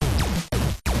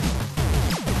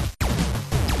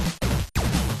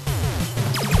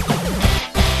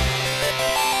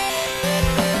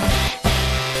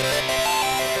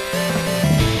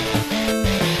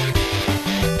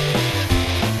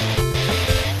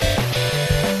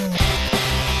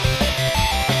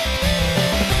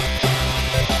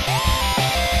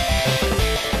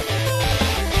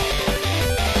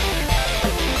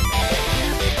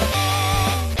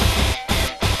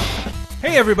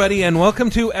Hey everybody, and welcome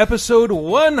to episode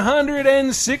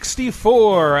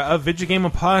 164 of Video Game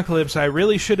Apocalypse. I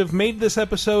really should have made this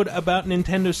episode about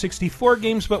Nintendo 64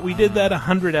 games, but we did that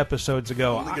 100 episodes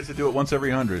ago. I get to do it once every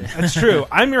 100. That's true.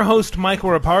 I'm your host, Michael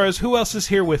Raparez. Who else is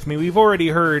here with me? We've already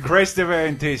heard. Christopher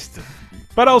and Taste.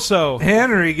 But also...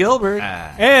 Henry Gilbert.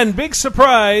 And big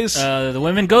surprise... the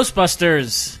women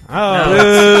Ghostbusters. Oh,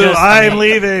 I'm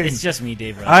leaving. It's just me,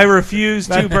 Dave. I refuse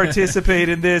to participate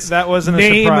in this That wasn't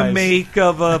a surprise. name-make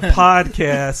of a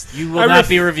podcast. You will not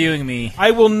be reviewing me.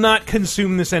 I will not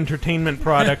consume this entertainment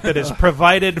product that is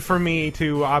provided for me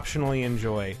to optionally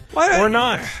enjoy. Why- Or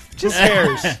not. Just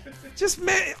cares. Just,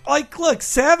 look,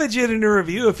 savage it in a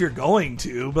review if you're going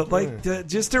to, but,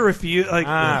 just to refuse,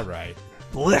 Right.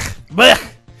 blech. Blech.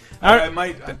 I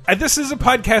might... This is a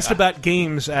podcast about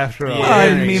games, after all. Yeah,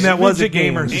 I mean, that was a Video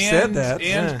gamer who games. said that.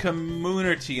 And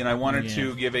community, and I wanted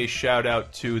to give a shout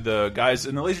out to the guys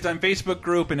in the Laser Time Facebook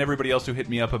group and everybody else who hit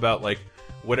me up about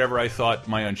whatever I thought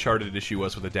my Uncharted issue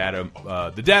was with the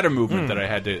data movement that I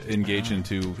had to engage in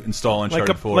to install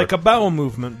Uncharted 4. Like a bowel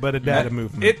movement, but a data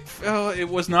movement. It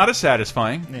was not as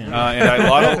satisfying, and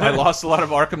I lost a lot of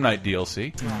Arkham Knight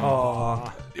DLC.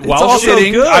 Aw. While also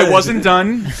sitting, good. I wasn't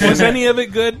done. Was any of it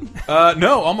good?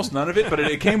 No, almost none of it. But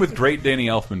it came with great Danny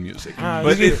Elfman music.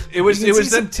 But it was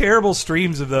some terrible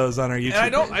streams of those on our YouTube.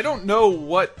 And I don't know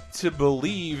what to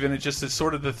believe, and it's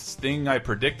sort of the thing I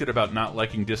predicted about not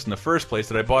liking disc in the first place,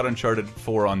 that I bought Uncharted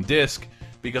 4 on disc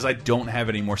because I don't have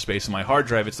any more space on my hard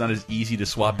drive. It's not as easy to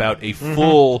swap out a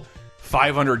full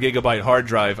 500 gigabyte hard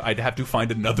drive. I'd have to find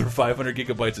another 500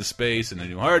 gigabytes of space and a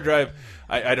new hard drive.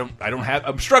 I don't have.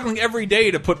 I'm struggling every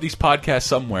day to put these podcasts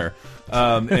somewhere.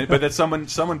 But that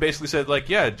someone basically said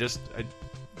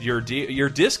your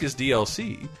disc is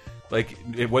DLC.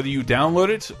 Whether you download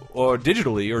it or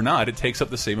digitally or not, it takes up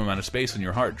the same amount of space on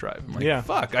your hard drive. I'm like,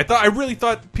 fuck. I really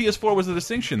thought PS4 was the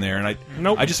distinction there, and I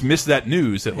just missed that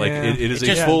news that it is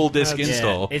a full disc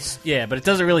install. But it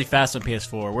does it really fast on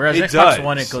PS4, whereas It Xbox does.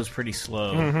 One it goes pretty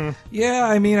slow. Yeah,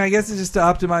 I mean, I guess it's just to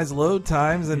optimize load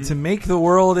times and to make the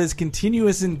world as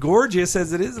continuous and gorgeous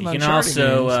as it is in You can Uncharted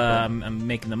also, games, I'm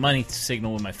making the money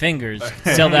signal with my fingers.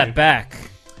 Sell that back.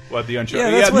 What the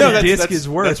Uncharted? Yeah, that's what a disc is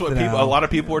worth That's what now. a lot of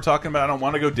people were talking about. I don't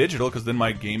want to go digital because then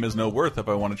my game is no worth if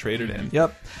I want to trade it in.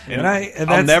 Yep. And I'll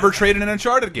that's- never trade in an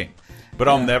Uncharted game, but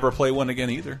I'll never play one again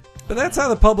either. But that's how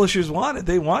the publishers want it.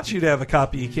 They want you to have a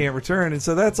copy you can't return, and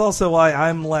so that's also why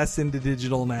I'm less into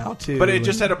digital now too. But it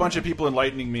just had a bunch of people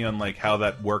enlightening me on how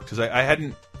that worked, because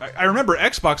I remember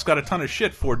Xbox got a ton of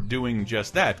shit for doing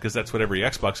just that, because that's what every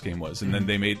Xbox game was, and then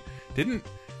they didn't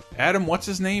Adam, what's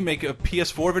his name, make a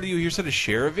PS4 video? You said to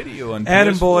share a video on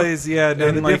Adam PS4. Boys, yeah. No,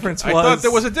 the difference was... I thought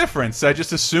there was a difference. I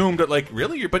just assumed that,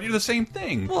 really? You're the same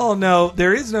thing. Well, no,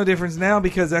 there is no difference now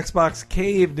because Xbox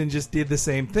caved and just did the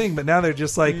same thing. But now they're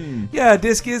just yeah,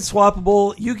 disc is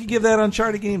swappable. You could give that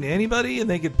Uncharted game to anybody and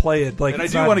they could play it. And I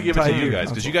do want to give it to you guys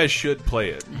because you guys should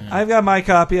play it. I've got my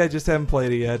copy. I just haven't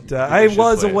played it yet. I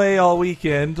was away all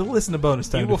weekend to listen to bonus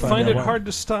time. You will find it hard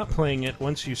to stop playing it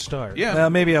once you start. Yeah.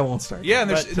 Maybe I won't start. Yeah,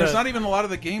 and there's not even a lot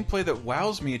of the gameplay that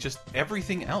wows me. It's just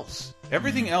everything else.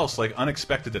 Everything else,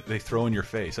 unexpected that they throw in your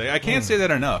face. I can't say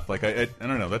that enough. I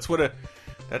don't know.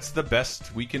 That's the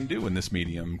best we can do in this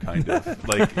medium, kind of.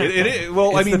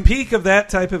 It's the peak of that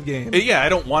type of game. Yeah, I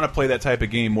don't want to play that type of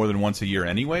game more than once a year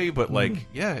anyway. But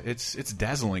it's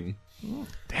dazzling.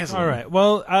 All right.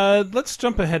 Well, let's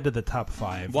jump ahead to the top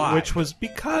 5. Why? Which was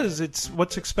because it's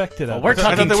what's expected of We're us.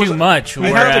 talking too much. We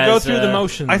have to go through the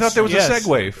motions. I thought there was Yes. a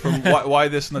segue from why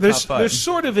this in the top 5. There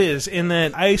sort of is, in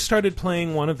that I started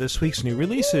playing one of this week's new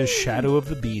releases, Shadow of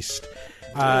the Beast,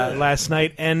 last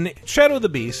night. And Shadow of the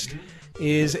Beast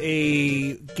is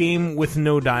a game with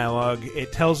no dialogue.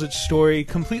 It tells its story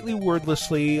completely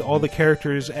wordlessly. All the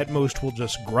characters at most will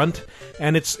just grunt,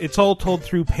 and it's all told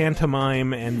through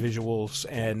pantomime and visuals,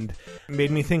 and made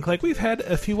me think we've had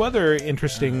a few other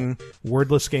interesting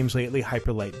wordless games lately,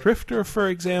 Hyper Light Drifter, for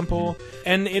example,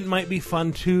 and it might be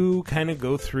fun to kind of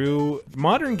go through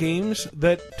modern games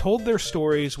that told their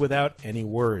stories without any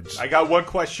words. I got one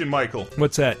question, Michael.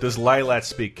 What's that? Does Lilat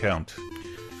Speak count?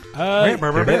 Well, No.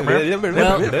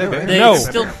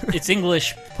 it's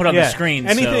English put on the screen.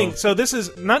 Anything. So this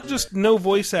is not just no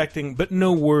voice acting, but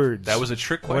no words. That was a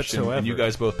trick question, whatsoever. and you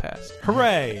guys both passed.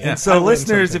 Hooray! And so,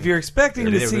 listeners, if you're expecting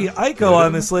to see Ico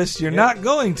on this list, you're not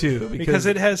going to. Because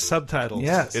it has subtitles.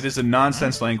 Yes. It is a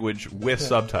nonsense language with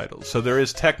subtitles, so there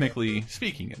is technically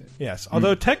speaking in it. Yes.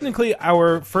 Although technically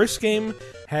our first game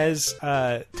has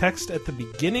text at the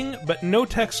beginning, but no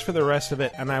text for the rest of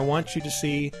it, and I want you to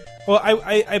see... Well,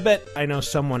 I bet I know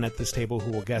someone at this table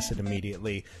who will guess it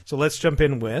immediately. So let's jump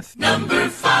in with... Number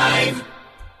 5.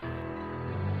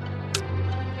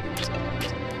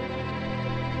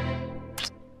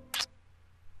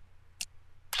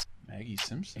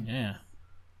 Simpson. Yeah.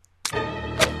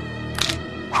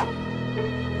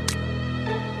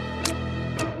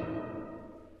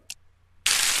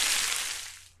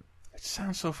 It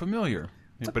sounds so familiar.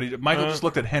 But Michael just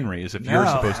looked at Henry as if No, you're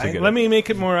supposed to get it. Let me make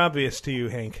it more obvious to you,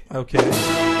 Hank. Okay.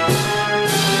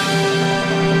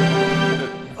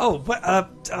 Oh, but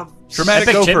Dramatic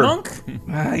Epic Gopher. Chipmunk?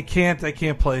 I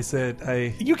can't place it.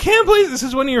 You can't believe this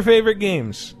is one of your favorite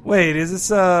games. Wait, is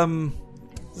this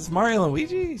Mario and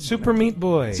Luigi? Super Meat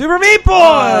Boy. Super Meat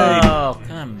Boy! Oh,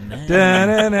 come on.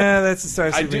 Da-na-na, that's the start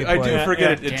of I Super do, Meat I Boy. do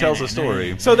forget Yeah. it tells a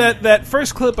story. So that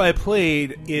first clip I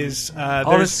played is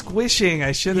All the there's squishing,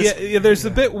 I should have... yeah, there's the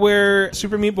bit where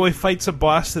Super Meat Boy fights a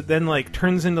boss that then like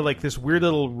turns into like this weird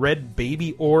little red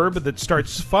baby orb that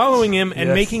starts following him and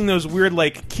Yes. making those weird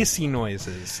like kissy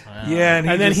noises. Yeah, and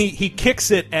And then just- he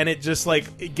kicks it and it just like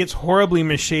it gets horribly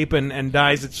misshapen and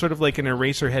dies. It's sort of like an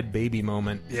Eraserhead baby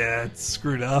moment. Yeah, it's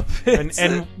screwed up.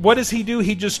 And what does he do?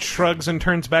 He just shrugs and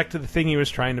turns back to the thing he was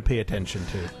trying to pay attention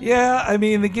to. Yeah, I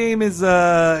mean, the game is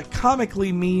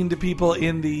comically mean to people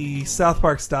in the South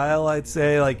Park style, I'd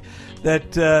say. Like,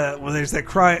 that, well, there's that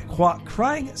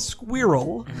crying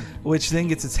squirrel, which then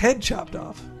gets its head chopped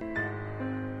off.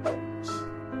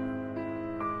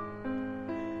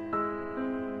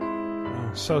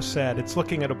 Oh, so sad. It's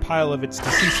looking at a pile of its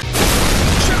deceased.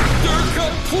 Chapter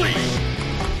complete!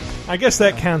 I guess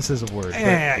that counts as a word. but-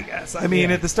 I guess. I mean,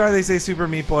 Yeah. at the start they say Super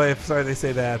Meat Boy, at the start they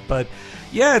say that. But,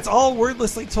 yeah, it's all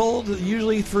wordlessly told,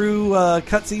 usually through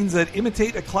cutscenes that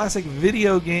imitate a classic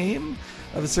video game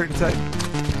of a certain type.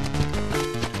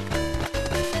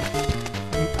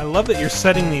 I love that you're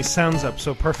setting these sounds up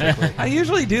so perfectly. I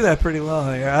usually do that pretty well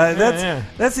here. yeah.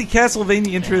 That's the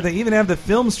Castlevania intro. They even have the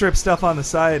film strip stuff on the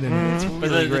side, and it's But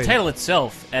really the great. title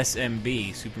itself,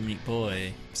 SMB, Super Meat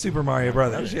Boy. Super Mario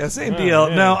Brothers. Yeah, same Oh, deal.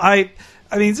 yeah. No, I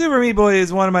mean, Super Meat Boy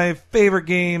is one of my favorite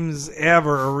games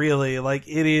ever. Really, like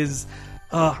it is.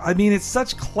 I mean, it's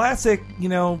such classic,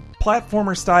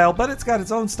 platformer style, but it's got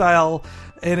its own style.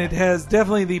 And it has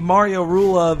definitely the Mario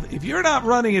rule of if you're not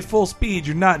running at full speed,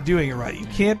 you're not doing it right. You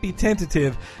can't be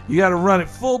tentative. You got to run at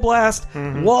full blast,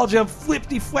 wall jump,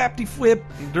 flippity-flappity flip.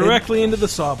 Directly into the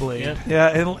saw blade. Yep.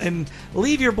 Yeah, and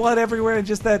leave your blood everywhere, and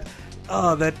just that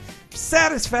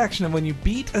satisfaction of when you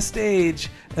beat a stage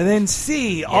and then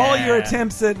see all your Yeah.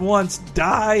 attempts at once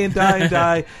die and die and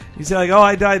die. You say like, "Oh,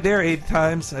 I died there 8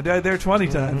 times. I died there 20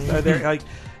 times. I died there." Like,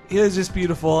 it is just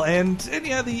beautiful, and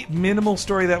yeah, the minimal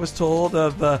story that was told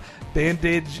of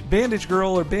Bandage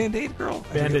Girl or Band-Aid Girl,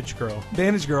 Bandage Girl.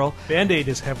 Bandage Girl. Band-Aid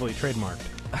is heavily trademarked.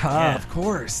 Ah, of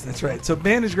course, that's right. So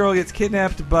Bandage Girl gets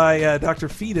kidnapped by Dr.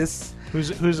 Fetus.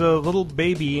 Who's a little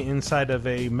baby inside of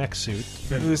a mech suit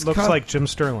that Who's looks like Jim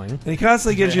Sterling. And he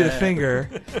constantly gives you the finger.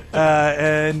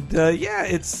 Yeah,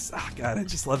 it's... Oh, God, I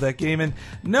just love that game. And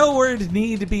no word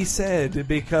need to be said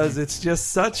because it's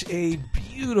just such a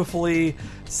beautifully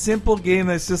simple game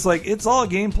that's just like, it's all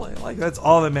gameplay. Like, that's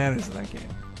all that matters in that game.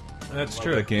 That's Love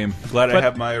true. that game. Glad I But-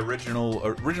 have my original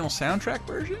soundtrack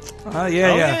version.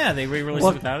 Yeah. They re-released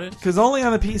Well, it without it. Because only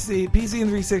on the PC and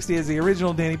 360 is the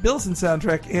original Danny Bilson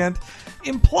soundtrack, and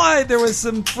implied there was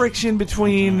some friction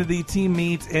between the Team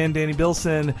Meat and Danny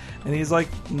Bilson, and he's like,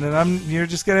 "You're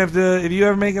just gonna have to, if you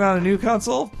ever make it on a new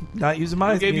console, not using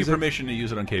my Who gave you music." permission to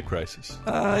use it on Cape Crisis?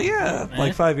 Yeah,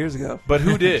 like 5 years ago. But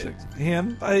who did?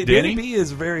 Him. Danny? Danny B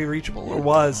is very reachable, or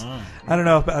was. I don't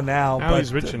know about now. Now but,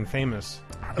 he's rich and famous.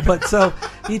 But so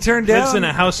he turned down. Lives in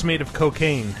a house made of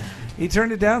cocaine. He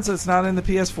turned it down, so it's not in the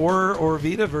PS4 or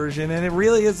Vita version, and it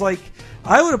really is like,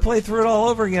 I would have played through it all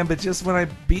over again, but just when I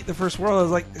beat the first world, I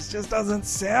was like, this just doesn't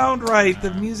sound right.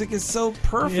 The music is so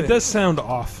perfect. It does sound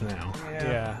off now.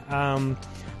 Yeah.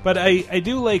 But I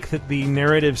do like that the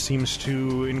narrative seems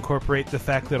to incorporate the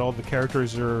fact that all the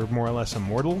characters are more or less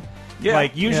immortal. Yeah,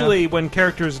 Like, usually when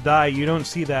characters die, you don't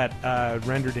see that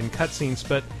rendered in cutscenes,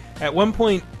 but at one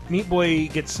point, Meat Boy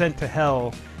gets sent to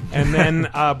hell, and then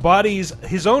copies of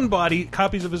his own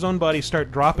body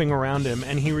start dropping around him,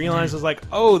 and he realizes, like,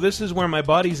 oh, this is where my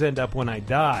bodies end up when I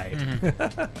die.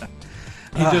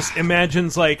 He just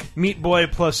imagines, like, Meat Boy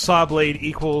plus Saw Blade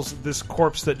equals this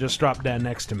corpse that just dropped down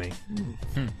next to me.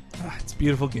 It's a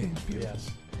beautiful game. Beautiful. Yes.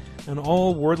 And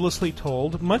all wordlessly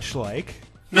told, much like...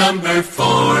 Number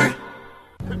 4.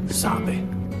 Zombie.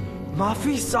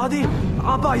 Mafi Sadi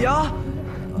Abaya.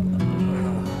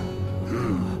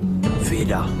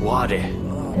 Vida Wade.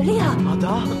 Ada.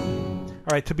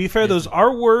 All right, to be fair, those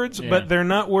are words, Yeah. but they're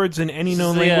not words in any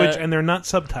known The, language, and they're not I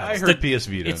subtitles. heard PS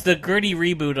Vita. It's the gritty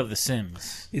reboot of The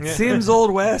Sims. It's Sims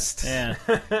Old West. Yeah.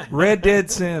 Red Dead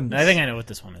Sims. I think I know what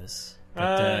this one is.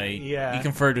 But, yeah. he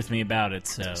conferred with me about it.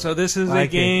 So this is I a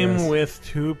can't game guess. with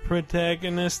two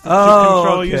protagonists that Oh, you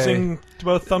control okay. using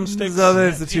both thumbsticks. So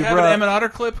there's the Do you two have an brothers. Emmett Otter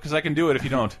clip? Because I can do it if you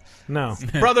don't. No.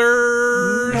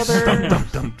 Brothers! Dum,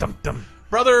 dum, dum, dum.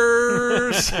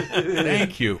 Brothers!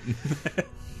 Thank you.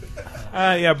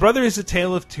 Yeah, Brother is a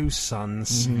Tale of Two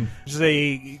Sons. Which is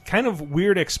a kind of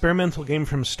weird experimental game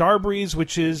from Starbreeze,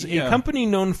 which is a company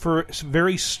known for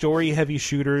very story-heavy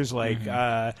shooters like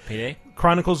Payday?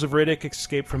 Chronicles of Riddick,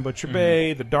 Escape from Butcher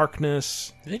Bay, The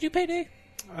Darkness. Did they do Payday?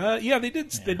 Yeah, they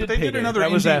did. They did. But they did Payday. another That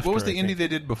indie. was after, What was the I think. indie they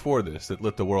did before this that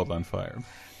lit the world on fire?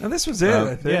 No, this was it.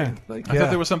 I think. yeah. Like, I thought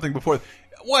there was something before.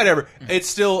 Whatever. It's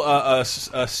still a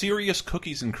serious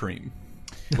cookies and cream.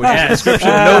 Which is a description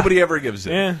nobody ever gives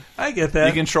it. Yeah. I get that.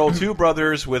 You control two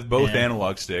brothers with both Yeah.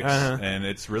 analog sticks, and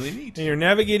it's really neat. And you're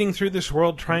navigating through this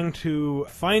world trying to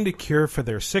find a cure for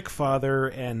their sick father,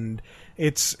 and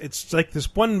it's like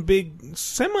this one big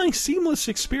semi-seamless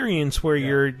experience where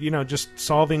you're just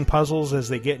solving puzzles as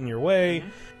they get in your way.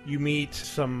 You meet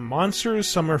some monsters,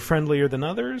 some are friendlier than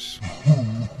others.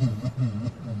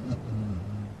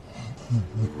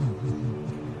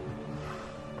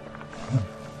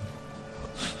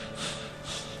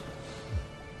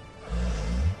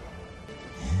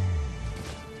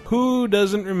 Who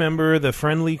doesn't remember the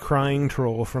friendly crying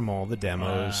troll from all the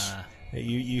demos?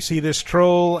 You see this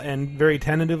troll and very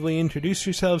tentatively introduce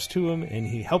yourselves to him, and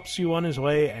he helps you on his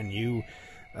way, and you...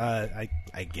 I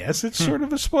guess it's sort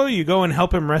of a spoiler. You go and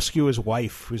help him rescue his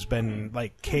wife, who's been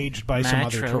like caged by some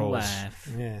other troll trolls.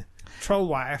 wife. Yeah, troll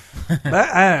wife. But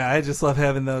I just love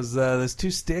having those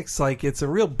two sticks. Like it's a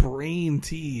real brain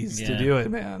tease to Yeah. do it,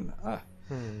 man.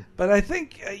 But I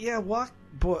think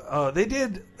they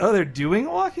did. Oh, they're doing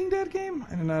a Walking Dead game.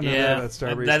 I did not know that Yeah. about I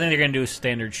Starbreeze. think they're going to do a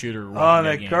standard shooter. Oh, Walking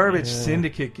Dead that game. garbage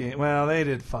Syndicate game. Well, they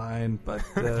did fine, but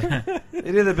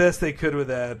they did the best they could with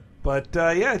that. But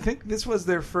yeah, I think this was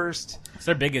their first. It's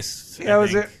their biggest. Yeah, I it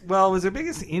think. was their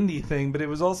biggest indie thing, but it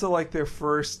was also like their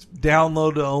first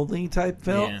download only type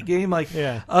Yeah. game, like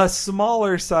a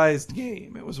smaller sized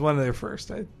game. It was one of their first,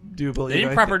 I do believe.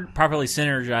 They didn't properly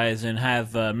synergize and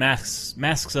have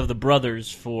masks of the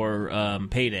brothers for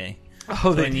Payday.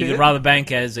 Oh, they and you did? could rob a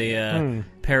bank as a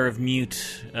pair of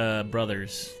mute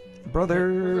brothers.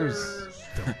 Brothers.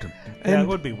 Yeah, it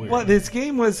would be weird. Well, this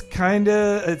game was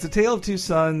it's a Tale of Two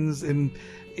Sons, and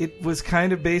it was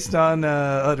kind of based on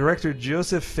director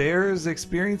Joseph Fares'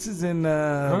 experiences in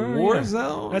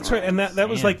Warzone. That's right, and that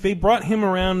was Yeah. like they brought him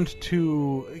around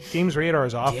to Games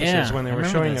Radar's offices Yeah, when they I were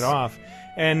remember showing this. it off,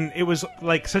 and it was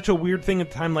like such a weird thing at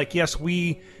the time. Like, yes,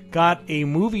 we got a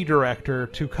movie director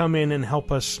to come in and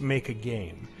help us make a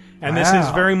game, and this is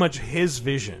Wow. very much his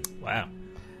vision. Wow.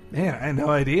 Man, I had no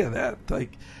idea that.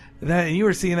 Like that, you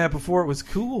were seeing that before it was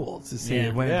cool to see Yeah.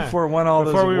 it when Yeah. before it won all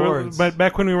Before those we awards. but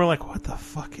back when we were like, what the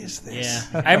fuck is this?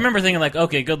 Yeah, I remember thinking like,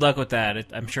 okay, good luck with that.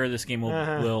 I'm sure this game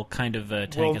will kind of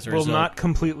tank as a will result. not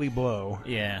completely blow.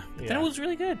 Yeah, but then Yeah. it was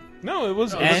really good. No, it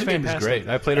was. Oh, it was this game is fantastic. great.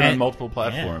 I played it on And- multiple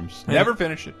platforms. Yeah. Never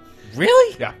finished it.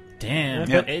 Really? Yeah. Damn.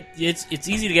 Yep. It's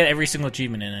easy to get every single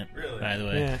achievement in it. Really? By the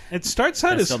way, Yeah, it starts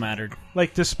out that as still mattered.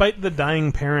 like, despite the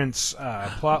dying parents'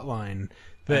 plot line,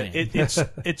 that I mean.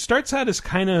 it starts out as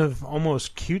kind of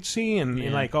almost cutesy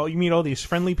and like, oh, you meet all these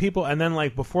friendly people, and then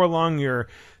like before long you're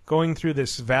going through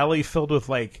this valley filled with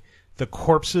like the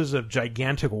corpses of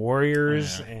gigantic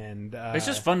warriors, and It's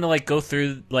just fun to like go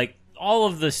through like all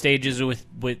of the stages with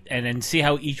and see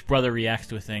how each brother reacts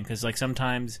to a thing, because like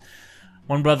sometimes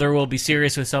one brother will be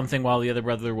serious with something while the other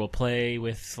brother will play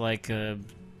with like a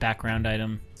background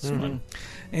item. It's fun.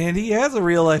 And he has a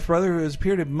real life brother who has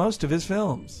appeared in most of his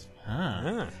films.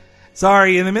 Ah.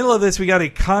 Sorry, in the middle of this, we got a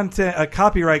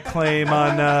copyright claim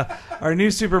on our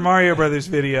new Super Mario Brothers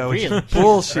video, which is Really?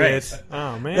 bullshit. Right.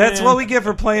 oh man, That's what we get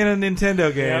for playing a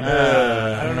Nintendo game.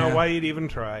 I don't know why you'd even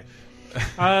try.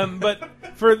 But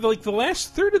for like the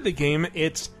last third of the game,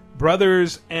 it's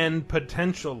brothers and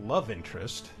potential love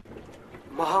interest.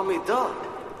 Mohammedan.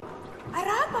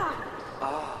 Araba.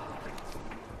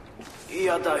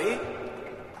 Iyadahi.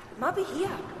 Mabi here.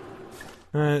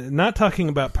 Not talking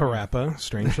about Parappa,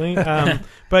 strangely,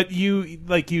 but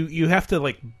you have to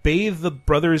like bathe the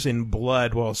brothers in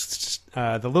blood while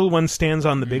the little one stands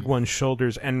on the big one's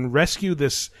shoulders and rescue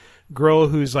this girl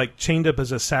who's like chained up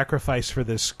as a sacrifice for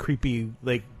this creepy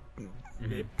like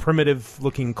primitive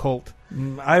looking cult.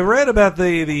 I read about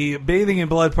the bathing in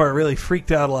blood part really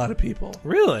freaked out a lot of people.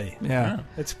 Really? Yeah.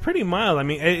 It's pretty mild. I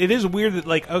mean, it is weird that,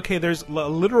 like, okay, there's a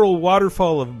literal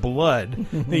waterfall of blood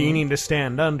that you need to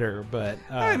stand under, but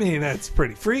I mean, that's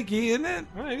pretty freaky, isn't it?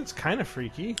 it's kind of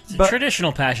freaky. It's a But-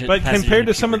 traditional passion. But passage compared to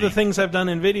into some of the puberty. things I've done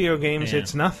in video games, Yeah.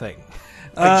 it's nothing.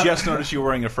 I just noticed you were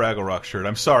wearing a Fraggle Rock shirt.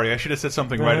 I'm sorry. I should have said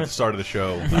something right at the start of the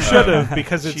show. You should have,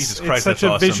 because Jesus it's Christ, such that's a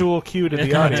awesome. visual cue to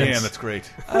the audience. Damn, that's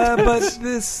great. But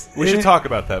this We should talk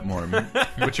about that more.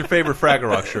 What's your favorite Fraggle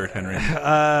Rock shirt, Henry?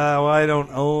 Well, I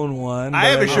don't own one. I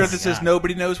have but a shirt that says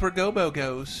 "Nobody knows where Gobo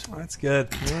goes." That's good.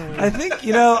 I think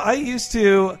I used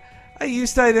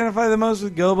to identify the most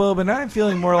with Gobo, but now I'm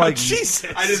feeling more like Jesus.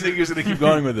 I didn't think he was going to keep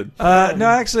going with it. no,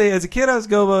 actually, as a kid, I was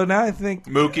Gobo. Now I think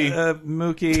Mookie.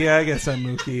 Mookie. Yeah, I guess I'm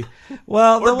Mookie.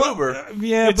 Well, Or Boober.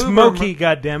 Yeah, It's Boober. Moki,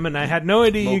 goddammit! I had no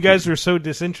idea you Moki. guys were so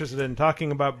disinterested in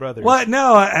talking about brothers. What?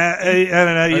 No, I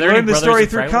don't know. You there any learn the brothers story in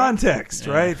through Fraggle? context,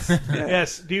 right?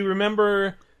 Yes. Do you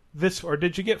remember this, or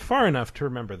did you get far enough to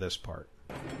remember this part?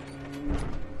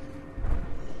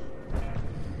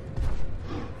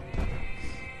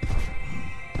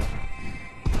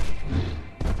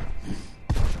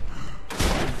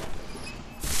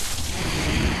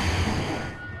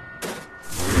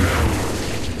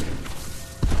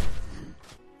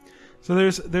 So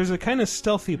there's a kind of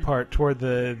stealthy part toward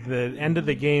the end of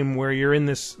the game where you're in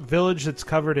this village that's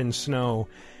covered in snow,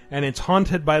 and it's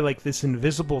haunted by like this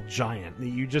invisible giant.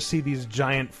 You just see these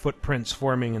giant footprints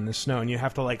forming in the snow, and you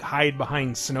have to like hide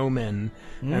behind snowmen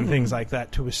and things like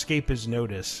that to escape his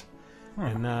notice.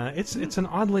 And it's an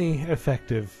oddly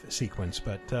effective sequence,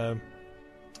 but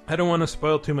I don't want to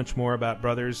spoil too much more about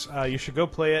Brothers. You should go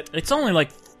play it. It's only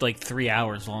like 3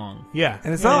 hours long. Yeah,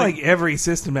 And it's not like every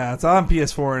system now. It's on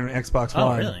PS4 and Xbox Oh,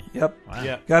 One. really? Yep. Wow.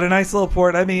 yeah. Got a nice little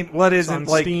port. I mean, what on isn't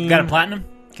like? Steam. Got a platinum?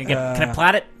 Can I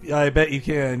plat it? I bet you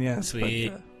can. Yes.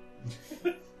 Sweet.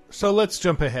 So let's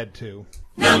jump ahead to.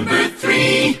 Number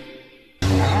 3.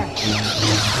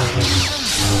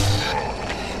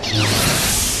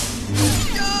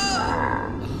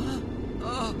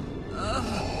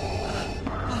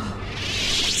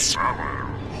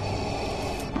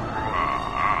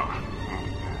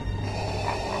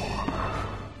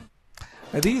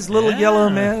 Are these little yellow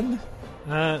men?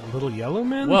 Little Yellow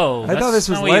Men? Whoa! I thought this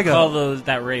was not what Lego. You call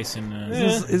that race in.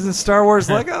 Isn't Star Wars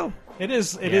Lego? It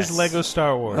is Yes. Lego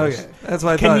Star Wars. Okay, that's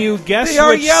what I Can thought. you guess They are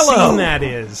which yellow. scene that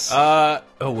is?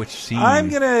 Which scene? I'm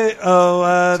gonna. It's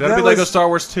gotta that be was, Lego Star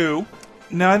Wars 2.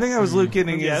 No, I think that was Luke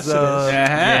getting Yes, his. it is.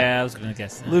 Yeah, I was gonna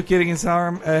guess that. Luke getting his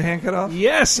arm hand cut off.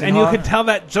 Yes, and you could tell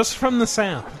that just from the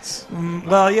sounds.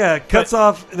 Well, yeah, cuts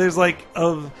off. There's like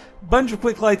a bunch of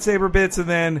quick lightsaber bits, and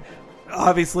then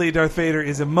obviously Darth Vader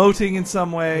is emoting in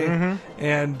some way,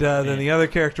 and then the other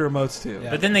character emotes too.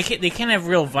 But then they can't have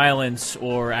real violence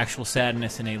or actual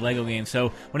sadness in a Lego game.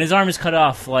 So when his arm is cut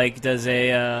off, like does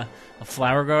a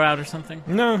flower grow out or something?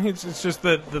 No, it's just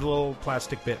the little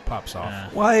plastic bit pops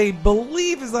off. Well, I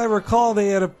believe, as I recall, they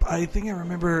had I think I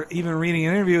remember even reading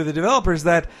an interview with the developers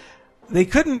that they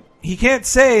couldn't. He can't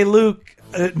say Luke.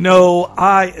 No,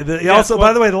 also,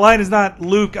 by the way, the line is not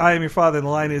Luke, I am your father. The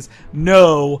line is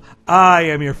No, I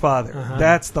am your father.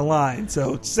 That's the line.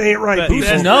 So say it right, But people.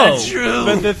 that's No. not true.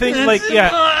 But the thing, like,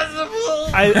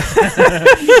 I'm gonna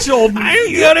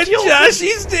Joshi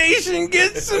Station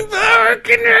get some power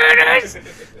converters.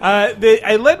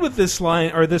 I led with this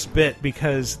line or this bit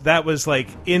because that was like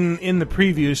in the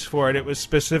previews for it. It was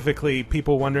specifically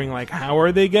people wondering like, how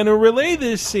are they going to relay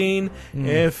this scene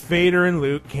if Vader and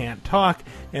Luke can't talk?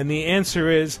 And the answer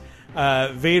is.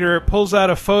 Vader pulls out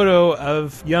a photo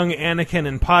of young Anakin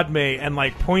and Padme and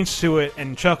like points to it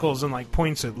and chuckles and like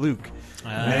points at Luke.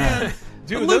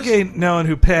 Dude, Luke ain't knowing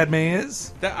who Padme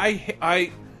is.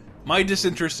 My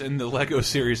disinterest in the Lego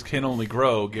series can only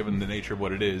grow given the nature of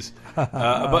what it is.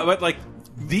 But like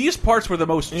these parts were the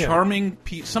most charming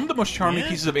some of the most charming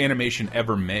pieces of animation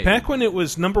ever made. Back when it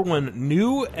was #1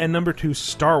 new and #2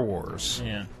 Star Wars.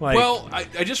 Yeah. Like, Well,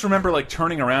 I just remember like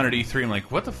turning around at E3 and like,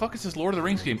 what the fuck is this Lord of the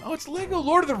Rings game? Oh, it's Lego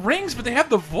Lord of the Rings, but they have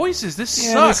the voices. This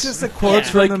Yeah, sucks. it's just the quotes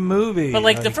Yeah. from Like- the movie. But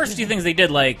like the first few things they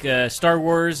did, like Star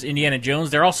Wars, Indiana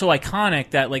Jones, they're also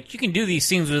iconic. That like you can do these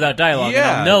scenes without dialogue.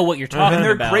 Yeah. And they'll know what you're talking and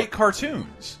they're about. great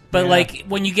cartoons. But like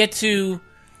when you get to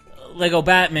Lego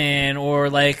Batman or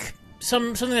like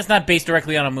something that's not based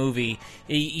directly on a movie,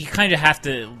 you kind of have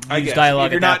to I use guess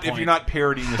dialogue if at that point. if you're not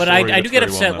parodying the But story, I do that's get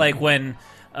very upset well like done. when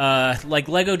like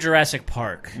Lego Jurassic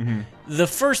Park. The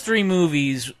first 3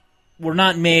 movies were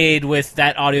not made with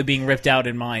that audio being ripped out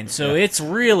in mind. So it's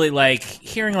really like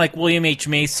hearing like William H.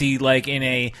 Macy like in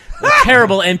a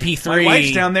terrible MP3. My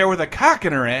wife's down there with a cock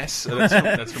in her ass.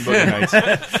 That's from Boogie Nights.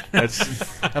 That's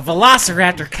A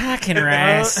velociraptor cock in her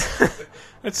ass.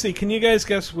 let's see. Can you guys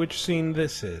guess which scene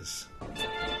this is?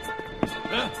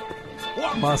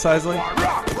 Mos Eisley?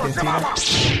 Cantina?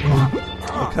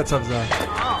 Oh, cuts off his arm.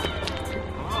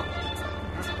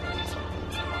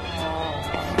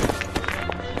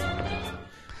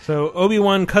 So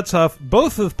Obi-Wan cuts off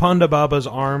both of Ponda Baba's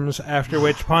arms, after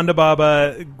which Ponda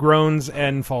Baba groans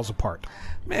and falls apart.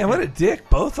 Man, what a dick!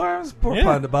 Both arms, poor Yeah.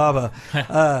 Ponda Baba.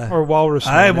 Or Walrus.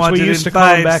 I Man, as wanted we in used to call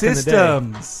him 5 back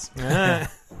systems. in the day.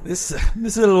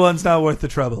 This little one's not worth the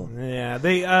trouble. Yeah,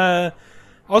 they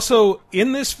also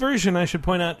in this version, I should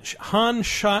point out, Han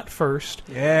shot first.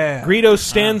 Yeah. Greedo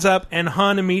stands up, and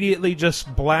Han immediately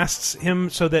just blasts him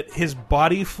so that his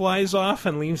body flies off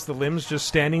and leaves the limbs just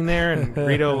standing there. And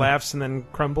Greedo laughs and then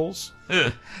crumbles.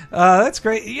 That's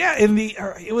great. Yeah,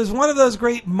 it was one of those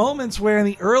great moments where in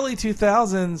the early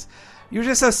 2000s, you were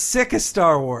just so sick of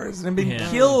Star Wars and it had been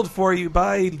killed for you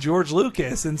by George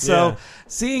Lucas. And so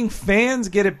seeing fans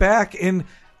get it back, and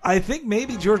I think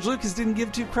maybe George Lucas didn't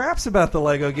give two craps about the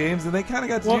Lego games, and they kind of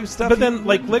got to do stuff. But then,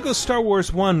 like, Lego Star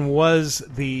Wars 1 was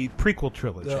the prequel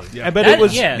trilogy. Yeah. But That- it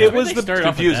was yeah, it they was the started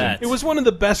off with confusing. that. It was one of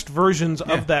the best versions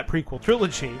of that prequel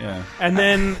trilogy. Yeah. And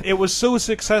then it was so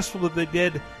successful that they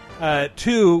did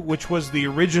 2, which was the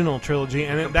original trilogy,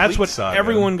 and that's what saga.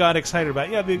 everyone got excited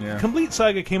about. Yeah, the Yeah. complete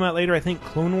saga came out later. I think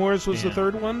Clone Wars was the Yeah.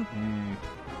 third one.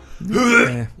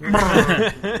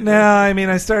 No, I mean,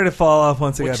 I started to fall off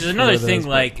once I got Which to is another those, thing, but-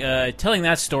 like, telling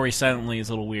that story silently is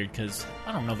a little weird, because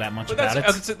I don't know that much But about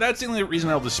it. that's the only reason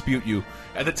I'll dispute you.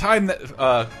 At the time that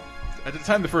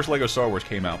the first Lego Star Wars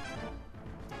came out,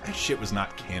 that shit was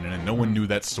not canon, and no one knew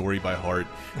that story by heart.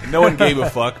 And no one gave a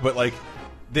fuck. But like,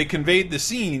 they conveyed the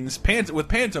scenes with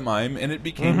pantomime, and it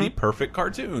became the perfect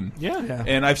cartoon. Yeah.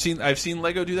 And I've seen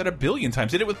Lego do that a billion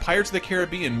times. Did it with Pirates of the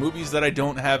Caribbean, movies that I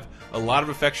don't have a lot of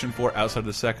affection for outside of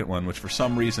the second one, which for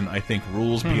some reason I think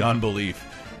rules beyond belief,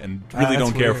 and really That's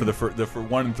don't care weird. for for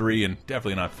 1 and 3, and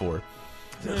definitely not 4.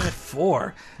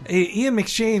 4. Ian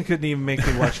McShane couldn't even make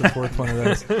me watch the fourth one of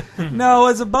those. No, it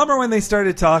was a bummer when they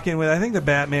started talking with. I think the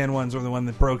Batman ones were the one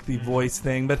that broke the voice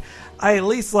thing, but I at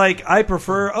least I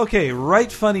prefer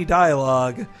write funny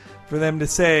dialogue for them to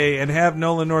say and have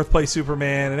Nolan North play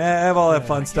Superman and have all that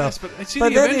fun stuff. but I see but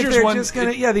the then Avengers if they're one, just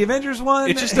gonna, it- the Avengers one,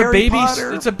 It's just Harry a baby.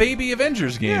 Potter, It's a baby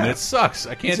Avengers game, Yeah. and it sucks.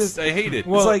 I can't. It's just- I hate it. it's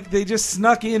like they just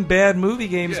snuck in bad movie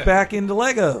games Yeah. back into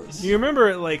Legos. You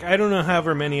remember, like, I don't know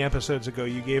however many episodes ago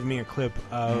you gave me a clip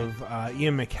of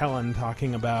Ian McKellen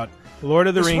talking about Lord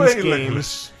of the Rings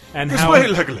games and how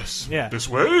Legolas. Yeah. This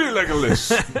way,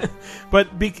 Legolas. But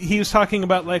he was talking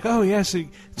about, like, oh yes,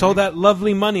 it's all that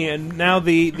lovely money, and now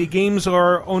the games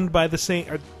are owned by the same.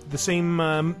 It's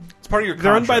part of your.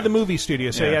 They're owned by contract. the movie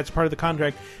studio, so Yeah. yeah, it's part of the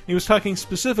contract. And he was talking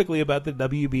specifically about the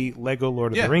WB Lego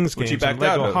Lord of Yeah, the Rings which he games, and backed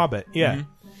out Lego of. Hobbit. Yeah,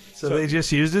 So they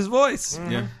just used his voice.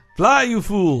 Yeah. Fly, you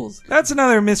fools. That's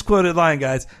another misquoted line,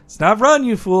 guys. It's not run,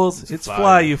 you fools. It's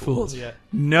fly, you fools. Yeah.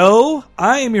 No,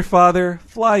 I am your father.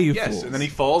 Fly, you Yes, fools. and then he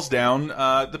falls down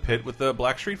the pit with the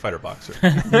black Street Fighter boxer.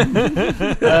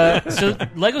 So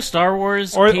Lego Star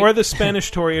Wars, or the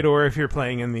Spanish Toreador if you're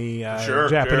playing in the Sure,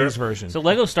 Japanese sure. version. so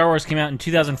Lego Star Wars came out in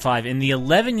 2005. In the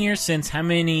 11 years since, how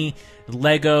many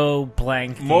Lego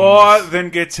blank games? More than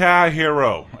Guitar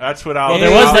Hero. That's what I'll. Well,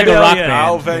 there was I'll- Lego Rock yeah. Band,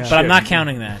 I'll venture. but I'm not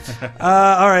counting that.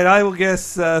 All right, I will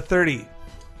guess 30.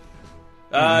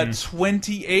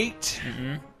 28.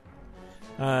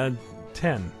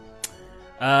 10.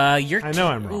 You're I know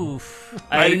I'm wrong. Oof.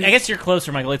 I guess you're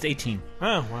closer, Michael. It's 18.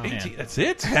 Oh wow. 18. That's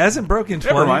it. Hasn't broken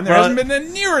 20. Never mind. There Well, hasn't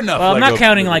been near enough. Well, I'm not Lego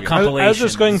counting, video like, games. compilations. I was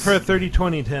just going for a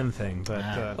 30-20-10 thing,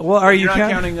 but well, are you You're not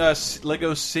counting? counting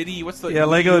Lego City. What's the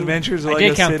Lego Adventures or I Lego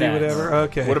did count City, that. whatever.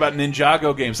 Okay. What about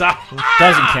Ninjago games? Doesn't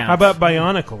count. how about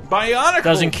Bionicle? Bionicle?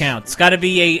 Doesn't count. It's got to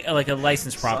be a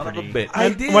licensed Son of a property. bitch. I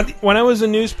And did. when I was a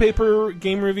newspaper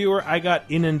game reviewer, I got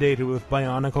inundated with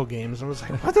Bionicle games. I was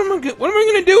like, what am I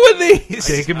going to do with these?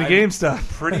 Take him to GameStop.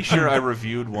 Pretty sure I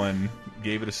reviewed one,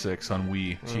 gave it a 6 on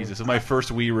Wii. Jesus, it was my first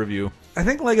Wii review. I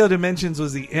think Lego Dimensions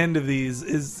was the end of these.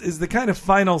 Is the kind of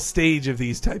final stage of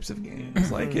these types of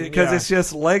games, like because Yeah. it's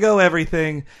just Lego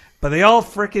everything, but they all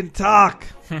frickin' talk.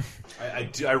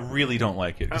 I really don't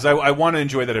like it because I want to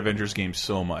enjoy that Avengers game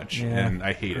so much, Yeah. and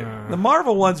I hate it. The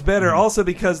Marvel one's better, also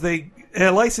because they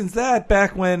licensed that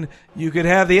back when you could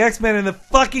have the X-Men and the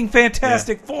fucking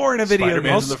Fantastic Four in a video game.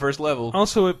 Spider-Man's in the first level.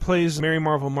 Also, it plays Mary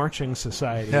Marvel Marching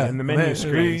Society in the menu Mary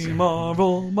screens.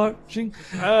 Marvel marching.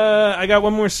 I got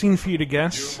one more scene for you to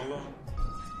guess.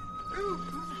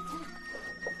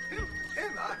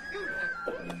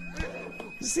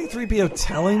 Is C-3PO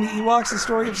telling the Ewoks the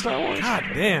story of Star Wars? God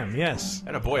damn, yes.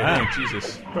 And a boy, Wow.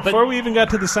 Jesus. Before we even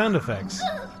got to the sound effects.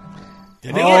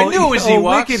 I knew it was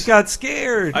Ewoks. Wicket got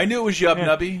scared. I knew it was Yub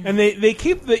Nubby. And they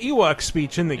keep the Ewok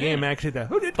speech in the game, actually.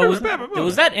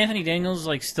 Was that Anthony Daniels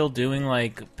like still doing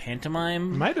like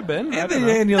pantomime? Might have been. Anthony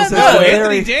Daniels No, has a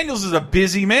Anthony Daniels is a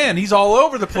busy man. He's all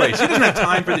over the place. He doesn't have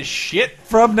time for this shit.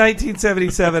 From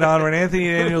 1977 onward, Anthony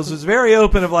Daniels was very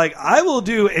open of like, I will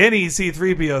do any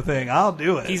C-3PO thing. I'll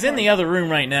do it. He's in the other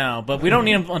room right now, but we don't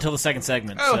need him until the second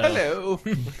segment. Oh, so. hello.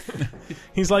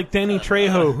 He's like Danny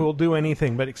Trejo, who'll do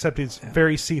anything, but except he's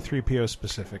very C-3PO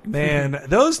specific. Man,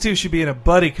 those two should be in a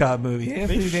buddy cop movie.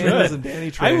 Anthony Daniels and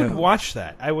Danny Trejo. I would watch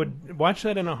that. I would watch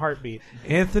that in a heartbeat.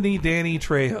 Anthony Danny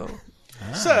Trejo.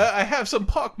 Sir, I have some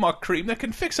pockmark cream that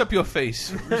can fix up your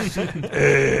face. And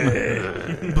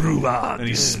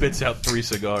he spits out 3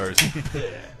 cigars.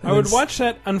 I would watch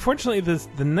that. Unfortunately,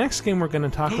 the next game we're going to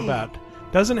talk about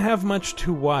doesn't have much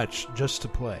to watch, just to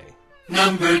play.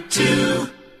 Number 2.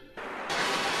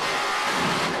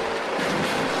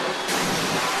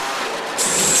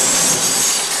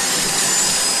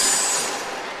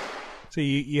 So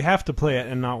you have to play it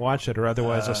and not watch it, or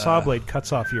otherwise a saw blade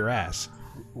cuts off your ass.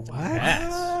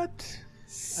 What?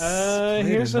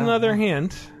 Here's another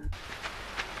hint.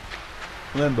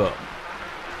 Limbo.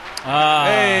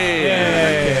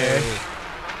 Hey.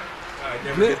 I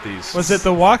never get these. Was it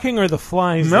the walking or the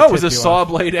flies? No, that it was a tipped you saw off?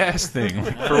 blade ass thing.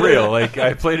 Like, for real. Like,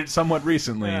 I played it somewhat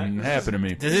recently and it happened to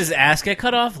me. Does his ass get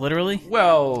cut off, literally?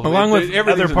 Well, Along with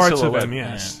everything's other in parts of silhouette. him,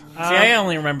 yes. See, I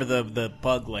only remember the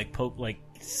bug like poke like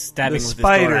stabbing The with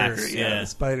spider. his thorax. Yeah, the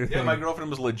spider Yeah, thing. my girlfriend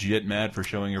was legit mad for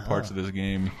showing her parts of this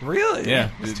game. Really? Yeah,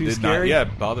 It's it too did scary? Not, yeah,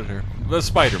 it bothered her. The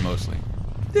spider mostly.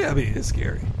 Yeah, I mean, it's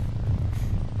scary.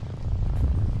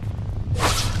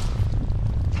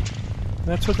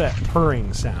 That's what that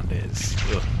purring sound is.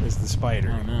 Is the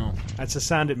spider? Oh no! That's the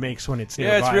sound it makes when it's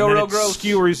Yeah, it's nearby, real, and then real it gross.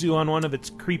 skewers you on one of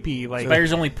its creepy like.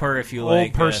 Spiders only purr if you Old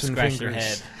like person scratch their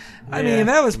fingers. head. I mean,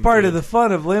 that was part of the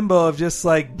fun of Limbo, of just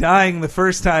like dying the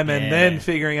first time and Yeah. then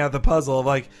figuring out the puzzle of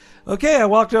like, okay, I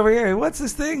walked over here. What's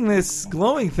this thing? This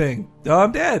glowing thing? Oh,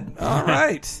 I'm dead. All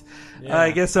right.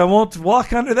 I guess I won't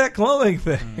walk under that glowing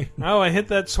thing. Oh, I hit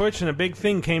that switch and a big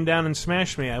thing came down and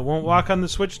smashed me. I won't walk on the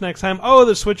switch next time. Oh,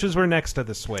 the switches were next to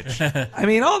the switch. I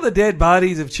mean, all the dead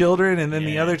bodies of children and then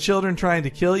the Yeah. other children trying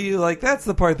to kill you, like, that's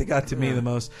the part that got to me the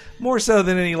most. More so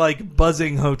than any, like,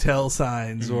 buzzing hotel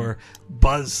signs or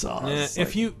buzzsaws.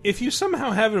 Yeah, if you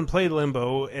somehow haven't played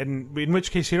Limbo, and in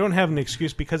which case you don't have an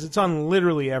excuse because it's on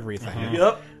literally everything,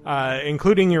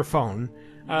 including your phone.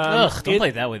 Ugh! Don't play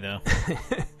it that way though.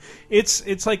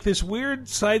 It's like this weird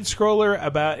side scroller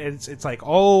about it's like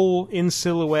all in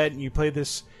silhouette, and you play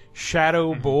this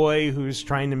shadow boy who's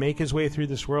trying to make his way through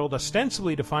this world,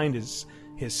 ostensibly to find his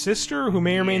sister, who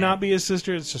may or may not be his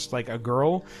sister. It's just like a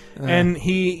girl, and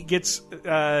he gets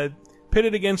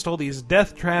pitted against all these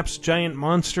death traps, giant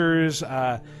monsters,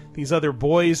 these other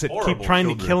boys that keep Horrible trying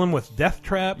to children. kill him with death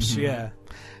traps. Yeah.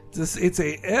 It's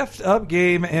a effed up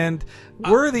game and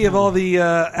worthy of all the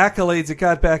accolades it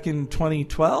got back in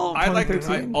 2012, I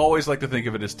 2013. always like to think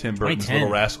of it as Tim Burton's 2010.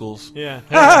 Little Rascals. Yeah.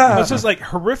 It's just like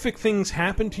horrific things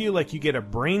happen to you, like you get a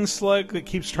brain slug that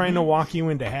keeps trying to walk you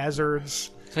into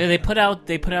hazards. So they put out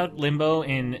Limbo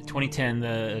in 2010.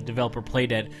 The developer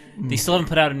Playdead. They still haven't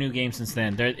put out a new game since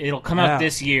then. It'll come Wow. out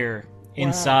this year.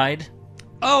 Inside.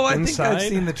 Oh, I think Inside? I've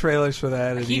seen the trailers for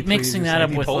that. I at keep E3 mixing or that up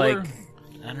something. with Polar? like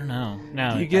I don't know.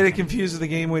 No, You get it confused with the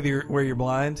game where you're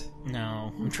blind?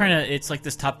 No, I'm trying to. It's like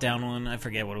this top-down one. I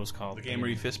forget what it was called. The game where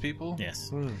you fist people?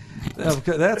 Yes. Oh,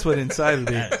 that's what Inside would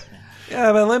be.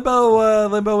 Yeah, but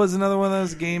Limbo was another one of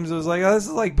those games that was like, oh, this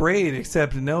is like Braid,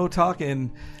 except no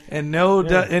talking and no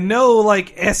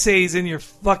like essays in your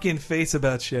fucking face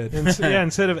about shit.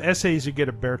 Instead of essays, you get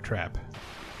a bear trap.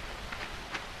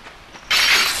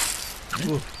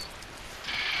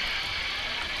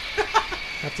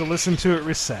 Have to listen to it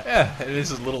reset. Yeah, it is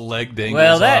his little leg dangles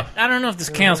Well, that off. I don't know if this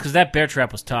counts because that bear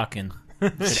trap was talking.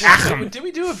 Did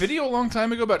we do a video a long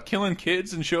time ago about killing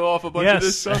kids and show off a bunch of this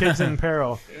Yes, stuff? Kids in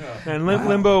Peril. And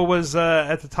Limbo was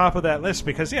at the top of that list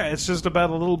because, it's just about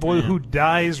a little boy who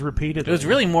dies repeatedly. It was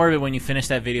really morbid when you finished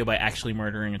that video by actually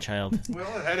murdering a child. Well,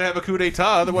 it had to have a coup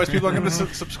d'etat, otherwise people aren't going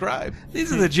to subscribe.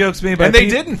 These are the jokes made by And they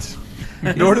peop- didn't.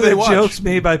 These Nor are do the they watch. jokes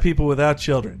made by people without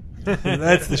children.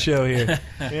 That's the show here.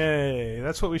 Yay.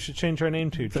 That's what we should change our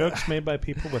name to. Jokes made by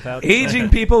people without Aging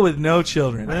people with no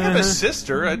children. I have a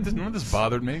sister. I didn't know this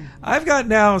bothered me. I've got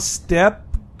now step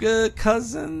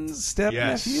cousins, step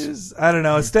Yes. nephews. I don't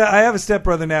know. I have a step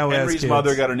brother now who has Henry's kids.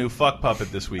 mother got a new fuck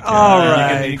puppet this weekend. All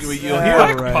right.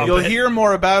 You'll hear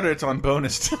more about it. It's on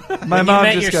bonus. My When you mom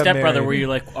met just your got stepbrother, married. were you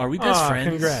like, "Are we best friends?"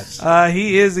 Congrats.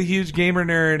 He is a huge gamer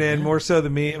nerd, and more so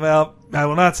than me. Well, I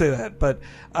will not say that, but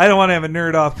I don't want to have a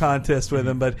nerd off contest with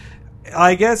him. But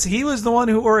I guess he was the one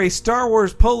who wore a Star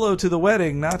Wars polo to the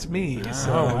wedding, not me.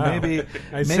 So wow. maybe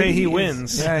say he is-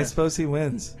 wins. Yeah, I suppose he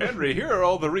wins. Henry, here are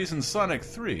all the reasons Sonic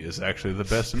 3 is actually the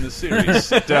best in the series.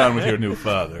 Sit down with your new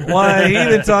father. Why he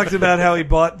even talked about how he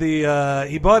bought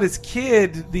he bought his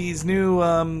kid these new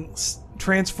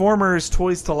Transformers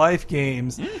Toys to Life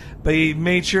games, but he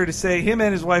made sure to say him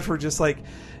and his wife were just like,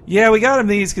 yeah, we got him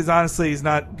these because honestly he's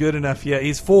not good enough yet.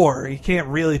 He's 4. He can't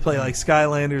really play like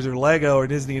Skylanders or Lego or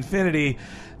Disney Infinity.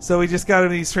 So we just got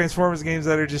him these Transformers games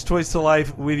that are just Toys to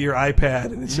Life with your iPad,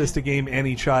 and it's just a game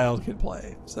any child can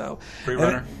play. So Free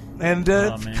runner. and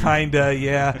man. kinda,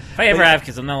 yeah. If I ever have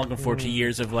kids, I'm not looking forward to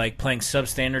years of like playing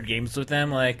substandard games with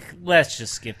them. Like, let's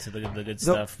just skip to the good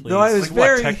stuff, please. though I was Like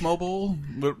very- what, Tech Mobile?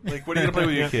 Like, what are you going to play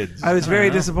with your kids? I was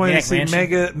very disappointed to see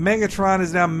Maniac Megatron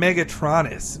is now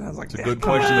Megatronus, and I was like, It's a good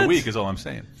question of the week is all I'm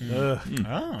saying.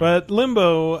 But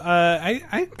Limbo,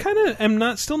 I kind of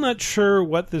am still not sure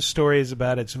what this story is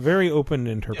about. It's very open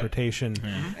to interpretation.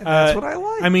 And that's what I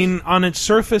like. I mean, on its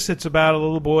surface, it's about a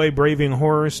little boy braving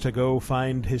horrors to go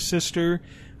find his sister.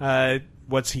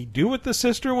 What's he do with the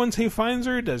sister once he finds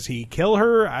her? Does he kill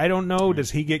her? I don't know.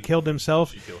 Does he get killed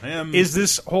himself? Kill him. Is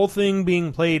this whole thing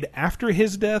being played after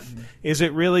his death? Is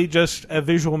it really just a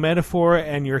visual metaphor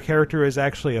and your character is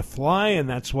actually a fly and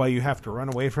that's why you have to run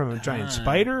away from a giant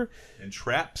spider? And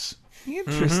traps.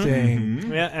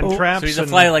 Interesting. Yeah, and traps. So he's a and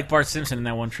fly like Bart Simpson in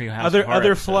that one Treehouse of other Horror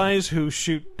episode. flies who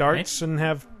shoot darts and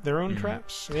have their own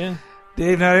traps. Yeah.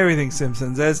 Dave, not everything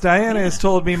Simpsons. As Diana has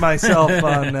told me myself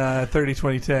on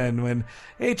 30-2010 when,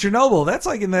 hey, Chernobyl, that's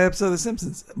like in the episode of The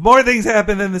Simpsons. More things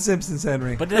happen than The Simpsons,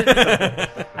 Henry. But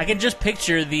I can just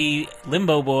picture the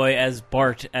Limbo boy as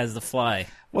Bart as the fly.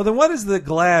 Well, then what is the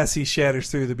glass he shatters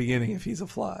through the beginning if he's a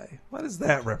fly? What does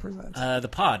that represent? The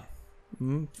pod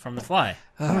from the fly.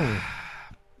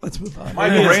 Let's move on.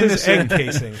 Michael, It's rein his this egg in.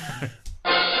 casing.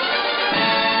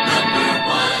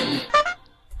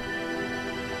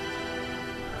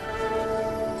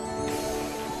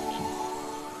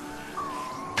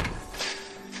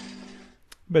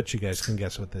 Bet you guys can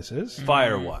guess what this is.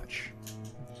 Firewatch.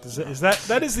 Is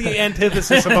that is the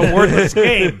antithesis of a wordless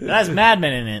game? That has Mad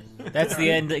Men in it. That's the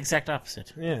exact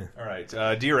opposite. Yeah. All right.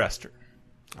 Dear Esther.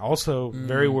 Also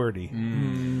very wordy,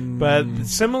 but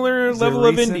similar level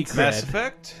of recent? indie cred. Mass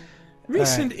Effect.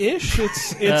 Recent-ish.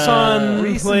 It's on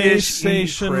recent-ish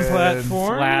PlayStation indie cred.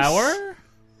 platforms. Flower?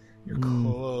 You're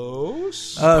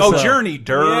close. Oh, so- Journey.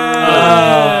 Durr.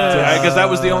 Yeah. Because that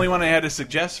was the only one I had to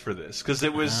suggest for this. Because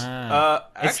it was It's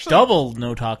actually double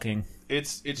no talking.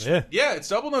 It's Yeah. it's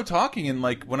double no talking. And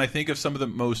like when I think of some of the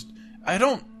most, I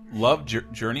don't love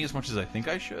Journey as much as I think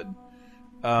I should.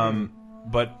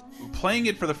 But playing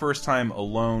it for the first time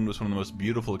alone was one of the most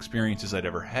beautiful experiences I'd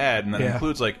ever had, and that Yeah.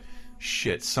 includes like,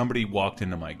 shit, somebody walked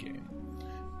into my game.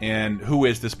 And who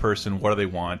is this person? What do they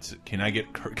want? Can I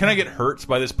get hurt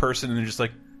by this person? And they're just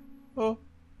like, oh,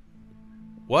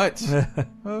 what?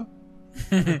 Oh.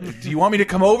 Do you want me to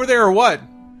come over there or what?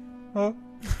 Oh.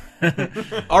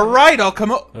 All right, I'll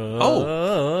come.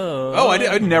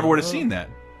 I never would have seen that.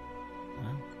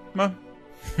 Huh.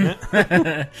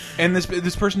 And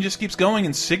this person just keeps going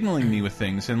and signaling me with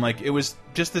things, and like it was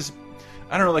just this.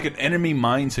 I don't know, like an enemy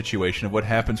mine situation of what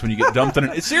happens when you get dumped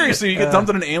on seriously, you get dumped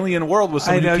on an alien world with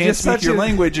someone I know, who can't just speak such your a-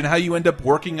 language, and how you end up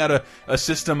working out a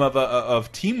system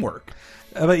of teamwork.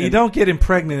 But you don't get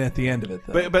impregnant at the end of it,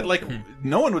 though. But like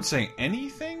no one would say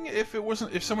anything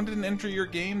if someone didn't enter your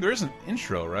game. There is an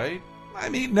intro, right? I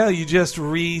mean, no, you just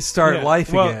restart Yeah.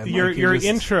 life well, again. Your Like, you just-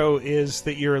 intro is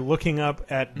that you're looking up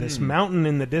at this mountain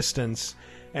in the distance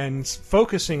and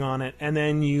focusing on it, and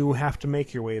then you have to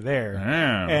make your way there.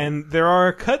 Yeah. And there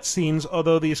are cutscenes,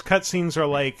 although these cutscenes are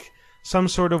like some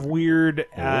sort of weird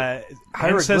ancestor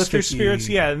Hieroglyphic-y. spirits.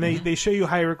 Yeah, and they show you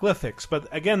hieroglyphics, but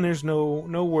again, there's no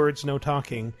words, no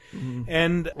talking.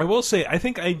 And I will say, I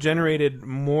think I generated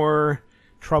more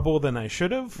trouble than I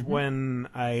should have when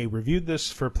I reviewed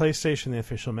this for PlayStation, the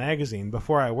official magazine,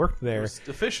 before I worked there. It's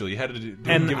official. You had to do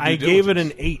And give I due gave it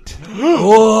diligence. an 8.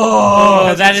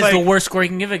 Oh, that it's is like- the worst score you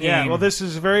can give a game. Yeah, well, this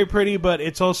is very pretty, but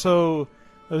it's also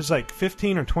it was like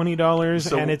 $15 or $20,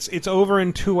 So- and it's over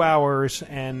in 2 hours,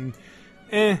 and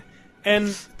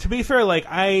And to be fair, like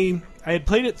I had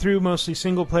played it through mostly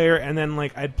single player, and then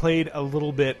like I'd played a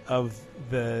little bit of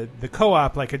the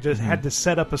co-op. Like I just had to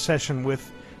set up a session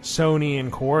with Sony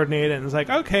and coordinate it, and it's like,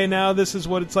 okay, now this is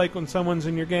what it's like when someone's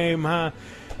in your game, huh?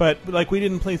 But like we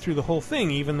didn't play through the whole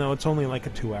thing, even though it's only like a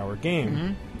 2-hour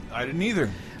game. I didn't either.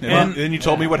 And- then you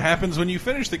told me what happens when you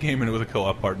finish the game with a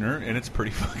co-op partner, and it's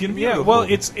pretty fucking Yeah, beautiful. well,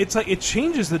 it's like it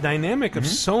changes the dynamic of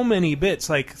so many bits.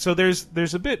 Like, so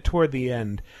there's a bit toward the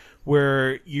end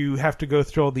where you have to go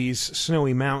through all these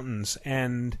snowy mountains,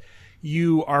 and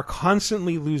you are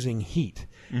constantly losing heat.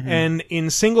 And in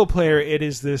single player, it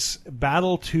is this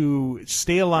battle to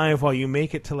stay alive while you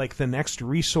make it to like the next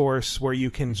resource where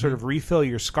you can sort of refill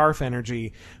your scarf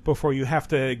energy before you have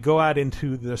to go out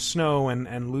into the snow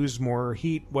and lose more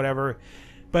heat, whatever.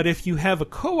 But if you have a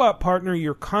co-op partner,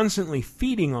 you're constantly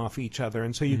feeding off each other,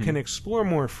 and so you can explore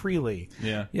more freely.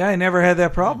 yeah. Yeah, I never had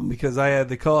that problem because I had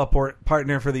the co-op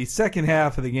partner for the second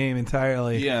half of the game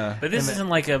entirely. Yeah. But this isn't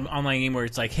like an online game where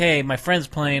it's like, hey, my friend's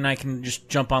playing, I can just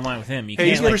jump online with him. You Hey,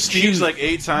 he's can't like prestige choose. like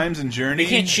 8 times in Journey. You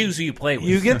can't choose who you play with.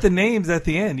 You get the names at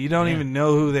the end. You don't even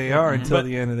know who they are until But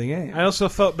the end of the game. I also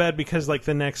felt bad because, like,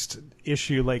 the next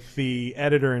issue, like, the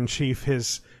editor-in-chief,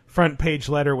 his front page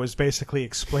letter was basically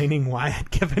explaining why I'd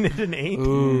given it an 8.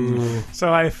 Ooh.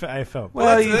 So I felt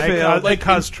Well, bad. you I, failed. I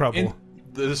caused trouble. In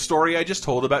the story I just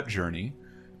told about Journey,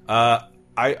 I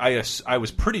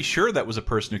was pretty sure that was a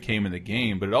person who came in the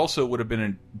game, but it also would have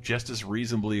been just as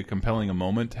reasonably compelling a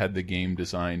moment had the game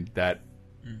designed that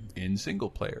in single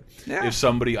player. Yeah. If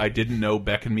somebody I didn't know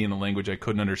beckoned me in a language I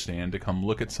couldn't understand to come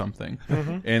look at something,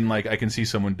 and like I can see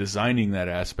someone designing that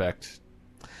aspect.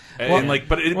 And like,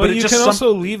 but it, well, but it you just can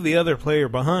also leave the other player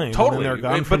behind. totally. And then they're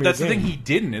gone But from that's your the thing game. he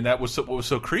didn't, and that was what was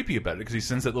so creepy about it because he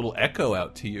sends that little echo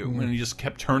out to you, and he just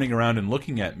kept turning around and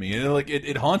looking at me, and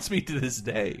it haunts me to this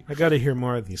day. I got to hear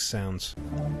more of these sounds.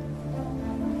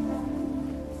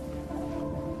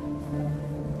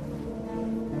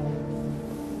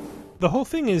 The whole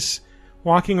thing is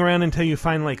walking around until you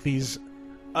find like these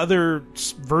other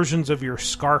versions of your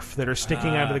scarf that are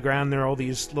sticking out of the ground. There are all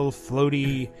these little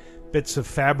floaty bits of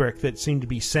fabric that seem to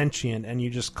be sentient, and you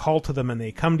just call to them and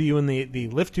they come to you and they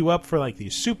lift you up for like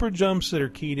these super jumps that are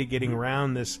key to getting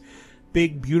around this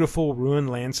big, beautiful ruined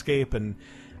landscape. And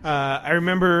I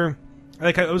remember,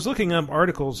 like, I was looking up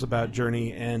articles about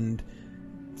Journey and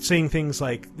saying things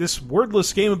like, this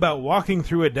wordless game about walking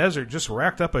through a desert just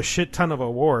racked up a shit ton of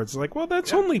awards. Like, well,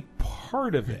 that's only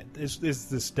part of it, is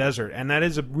this desert, and that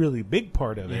is a really big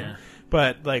part of it. Yeah.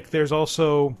 But, like, there's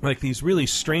also, like, these really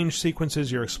strange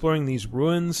sequences. You're exploring these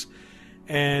ruins,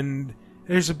 and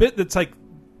there's a bit that's, like,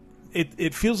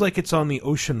 it feels like it's on the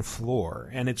ocean floor,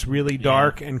 and it's really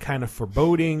dark and kind of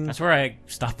foreboding. That's where I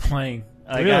stopped playing.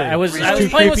 Like, Really? I was It's too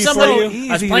playing with creepy for someone. you?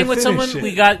 I was Easy playing to with someone. finish We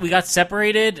it. got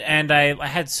separated, and I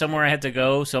had somewhere I had to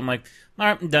go. So I'm like, all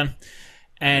right, I'm done.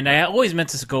 And I always meant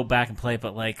to go back and play,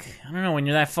 but like, I don't know. When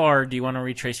you're that far, do you want to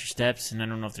retrace your steps? And I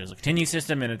don't know if there's a continue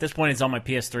system. And at this point, it's on my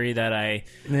PS3 that I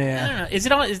don't know. Is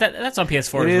it on? Is that's on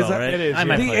PS4 It as is, well, right? it is, I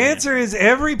might The play it. answer is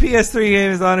every PS3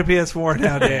 game is on a PS4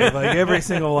 nowadays. Like every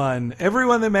single one, every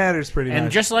one that matters, pretty And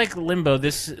much. just like Limbo,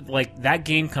 that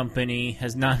game company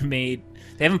has not made.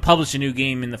 They haven't published a new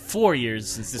game in the 4 years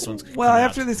since this one's. Well, come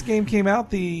after out. this game came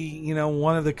out,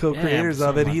 one of the co-creators Yeah,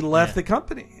 of it, he someone- left yeah. the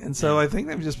company, and so I think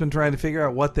they've just been trying to figure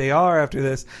out what they are after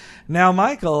this. Now,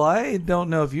 Michael, I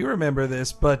don't know if you remember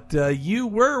this, but you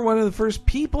were one of the first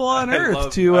people on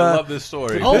Earth to. I love this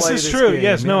story. to This play is true. game,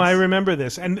 Yes, no, I remember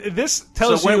this. And this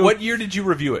tells you... what year did you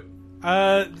review it?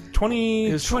 2012.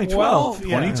 It was 2012. Yeah.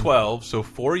 2012, so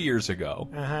 4 years ago.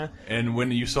 Uh-huh. And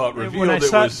when you saw it revealed, When I it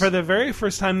saw was it for the very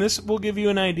first time, this will give you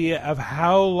an idea of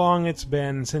how long it's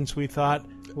been since we thought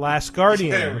Last There we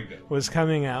Guardian go. was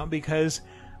coming out, because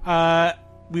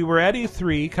we were at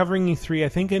E3, covering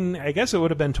E3, I guess it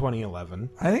would have been 2011.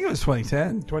 I think it was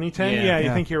 2010. 2010? Yeah. Yeah, you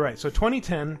Yeah. think you're right. So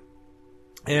 2010,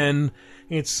 and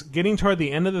it's getting toward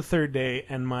the end of the third day,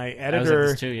 and my I was at editor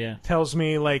this too, yeah. tells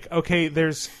me, like, okay,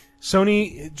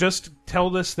 Sony just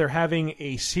told us they're having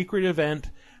a secret event.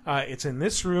 It's in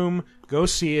this room. Go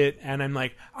see it. And I'm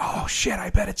like, oh shit,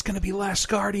 I bet it's going to be Last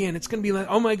Guardian. It's going to be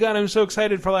oh my god, I'm so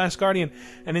excited for Last Guardian.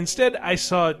 And instead I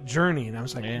saw Journey, and I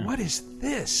was like, Yeah. what is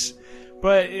this?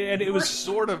 But it you were was...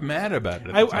 sort of mad about it.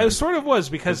 At the I time. sort of was,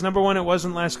 because number one, it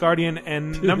wasn't Last Guardian,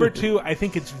 and number two, I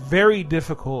think it's very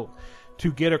difficult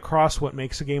to get across what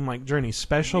makes a game like Journey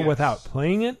special Yes. without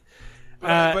playing it.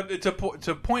 But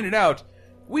to point it out,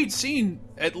 we'd seen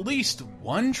at least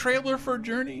one trailer for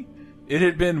Journey. It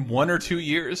had been 1 or 2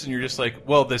 years, and you're just like,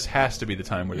 well, this has to be the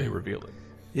time where they reveal it.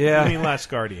 Yeah. I mean, Last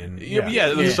Guardian.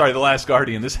 Sorry, The Last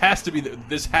Guardian. This has to be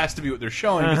what they're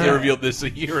showing because they revealed this a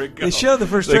year ago. They showed the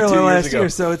first Like 2 trailer years last ago. year,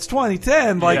 so it's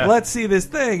 2010. Like, Yeah. let's see this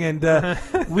thing. And And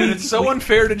it's so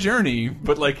unfair to Journey,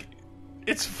 but like,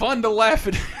 it's fun to laugh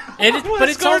at. But Last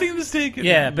it's all- Guardian is taken.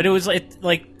 Yeah, but it was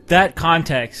like that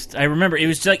context, I remember it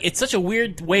was like it's such a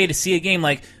weird way to see a game.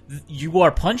 Like you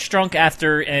are punch drunk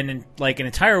after an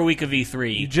entire week of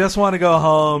E3. You just want to go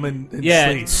home and sleep.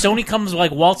 Sony comes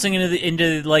like waltzing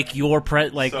into like your for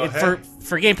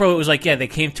GamePro. It was like they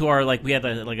came to our we had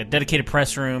a dedicated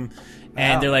press room.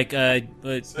 And they're like,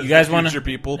 you guys want to...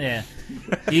 people. Yeah.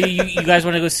 you guys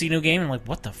want to go see a new game? And I'm like,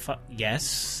 what the fuck?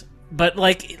 Yes. But,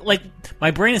 like,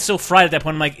 my brain is so fried at that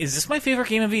point. I'm like, is this my favorite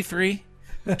game of E3?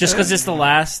 Just because it's the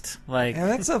last? Like, yeah,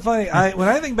 that's so funny. When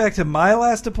I think back to my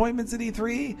last appointments at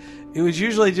E3, it was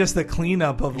usually just the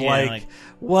cleanup of,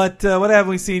 what haven't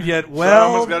we seen yet? Well...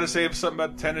 Someone's got to say something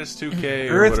about Tennis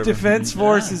 2K or Earth whatever. Defense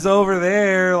Force is over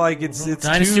there. Like, it's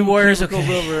Dynasty two Warriors, cubicles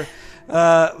okay. over...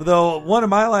 though one of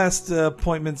my last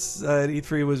appointments at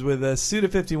E3 was with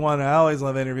Suda51. I always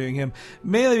love interviewing him,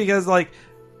 mainly because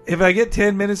if I get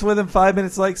 10 minutes with him, 5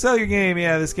 minutes so your game,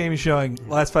 this game is showing.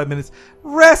 Last 5 minutes,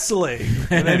 wrestling,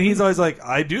 and then he's always like,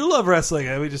 I do love wrestling,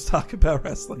 and we just talk about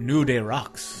wrestling. New Day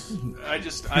rocks.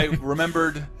 I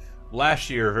remembered last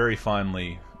year very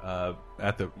fondly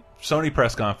at the Sony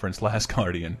press conference, Last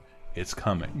Guardian. It's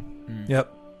coming.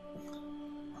 Yep.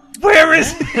 Where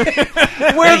is it?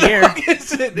 Where the fuck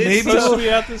is it? Maybe supposed to be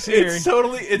out this year. It's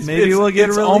totally. We'll get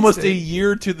it's a almost release a date.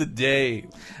 year to the day.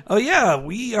 Oh yeah,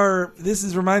 we are. This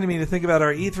is reminding me to think about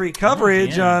our E3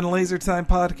 coverage on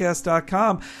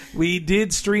LaserTimePodcast.com. We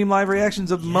did stream live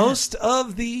reactions of most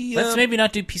of the. Let's maybe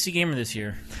not do PC Gamer this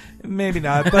year. Maybe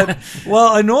not, but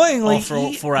annoyingly, All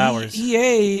for 4 hours.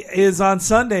 EA is on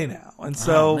Sunday now, and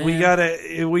so we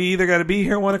either gotta be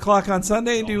here 1 o'clock on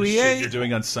Sunday and do EA. Shit you're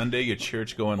doing on Sunday, your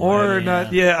church going or live.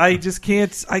 not. Yeah, I just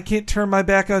can't. I can't turn my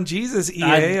back on Jesus. EA.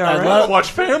 I all right. love-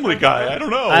 Watch Family Guy. I don't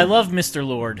know. I love Mr.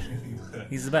 Lord.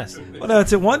 He's the best. Well, no,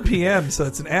 it's at 1 p.m., so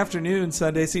it's an afternoon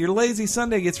Sunday. So your lazy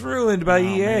Sunday gets ruined by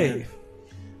EA. man.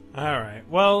 All right.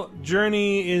 Well,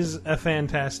 Journey is a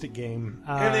fantastic game.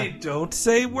 And they don't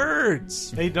say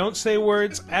words. They don't say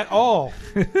words at all.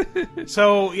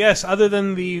 So, yes, other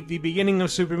than the beginning of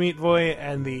Super Meat Boy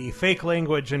and the fake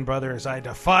language in Brothers, I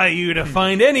defy you to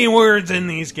find any words in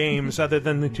these games other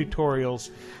than the tutorials.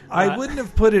 I wouldn't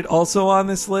have put it also on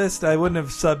this list. I wouldn't have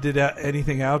subbed it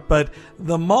anything out. But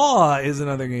The Maw is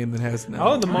another game that has no.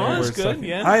 Oh, The Maw no is words. good,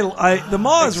 yeah. The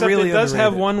Maw is Except really it does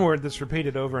underrated. have one word that's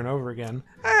repeated over and over again.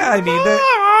 I mean,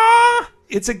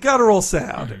 it's a guttural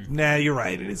sound. Nah, you're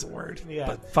right. It is a word. Yeah.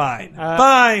 But fine.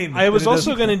 Fine. I was But it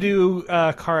also doesn't- going to do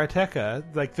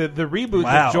Karateka, like the reboot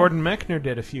Wow. that Jordan Mechner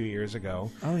did a few years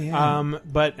ago. Oh, yeah.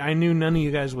 But I knew none of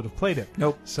you guys would have played it.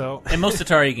 Nope. So And most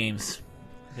Atari games.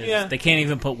 Yeah. They can't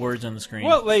even put words on the screen.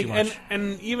 well, Too much.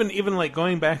 and even like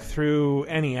going back through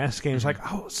NES games, like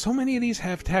so many of these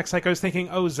have text. Like I was thinking,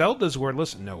 Zelda's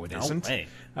wordless. No, it isn't. way.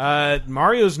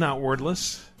 Mario's not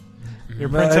wordless. Your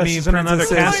Well, princess I mean, is in another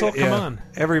princess says- castle. Come yeah. on.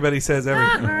 Everybody says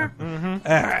everything.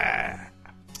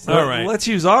 So All right. let's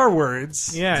use our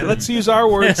words. Yeah, let's use our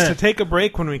words to take a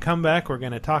break. When we come back, we're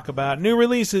going to talk about new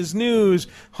releases, news,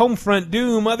 Homefront,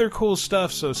 Doom, other cool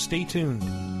stuff, so stay tuned.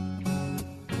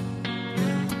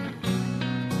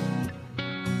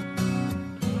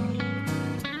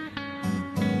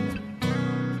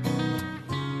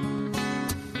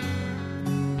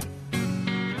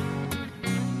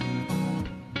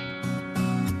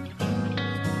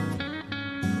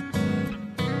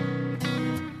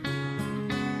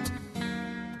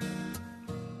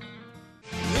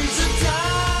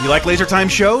 You like Laser Time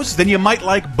shows? Then you might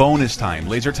like Bonus Time,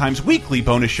 Laser Time's weekly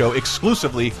bonus show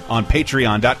exclusively on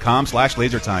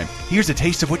patreon.com/lasertime. Here's a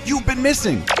taste of what you've been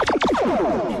missing. You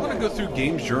want to go through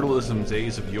games journalism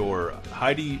days of yore.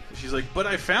 Heidi, she's like, but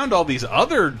I found all these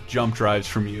other jump drives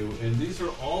from you, and these are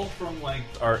all from like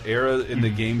our era in the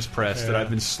games press that I've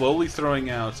been slowly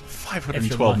throwing out.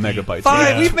 512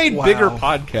 megabytes. We've made bigger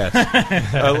podcasts.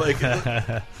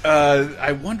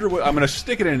 I wonder what I'm going to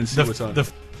stick it in and see what's on.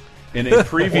 In a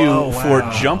preview for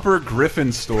Jumper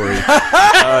Griffin Story.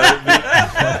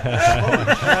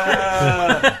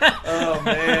 Oh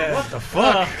man. What the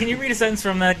fuck? Can you read a sentence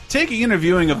from that? Taking in a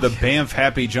viewing of the Banff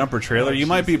Happy Jumper trailer, you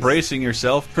might be bracing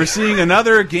yourself for seeing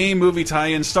another game movie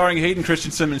tie-in starring Hayden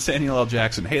Christensen and Samuel L.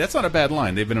 Jackson. Hey, that's not a bad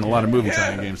line. They've been in a lot of movie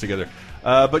tie-in games together.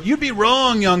 But you'd be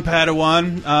wrong, young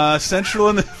Padawan. Central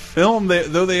in the film,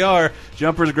 though they are,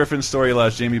 Jumper's Griffin Story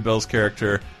allows Jamie Bell's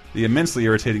character, the immensely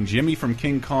irritating Jimmy from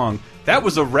King Kong. That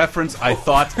was a reference I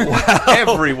thought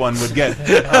everyone would get.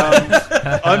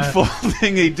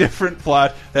 Unfolding a different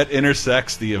plot that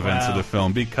intersects the events of the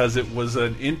film because it was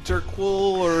an interquel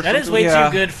or That is something. way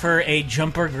too good for a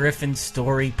Jumper Griffin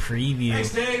Story preview.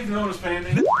 Thanks, Dave. No one was paying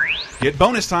me. Get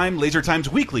Bonus Time, Laser Time's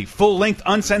weekly, full-length,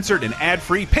 uncensored, and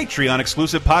ad-free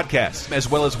Patreon-exclusive podcasts, as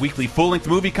well as weekly full-length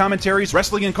movie commentaries,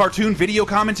 wrestling and cartoon video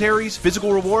commentaries,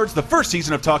 physical rewards, the first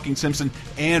season of Talking Simpson,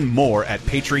 and more at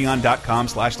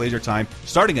patreon.com/lasertime,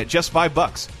 starting at just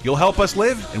 $5. You'll help us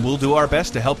live, and we'll do our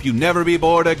best to help you never be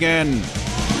bored again.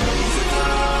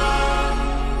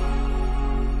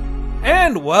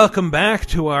 And welcome back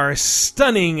to our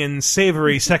stunning and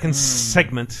savory second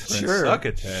segment. Sure.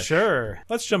 Succotash. Sure.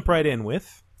 Let's jump right in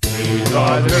with... These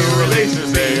are the new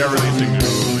releases, they are releasing new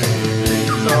releases.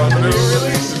 These are the new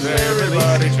releases,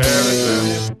 everybody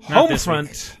cherish them.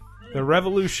 Homefront, the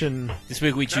Revolution. This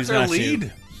week we choose That's our not lead.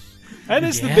 to. That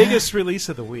is the biggest release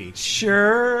of the week.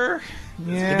 Sure.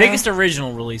 Yeah. The biggest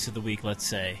original release of the week, let's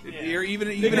say. Even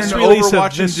in Biggest the release of Overwatch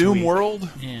and this Doom week. world?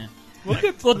 Yeah. We'll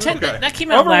get, Well, that came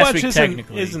out last week,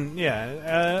 technically. Isn't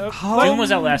Doom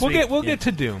was out last week. We'll Yeah. get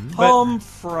to Doom. But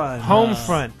Homefront.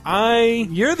 Homefront.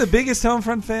 You're the biggest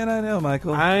Homefront fan I know,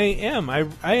 Michael. I am. I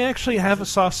actually have a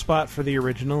soft spot for the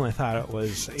original. I thought it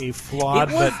was a flawed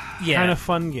It was- but yeah. kind of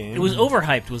fun game. It was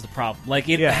overhyped was the problem. Like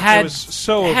it Yeah, it had was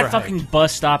so it had overhyped. fucking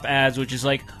bus stop ads, which is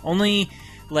like only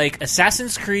like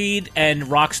Assassin's Creed and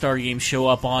Rockstar games show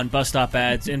up on bus stop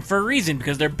ads, and for a reason,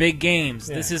 because they're big games.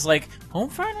 Yeah. This is like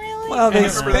Homefront, really? Well, I they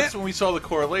remember that's spent. when we saw the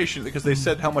correlation, because they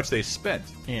said how much they spent.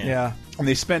 Yeah. And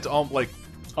they spent all, like...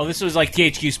 Oh, this was like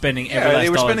THQ spending every Yeah, last they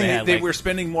were dollar spending. they had. They like, were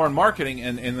spending more on marketing,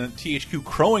 and the THQ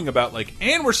crowing about like,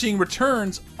 and we're seeing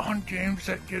returns on games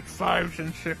that get 5s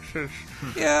and 6s.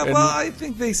 Yeah, And- well, I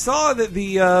think they saw that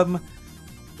the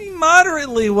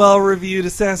moderately well-reviewed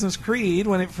Assassin's Creed,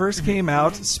 when it first came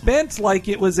out, spent like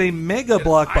it was a mega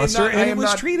blockbuster, and it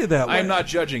was treated that way. I'm not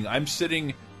judging. I'm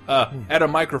sitting at a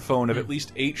microphone of at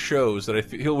least 8 shows that I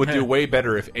feel would do way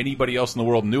better if anybody else in the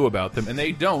world knew about them, and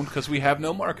they don't because we have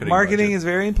no marketing. Marketing budget. is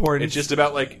very important. It's just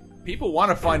about like people want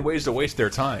to find ways to waste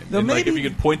their time. Though And, like, if maybe- you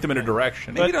could point them in a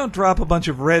direction. Maybe don't drop a bunch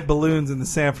of red balloons in the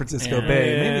San Francisco Yeah.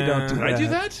 Bay. Maybe don't do Did that. I do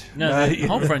that? no, the yeah.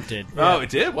 Homefront did. Oh, it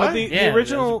did. What? But the Yeah,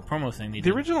 original that was a promo thing. They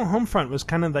The did. original Homefront was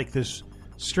kind of like this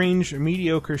strange,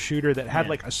 mediocre shooter that had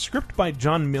like a script by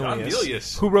John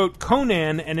Milius, who wrote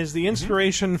Conan and is the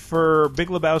inspiration for Big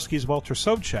Lebowski's Walter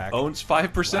Sobchak. Owns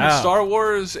 5% of Star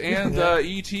Wars and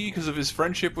E.T. because of his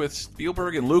friendship with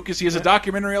Spielberg and Lucas. He has a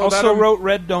documentary all about also him. wrote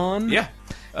Red Dawn. Yeah.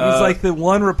 He's like the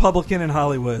one Republican in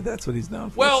Hollywood. That's what he's known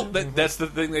for. Well, that's the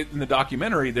thing that in the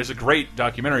documentary. There's a great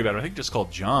documentary about him. I think just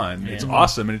called John. It's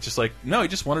awesome, and it's just like no, he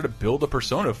just wanted to build a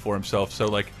persona for himself. So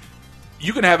like,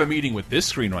 you can have a meeting with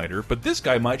this screenwriter, but this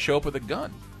guy might show up with a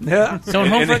gun. yeah. So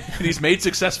in And Homefront, he's made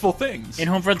successful things. in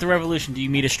Homefront: The Revolution, do you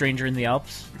meet a stranger in the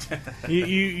Alps?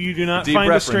 You do not Deep find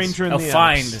reference. a stranger in Oh, the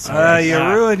find. Alps. Sorry. You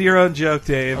ruined your own joke,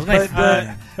 Dave. Okay,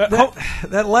 But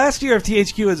that last year of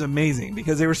THQ was amazing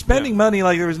because they were spending money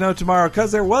like there was no tomorrow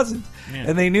because there wasn't,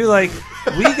 and they knew like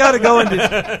we got to go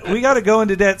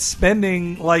into debt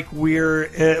spending like we're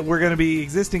going to be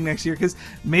existing next year because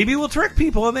maybe we'll trick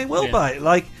people and they will Yeah. buy it.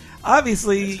 Like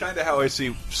obviously, It's kind of how I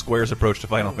see Square's approach to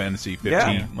Final Fantasy 15.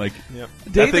 Yeah. Like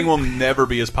that David- thing will never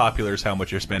be as popular as how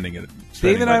much you're spending it.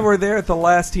 Dave and I were there at the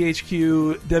last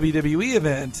THQ WWE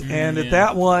event, and at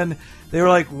that one, they were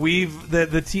like,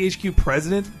 the THQ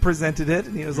president presented it,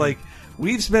 and he was like,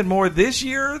 we've spent more this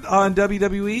year on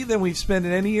WWE than we've spent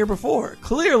in any year before.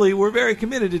 Clearly, we're very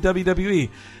committed to WWE.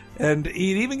 And it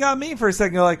even got me for a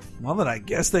second, like, well, then I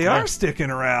guess they are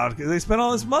sticking around because they spent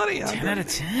all this money on 10 out of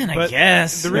 10, I But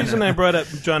guess. The reason I brought up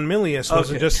John Milius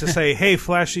wasn't just to say, hey,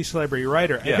 flashy celebrity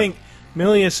writer. I Yeah. think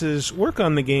Milius's work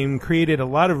on the game created a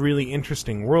lot of really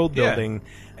interesting world building,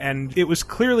 and it was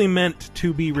clearly meant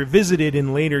to be revisited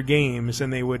in later games,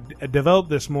 and they would develop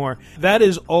this more. That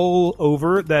is all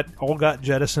over. That all got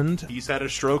jettisoned. He's had a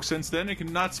stroke since then and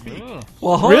cannot speak.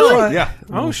 Well, Really? Homefront- Yeah.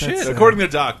 Oh, shit. According to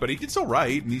Doc, but he can still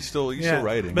write, and he's still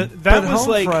writing. But that But was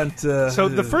like Homefront, so.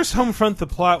 The first Homefront, the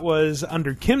plot was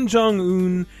under Kim Jong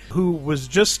Un, who was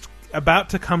just about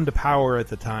to come to power at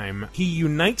the time. He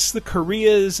unites the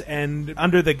Koreas, and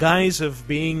under the guise of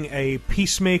being a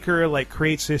peacemaker, like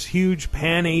creates this huge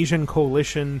Pan-Asian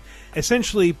coalition,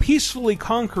 essentially peacefully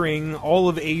conquering all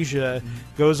of Asia,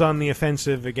 goes on the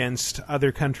offensive against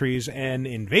other countries and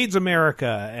invades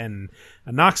America and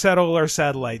knocks out all our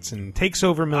satellites and takes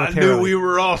over I militarily. knew we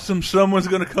were awesome. Someone's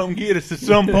going to come get us at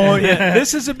some point. Yeah,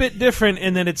 this is a bit different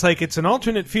in that it's like it's an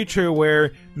alternate future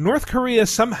where North Korea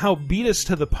somehow beat us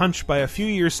to the punch by a few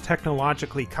years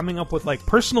technologically, coming up with like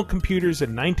personal computers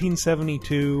in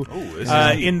 1972,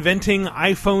 inventing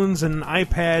iPhones and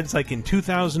iPads like in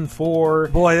 2004.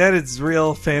 Boy, that is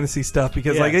real fantasy stuff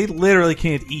because Yeah. like they literally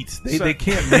can't eat. They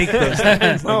can't make those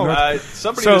things. Oh.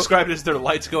 Somebody So- described it as their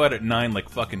lights go out at 9 like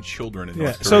fucking children in Yeah.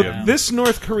 North So Korea. this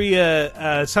North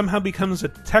Korea somehow becomes a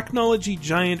technology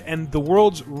giant and the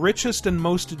world's richest and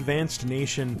most advanced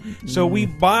nation. So we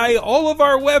buy all of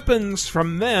our weapons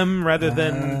from them rather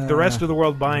than the rest of the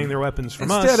world buying their weapons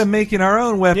from us. Instead of making our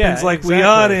own weapons Yeah, like we exactly.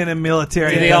 ought in a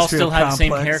military. Do they all industrial still have the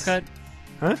same complex. haircut?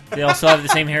 Huh? They all still have the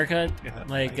same haircut,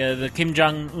 like the Kim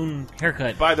Jong Un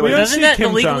haircut. By the We way, don't doesn't see that Kim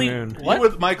illegally? Jong-un.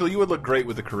 What? Michael, you would look great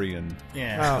with a Korean.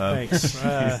 Yeah. Oh,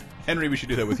 thanks. Henry, we should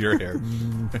do that with your hair.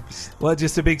 What?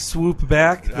 Just a big swoop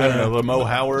back. I don't know, Lamo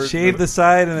Howard. Shave the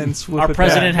side and then swoop Our it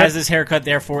president back. has this haircut,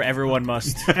 therefore everyone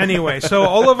must. Anyway, so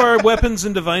all of our weapons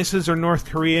and devices are North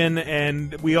Korean,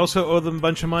 and we also owe them a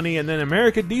bunch of money, and then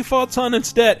America defaults on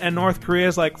its debt, and North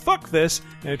Korea's like, fuck this,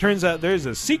 and it turns out there's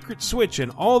a secret switch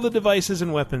in all the devices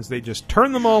and weapons. They just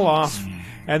turn them all off,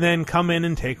 and then come in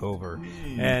and take over.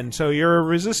 And so you're a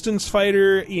resistance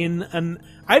fighter in an...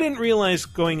 I didn't realize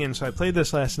going in, so I played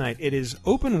this last night. It is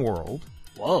open world.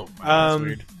 Whoa, that's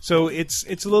weird. So it's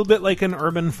a little bit like an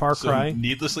urban Far So Cry.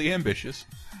 needlessly ambitious.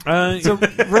 So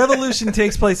Revolution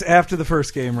takes place after the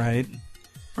first game, right?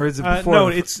 Or is it before? no,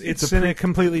 the it's a in a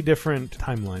completely different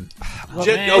timeline.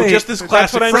 Just this That's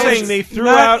classic what I'm franchise. saying. They threw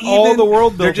Not out all even- the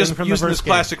world They're building just from the using first this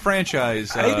game. classic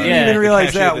franchise. I didn't Yeah. even realize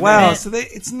cachet that. the Wow. name. So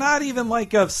it's not even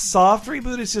like a soft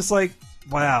reboot. It's just like,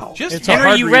 wow. Just It's a Henry,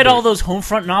 hard you read reboot. all those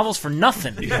Homefront novels for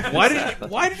nothing.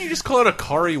 why did you just call it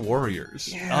Akari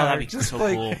Warriors? Oh, that'd be just so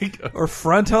like, cool. or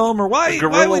Front Home, or why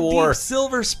Guerrilla would War. Deep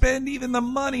Silver spend even the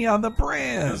money on the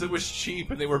brand? Because it was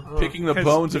cheap and they were picking the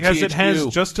bones of because THQ. it has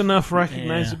just enough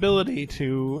recognizability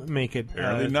to make it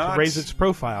Apparently to not. raise its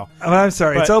profile. I'm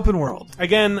sorry, it's But- open world.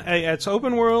 Again, it's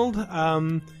open world.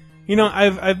 You know,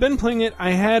 I've been playing it.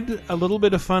 I had a little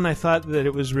bit of fun. I thought that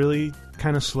it was really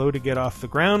kind of slow to get off the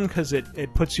ground because it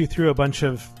puts you through a bunch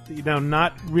of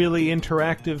not really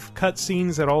interactive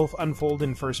cutscenes that all unfold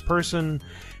in first person,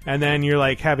 and then you're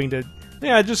like having to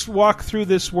just walk through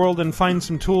this world and find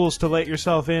some tools to let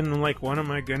yourself in. And like, when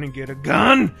am I gonna get a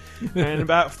gun? And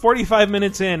about 45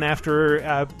 minutes in,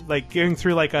 after getting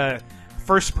through like a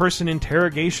first-person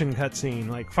interrogation cutscene,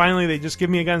 like finally they just give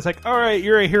me a gun. It's like, all right,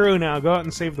 you're a hero now. Go out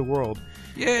and save the world.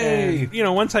 Yay!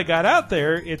 And, once I got out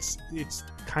there, it's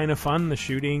kind of fun. The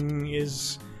shooting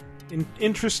is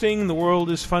interesting. The world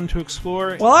is fun to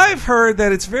explore. Well, I've heard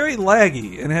that it's very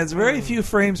laggy and has very few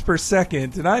frames per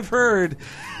second, and I've heard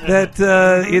that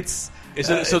it's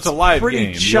so it's a live pretty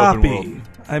game. choppy. The open world,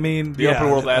 I mean, the open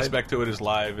world aspect to it is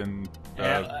live and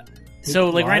So,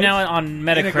 like right Live? now on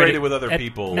Metacritic, integrated with other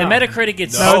people. At Metacritic,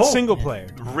 it's no, No. it's single player.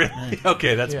 Really?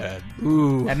 Okay, that's Yeah. bad.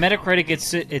 Ooh. at Metacritic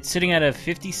it's sitting at a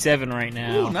 57 right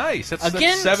now. Ooh, nice. That's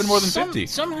Again, 7 more than 50.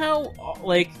 Somehow,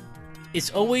 like, it's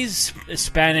always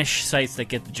Spanish sites that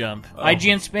get the jump. Oh.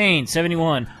 IGN Spain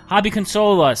 71, Hobby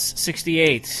Consolas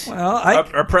 68, Well,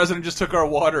 Our president just took our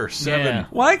water. 7. Yeah.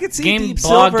 well, I could see Deep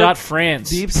Silver.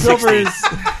 GameBlog.France. Deep Silver's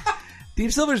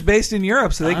Deep Silver's based in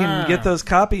Europe, so they can get those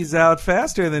copies out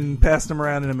faster than passing them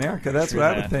around in America. That's what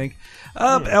I would that. think.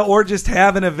 Or just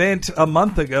have an event a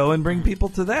month ago and bring people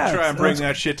to that. Try and bring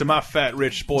that shit to my fat,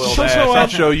 rich, spoiled So- ass. so, I'll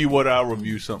show you what I'll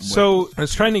review something with. So I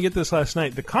was trying to get this last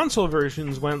night. The console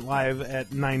versions went live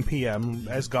at 9 p.m.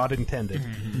 as God intended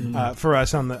for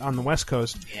us on the West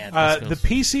Coast. Yeah, the West The Coast.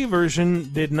 PC version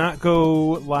did not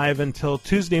go live until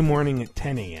Tuesday morning at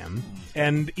 10 a.m.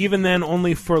 And even then,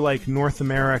 only for like North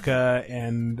America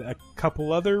and a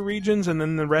couple other regions, and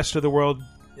then the rest of the world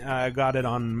got it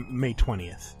on May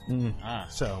 20th.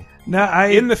 So Now,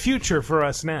 in the future for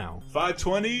us now.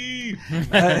 520.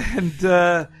 and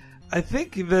I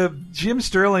think the Jim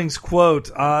Sterling's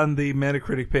quote on the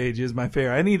Metacritic page is my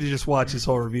favorite. I need to just watch his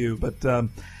whole review, but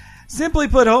simply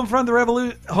put, Homefront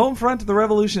the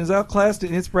Revolution is outclassed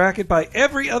in its bracket by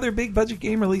every other big budget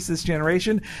game released this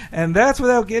generation, and that's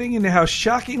without getting into how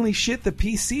shockingly shit the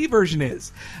PC version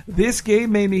is. This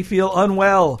game made me feel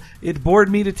unwell. It bored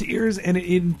me to tears, and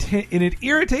it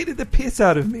irritated the piss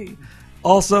out of me.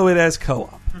 Also, it has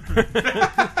co-op.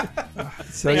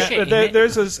 So Yeah. But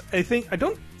I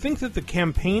don't think that the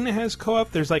campaign has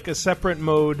co-op. There's like a separate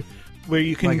mode where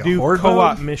you can Like a do horde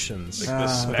co-op mode? missions The with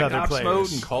Spec other Ops players.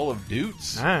 mode and Call of Duty.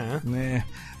 Ah.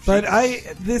 But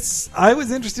I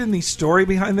was interested in the story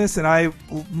behind this, and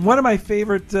one of my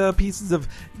favorite pieces of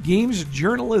games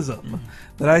journalism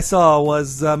that I saw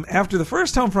was after the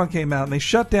first Homefront came out, and they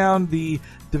shut down the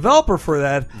developer for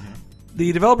that.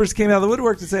 The developers came out of the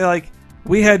woodwork to say, like,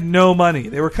 We had no money.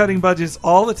 They were cutting budgets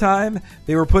all the time.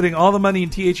 They were putting all the money in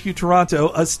THQ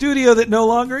Toronto, a studio that no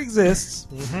longer exists.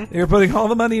 They were putting all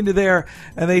the money into there,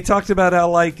 and they talked about how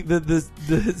like the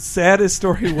saddest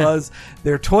story was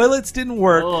their toilets didn't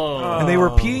work, and they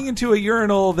were peeing into a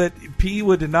urinal that pee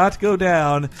would not go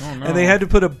down, and they had to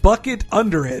put a bucket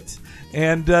under it,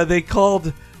 and they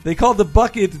called the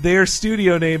bucket their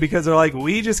studio name because they're like,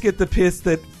 we just get the piss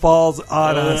that falls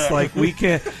on us. Like, we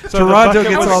can't. So Toronto the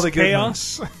gets bucket all was the good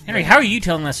chaos. Henry, how are you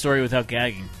telling that story without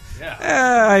gagging?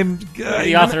 I'm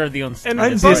The author of the own. And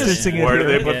I'm as long as- distancing it Where do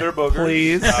here. they put their boogers?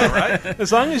 Please. All right.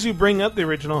 As long as you bring up the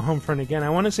original Homefront again, I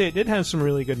want to say it did have some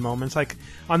really good moments. Like,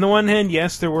 on the one hand,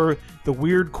 yes, there were the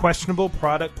weird, questionable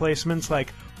product placements,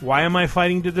 like, why am I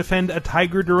fighting to defend a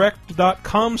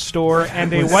TigerDirect.com store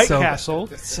and a was White so- Castle?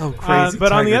 so crazy.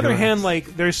 But on the Tiger other Directs. hand,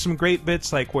 like, there's some great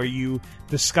bits, like, where you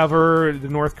discover the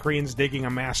North Koreans digging a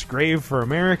mass grave for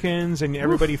Americans, and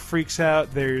everybody freaks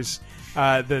out. There's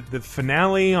the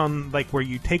finale on, like, where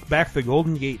you take back the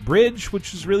Golden Gate Bridge,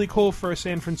 which is really cool for a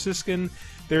San Franciscan.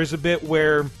 There's a bit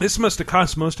where this must have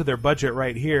cost most of their budget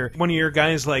right here. One of your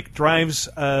guys, like, drives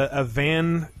a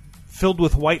van filled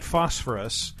with white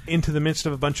phosphorus into the midst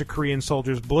of a bunch of Korean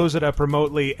soldiers, blows it up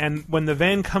remotely, and when the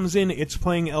van comes in, it's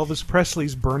playing Elvis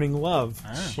Presley's Burning Love,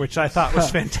 which I thought was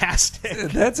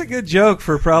fantastic. That's a good joke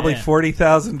for probably Yeah.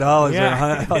 $40,000.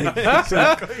 Yeah.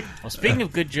 Exactly. Well, speaking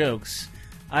of good jokes,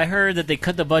 I heard that they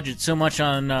cut the budget so much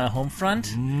on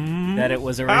Homefront that it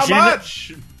was How originally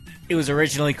much? it was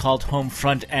originally called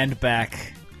Homefront and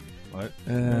Back. What?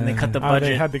 And they cut the Oh, budget.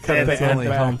 they had to cut They the had end only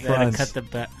back. home They had to front. cut the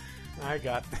back. I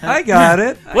got I got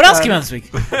it. What else came out this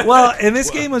week? Well, and this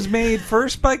game was made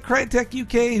first by Crytek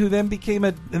UK, who then became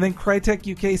and then Crytek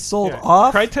UK sold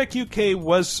off. Crytek UK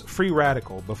was Free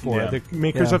Radical before. Yeah. The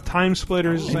makers Yeah. of Time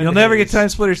Splitters. And and you'll never get Haze. Time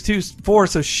Splitters 4,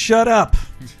 so shut up.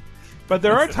 But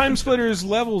there are Time Splitters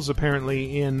levels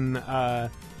apparently in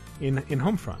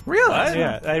Homefront. Really?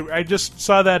 Yeah, I just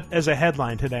saw that as a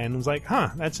headline today and was like, huh,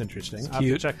 that's interesting. I'll have to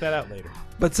cute. check that out later.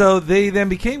 But so they then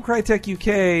became Crytek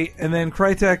UK, and then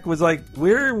Crytek was like,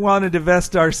 we want to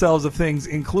divest ourselves of things,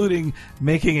 including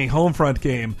making a Homefront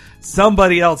game.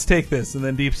 Somebody else take this. And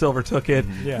then Deep Silver took it.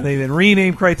 Yeah. And they then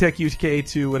renamed Crytek UK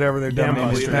to whatever their dumb name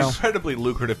Dambusters. is An now. incredibly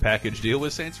lucrative package deal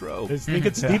with Saints Row. I think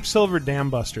it's Yeah. Deep Silver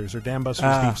Dam Busters or Dam Busters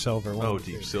Ah. Deep Silver. one Oh, of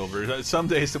the Deep two. Silver.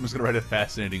 Someday someone's going to write a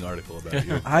fascinating article about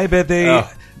you. I bet they Oh.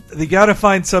 got to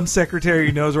find some secretary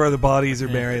who knows where the bodies are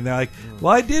buried. And they're like,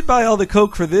 well, I did buy all the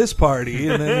coke for this party,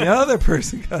 and then the other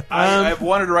person got. I've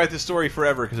wanted to write this story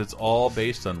forever because it's all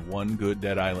based on one good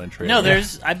Dead Island trailer. No,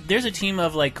 there's a team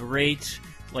of like great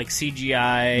like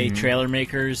CGI trailer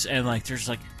makers, and like there's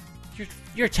like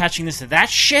you're attaching this to that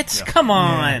shit. Come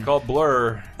on. called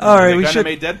Blur. All right, They we kinda should-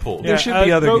 made Deadpool. There should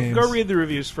be other go, games. Go read the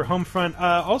reviews for Homefront.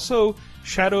 Also,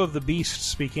 Shadow of the Beast.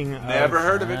 Speaking of, Never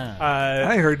heard of it.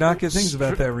 I heard not good things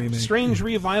about that remake. Strange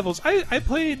revivals. I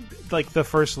played like the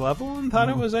first level and thought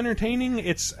it was entertaining.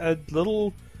 It's a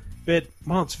little bit,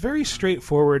 well, it's very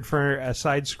straightforward for a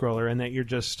side scroller in that you're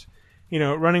just,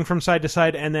 running from side to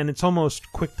side, and then it's almost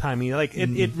quick timey. Like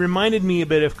it reminded me a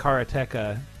bit of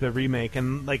Karateka, the remake,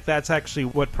 and like that's actually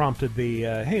what prompted the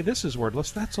hey, this is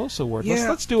wordless. That's also wordless. Yeah.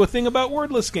 Let's do a thing about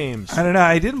wordless games. I don't know.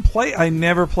 I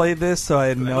never played this, so I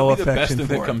had no That'll be the best affection thing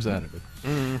for that it. comes out of it.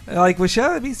 Like, was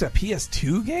Shadow of the Beast a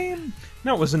PS2 game?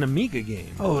 No, it was an Amiga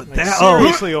game. Oh, Like, that.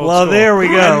 seriously Oh, old well, school. there we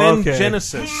go. And then Okay.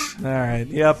 Genesis. All right.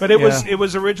 Yep. But it yeah.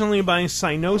 was originally by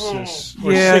Psygnosis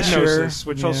or Yeah, Psygnosis, sure.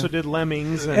 which Yeah. also did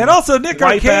Lemmings And also Nick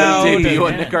Wipeout. Arcade. Debut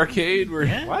on yeah. Nick Arcade.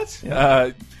 What?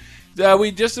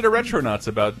 We just did a Retronauts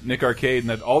about Nick Arcade, and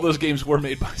that all those games were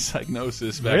made by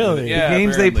Psygnosis. Back Really? In The yeah, The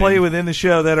games apparently. they play within the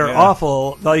show that are Yeah.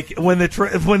 awful. Like when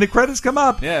the credits come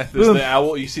up. Yeah, there's boom. the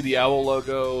owl. You see the owl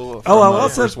logo. From, Oh, I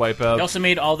also- first Wipeout. They also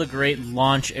made all the great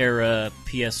launch era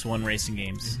PS1 racing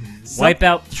games. Some-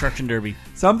 Wipeout, Destruction Derby.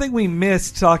 Something we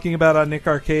missed talking about on Nick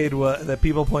Arcade that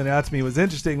people pointed out to me was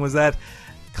interesting was that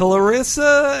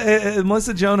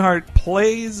Melissa Joan Hart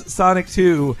plays Sonic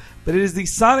 2, but it is the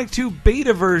Sonic 2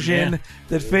 beta version Yeah.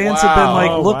 that fans have been like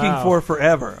Wow. looking Wow. for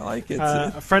forever. Like it's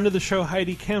A friend of the show,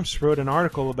 Heidi Kemps, wrote an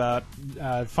article about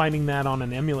finding that on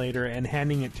an emulator and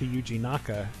handing it to Yuji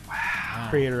Naka,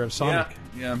 creator of Sonic.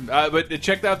 Yeah. But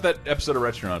check out that episode of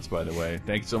Retronauts, by the way.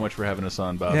 Thanks so much for having us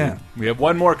on, Bobby. Yeah. We have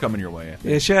one more coming your way.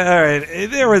 all right.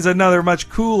 There was another much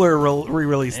cooler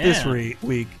re-release this Yeah.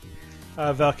 week.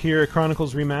 Valkyria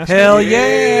Chronicles Remastered. Hell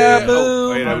yeah, Oh, boom!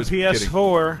 wait, I On was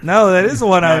PS4. No, that is the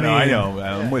one I kidding. mean. I know.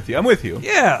 I'm with you.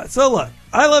 Yeah, so look,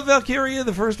 I love Valkyria,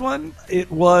 the first one.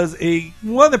 It was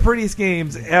one of the prettiest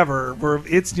games ever. For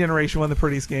its generation, one of the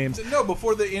prettiest games. No,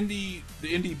 before the indie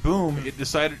boom,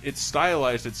 it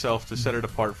stylized itself to set it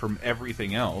apart from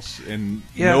everything else, and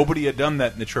nobody had done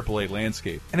that in the AAA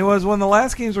landscape. And it was one of the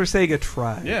last games where Sega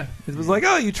tried. Yeah, it was like,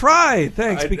 oh, you tried,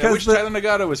 thanks. I wish Tyler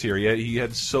Nagata was here. He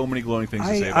had so many glowing things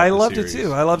to say about I the loved series. it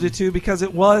too. I loved it too because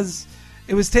it was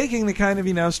taking the kind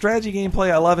of strategy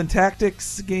gameplay I love in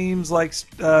tactics games like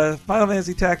Final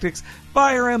Fantasy Tactics,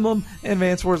 Fire Emblem,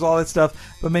 Advance Wars, all that stuff,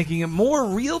 but making it more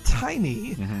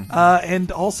real-timey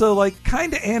and also like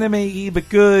kind of anime-y but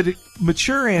good,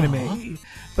 mature anime-y.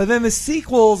 But then the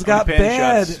sequels got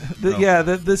bad.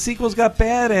 The sequels got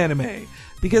bad anime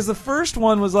because the first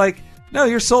one was like, no,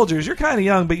 you're soldiers. You're kind of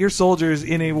young, but you're soldiers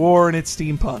in a war and it's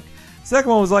steampunk.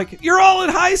 Second one was like, you're all in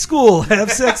high school, have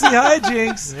sexy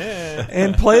hijinks,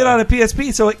 and play it on a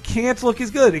PSP, so it can't look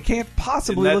as good. It can't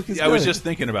possibly look as good. I was just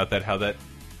thinking about that, how that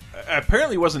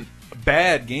apparently wasn't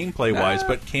bad gameplay-wise,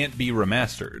 but can't be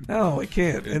remastered. No, it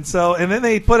can't. And then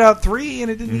they put out 3,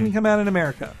 and it didn't even come out in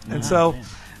America. And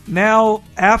now,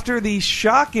 after the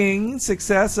shocking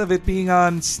success of it being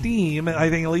on Steam, I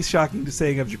think at least shocking to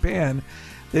Sega of Japan,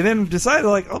 they then decided,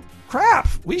 like, oh, crap,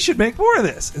 we should make more of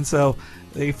this. And so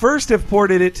they first have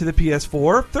ported it to the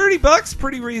PS4. $30,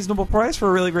 pretty reasonable price for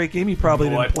a really great game you probably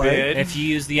didn't play. If you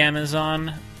use the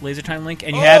Amazon Laser Time link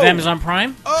and you have Amazon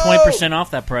Prime, 20%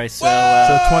 off that price. So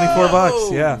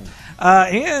 $24, yeah.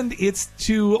 And it's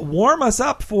to warm us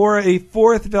up for a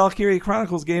 4th Valkyria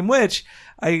Chronicles game, which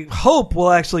I hope will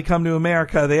actually come to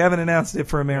America. They haven't announced it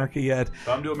for America yet.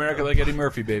 Come to America like Eddie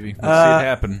Murphy, baby. Let's see it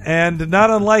happen. And not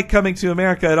unlike coming to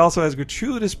America, it also has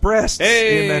gratuitous breasts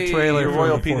in that trailer. Your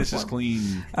royal penis is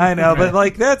clean. I know, but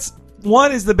like that's...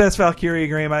 One is the best Valkyria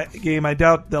game. I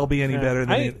doubt they'll be any better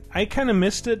than it. I kind of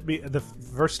missed it the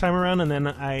first time around, and then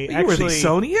You were the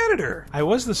Sony editor. I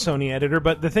was the Sony editor,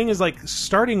 but the thing is, like,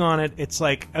 starting on it, it's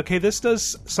like, okay, this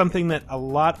does something that a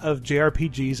lot of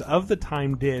JRPGs of the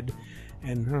time did,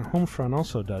 and Homefront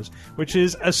also does, which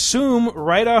is assume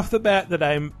right off the bat that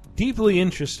I'm deeply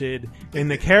interested in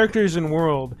the characters and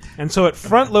world, and so it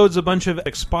front loads a bunch of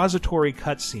expository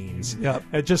cutscenes. Yep.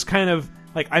 It just kind of...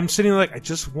 Like, I'm sitting there like, I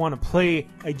just want to play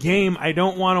a game. I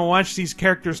don't want to watch these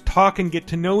characters talk and get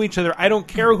to know each other. I don't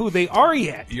care who they are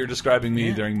yet. You're describing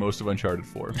me during most of Uncharted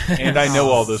 4. And I know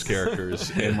all those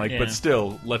characters. And but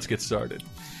still, let's get started.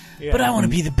 Yeah. But I want to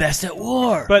be the best at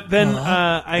war. But then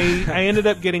I ended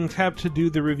up getting tapped to do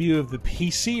the review of the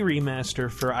PC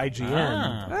remaster for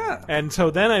IGN. And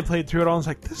so then I played through it all and was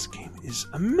like, this game is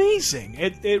amazing.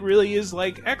 It really is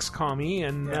like XCOM-y.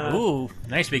 And, ooh,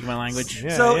 nice speaking my language.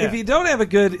 If you don't have a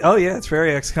good... Oh, yeah, it's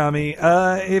very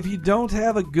XCOM-y. If you don't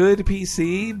have a good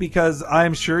PC, because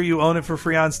I'm sure you own it for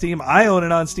free on Steam, I own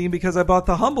it on Steam because I bought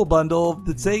the Humble Bundle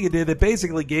that Sega did that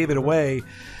basically gave it away.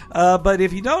 But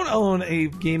if you don't own a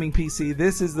gaming PC,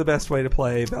 this is the best way to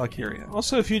play Valkyria.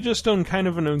 Also, if you just own kind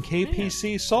of an okay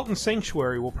PC, Salt and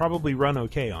Sanctuary will probably run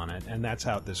okay on it, and that's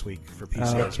out this week for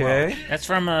PC as well. That's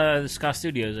from Ska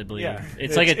Studios, I believe. Yeah,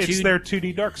 it's like it's their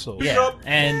 2D Dark Souls. Yeah,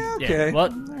 and well,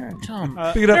 Tom,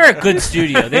 Pick it up. they're a good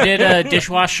studio. They did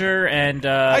Dishwasher and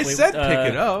I said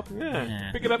pick it up.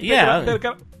 Yeah. Pick it up.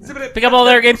 Pick up all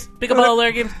their games. Pick up all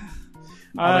their games.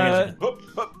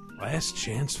 Last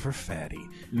chance for Fatty.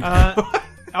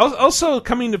 Also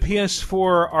coming to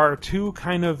PS4 are two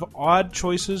kind of odd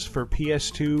choices for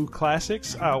PS2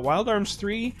 classics, Wild Arms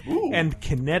 3 and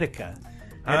Kinetica.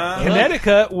 And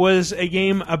Kinetica was a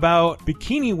game about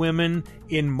bikini women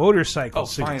in motorcycle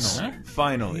suits.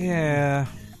 Finally. Yeah.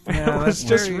 It was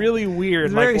just really weird.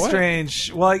 It's very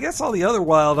strange. Well, I guess all the other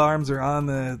Wild Arms are on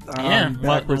the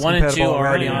backwards 1 and 2 are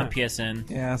already compatible on PSN.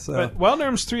 Yeah, so but Wild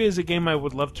Arms 3 is a game I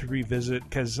would love to revisit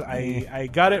because I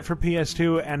got it for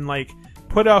PS2 and like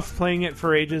put off playing it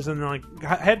for ages and like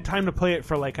had time to play it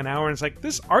for like an hour and it's like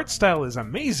this art style is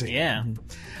amazing. Yeah.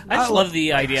 I just love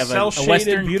the idea of a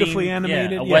Western beautifully themed,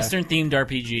 animated, a Western themed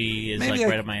RPG is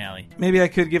right up my alley. Maybe I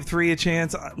could give 3 a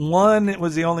chance. 1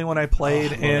 was the only one I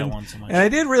played, I love that one so much. and I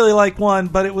did really like 1,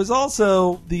 but it was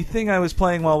also the thing I was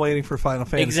playing while waiting for Final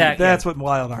Fantasy. Exactly. That's what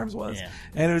Wild Arms was. Yeah.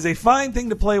 And it was a fine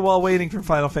thing to play while waiting for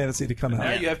Final Fantasy to come out.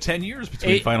 Now you have 10 years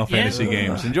between Final Fantasy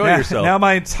games. Enjoy yourself. Now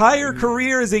my entire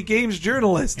career as a games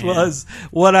journalist was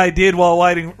what I did while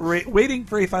waiting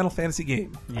for a Final Fantasy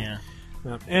game. Yeah.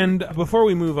 And before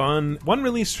we move on, one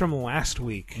release from last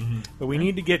week that we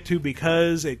need to get to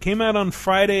because it came out on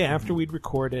Friday after we'd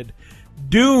recorded.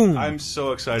 Doom I'm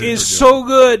so excited. is for Doom. so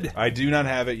good. I do not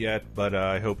have it yet, but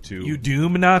I hope to. You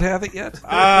Doom not have it yet?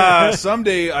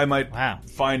 Someday I might Wow.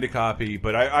 find a copy,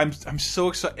 but I'm so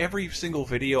excited. Every single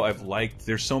video I've liked,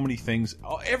 there's so many things,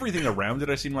 everything around it.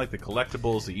 I seem like the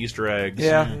collectibles, the Easter eggs.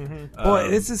 Yeah. Boy,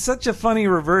 this is such a funny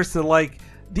reverse that, like,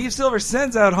 Deep Silver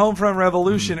sends out Homefront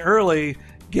Revolution early,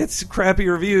 gets crappy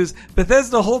reviews.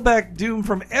 Bethesda hold back Doom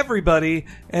from everybody,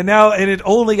 and it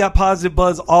only got positive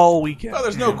buzz all weekend. Well,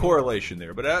 there's no correlation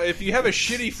there, but if you have a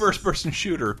shitty first-person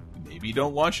shooter, maybe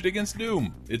don't launch it against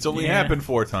Doom. It's only happened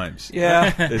 4 times. Yeah,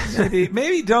 It's-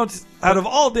 maybe don't. Out of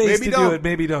all days Maybe to don't. do it,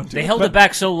 maybe don't do They it. held it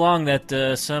back so long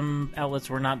that some outlets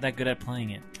were not that good at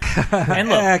playing it. And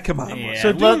look, Come on. yeah, So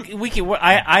look,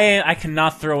 I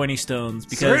cannot throw any stones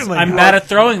because Certainly I'm not. bad at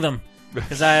throwing them.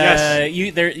 Because Yes.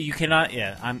 you cannot.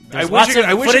 Yeah, I there's wish lots you of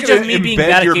could footage of me being bad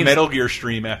embed at your games Metal Gear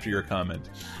stream after your comment.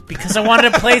 because I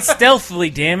wanted to play it stealthily.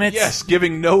 Damn it! Yes,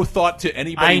 giving no thought to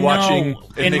anybody I know. watching and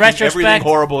In making retrospect, everything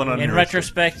horrible and in unrealistic.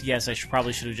 retrospect, yes, I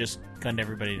probably should have just gunned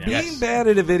everybody down. Being bad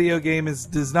at a video game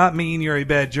does not mean you're a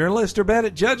bad journalist or bad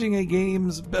at judging a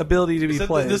game's ability to be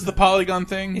played. This is the Polygon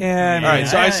thing? Yeah, All right,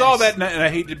 so I Yes. saw that, and I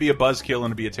hate to be a buzzkill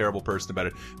and to be a terrible person about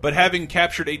it, but having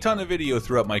captured a ton of video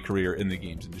throughout my career in the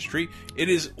games industry, it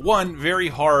is, one, very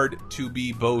hard to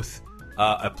be both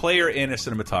a player and a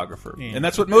cinematographer. Yeah. And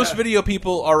that's what most video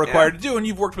people are required to do, and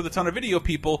you've worked with a ton of video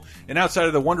people, and outside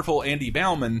of the wonderful Andy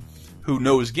Bauman, who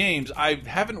knows games, I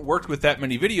haven't worked with that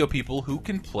many video people who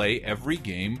can play every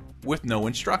game with no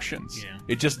instructions. Yeah.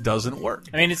 It just doesn't work.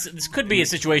 I mean, this could be a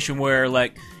situation where,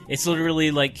 like, it's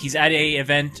literally like he's at a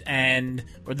event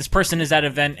or this person is at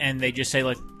an event and they just say,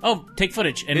 like, "Oh, take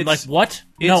footage," and It's- like, what?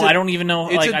 No, I don't even know.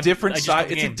 It's like, a different I just style. got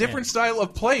the It's a game. different style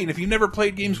of playing. If you've never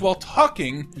played games while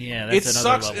talking, Yeah, it that's another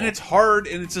sucks level. and it's hard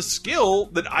and it's a skill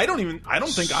that I don't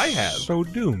think I have. So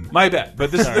Doom. My bad,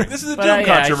 but this is the But, Doom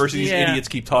yeah, controversy these yeah. idiots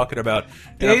keep talking about.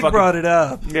 And I Dave fucking- brought it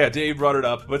up. Yeah, Dave brought it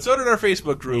up, but so did our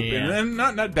Facebook group, Yeah. and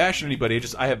not bashing anybody.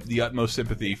 I have the utmost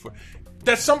sympathy for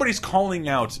that. Somebody's calling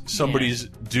out somebody's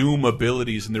Doom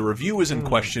abilities, and the review is in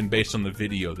question based on the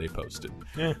video they posted.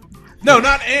 Yeah. No,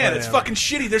 not Ann. It's fucking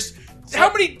shitty. There's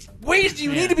how many ways do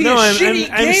you need to be No, a shitty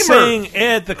I'm gamer? saying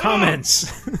add the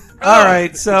comments. All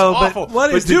right, so It's awful.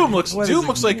 what is Doom it- looks what is Doom it-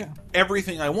 looks like yeah.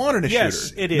 everything I want in a Yes,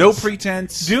 shooter. it is. No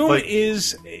pretense. Doom like,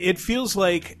 is, it feels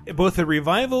like both a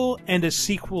revival and a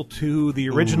sequel to the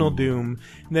original Doom,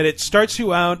 in that it starts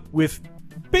you out with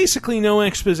basically no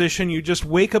exposition. You just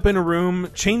wake up in a room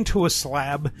chained to a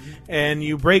slab and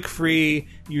you break free,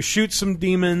 you shoot some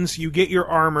demons, you get your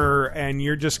armor, and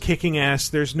you're just kicking ass.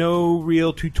 There's no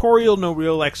real tutorial, no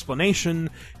real explanation.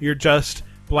 You're just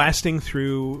blasting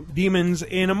through demons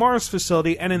in a Mars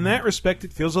facility, and in that respect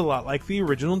it feels a lot like the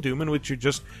original Doom, in which you're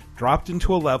just dropped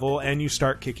into a level and you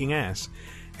start kicking ass.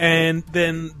 And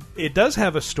then it does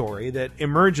have a story that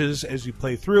emerges as you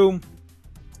play through.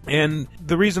 And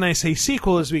the reason I say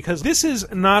sequel is because this is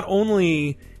not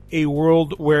only a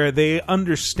world where they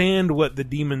understand what the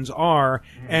demons are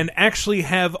and actually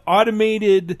have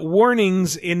automated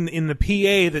warnings in the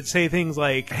PA that say things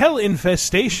like hell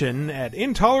infestation at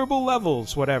intolerable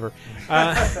levels, whatever.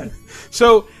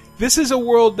 So this is a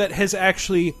world that has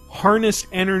actually harnessed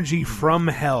energy from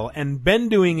hell and been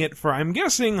doing it for, I'm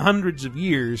guessing, hundreds of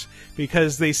years,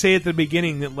 because they say at the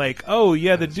beginning that, like, oh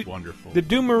yeah, wonderful. The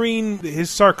Doom Marine, his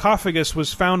sarcophagus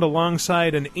was found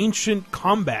alongside an ancient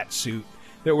combat suit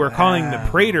that we're calling the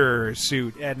Praetor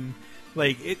suit, and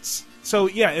like it's so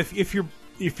yeah.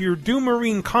 If your Doom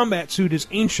Marine combat suit is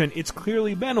ancient, it's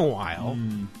clearly been a while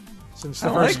since the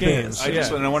I first like games.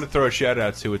 this. I want to throw a shout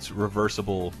out to its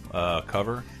reversible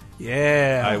cover.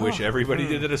 Yeah. I wish everybody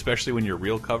did it, especially when your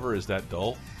real cover is that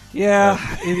dull. Yeah,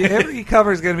 every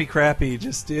cover is going to be crappy.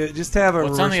 Just have a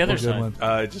What's on the other reversible good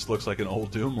side? one. It just looks like an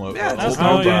old Doom logo. Yeah, Old just Doom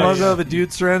an old Doom vibes. logo of a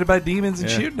dude surrounded by demons and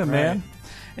Yeah, shooting them, right. man.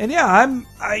 And yeah,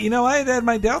 I had had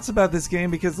my doubts about this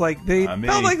game because like they Me.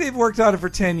 felt like they've worked on it for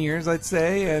 10 years, I'd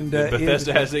say. And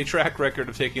Bethesda has a track record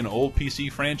of taking an old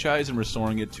PC franchise and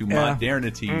restoring it to Yeah.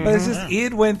 modernity. But it's just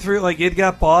id went through, like, id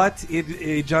got bought,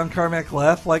 John Carmack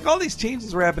left, like all these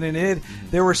changes were happening in id.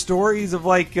 There were stories of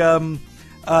like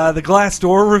the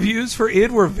Glassdoor reviews for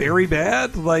id were very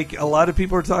bad. Like a lot of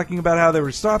people were talking about how there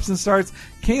were stops and starts,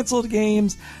 canceled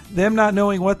games, them not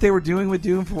knowing what they were doing with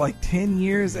Doom for like 10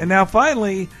 years, and now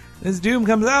finally this Doom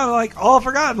comes out, like all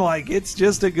forgotten, like it's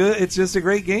just a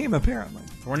great game apparently.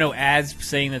 There were no ads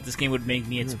saying that this game would make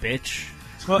me its bitch.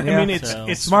 Well, I mean, it's So-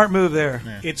 it's Smart move there.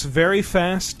 It's very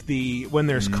fast. When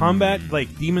there's combat,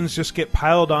 like demons just get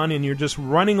piled on, and you're just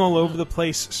running all over the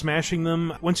place, smashing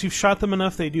them. Once you've shot them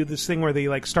enough, they do this thing where they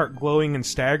like start glowing and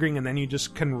staggering, and then you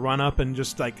just can run up and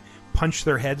just like punch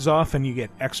their heads off, and you get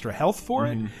extra health for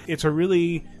it. It's a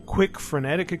really quick,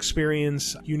 frenetic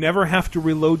experience. You never have to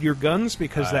reload your guns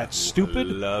because that's stupid.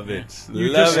 Love it. You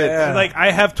Love just, it. Like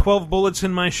I have 12 bullets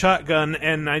in my shotgun,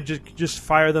 and I just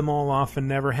fire them all off and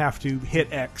never have to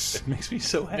hit X. It makes me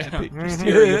so happy. Just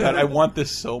hearing about it. I want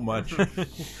this so much.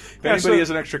 If anybody has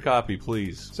an extra copy,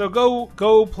 please. So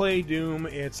go play Doom.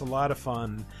 It's a lot of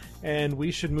fun, and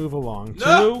we should move along to.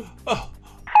 No!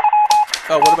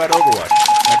 Oh, what about Overwatch?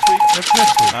 Next week? That's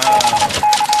next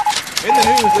week. In the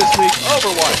news this week,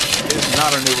 Overwatch is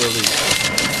not a new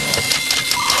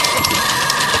release.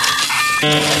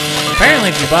 Apparently,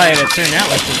 if you buy it at certain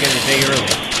outlets, you'll get it a day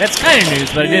early. That's kind of news,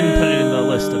 but I didn't put it in the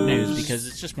list of news because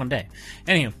it's just one day.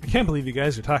 Anywho, I can't believe you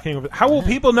guys are talking over. How will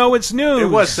people know it's news? It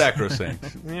was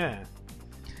sacrosanct. Yeah.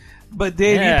 But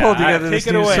Dave, Yeah, you pulled together this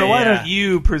take it news, away, so why yeah. don't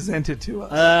you present it to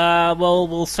us? well,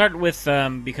 we'll start with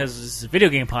because this is a video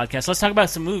game podcast. Let's talk about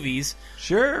some movies.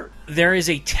 Sure. There is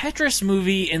a Tetris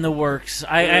movie in the works.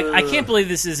 I can't believe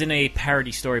this isn't a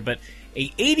parody story, but a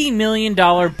 $80 million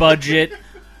budget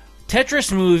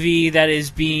Tetris movie that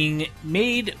is being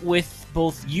made with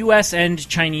both U.S. and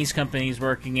Chinese companies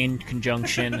working in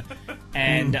conjunction.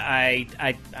 And I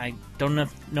don't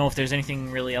know if there's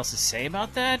anything really else to say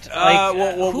about that.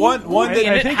 One thing.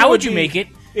 I think how it would you be- make it?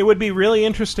 It would be really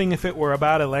interesting if it were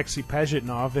about Alexei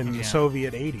Pajitnov in the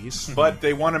Soviet 80s. But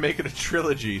they want to make it a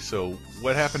trilogy, so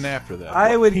what happened after that?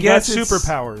 I would He got guess it's-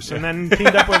 superpowers and then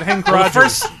teamed up with Hank Well,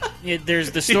 Rogers. first,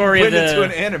 there's the story of went the... into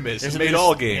an animus and made there's-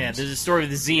 all games. Yeah, there's a story of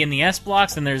the Z and the S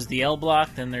blocks, then there's the L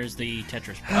block, then there's the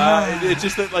Tetris block. It's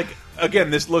just that, like,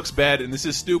 again, this looks bad and this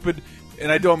is stupid, and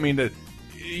I don't mean to.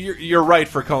 You're right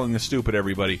for calling this stupid,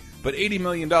 everybody. But $80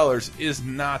 million is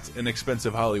not an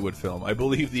expensive Hollywood film. I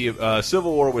believe the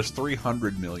Civil War was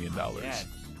 $300 million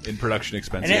in production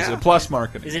expenses, plus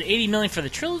marketing. Is it $80 million for the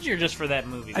trilogy or just for that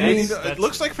movie? I mean, it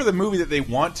looks like for the movie that they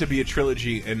want to be a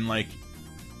trilogy, and like,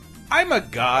 I'm a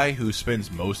guy who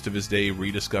spends most of his day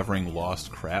rediscovering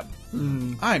lost crap.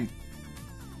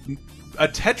 A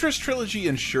Tetris trilogy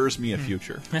ensures me a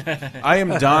future. I am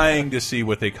dying to see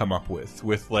what they come up with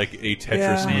like a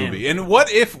Tetris movie. And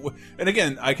what if? And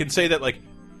again, I can say that like,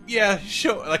 yeah,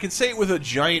 I can say it with a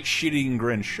giant shitting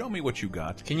grin. Show me what you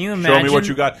got. Can you Show imagine? me what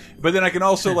you got. But then I can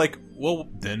also like, well,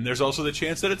 then there's also the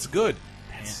chance that it's good.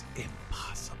 That's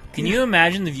impossible. Can you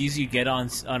imagine the views you get on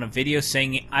a video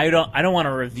saying I don't want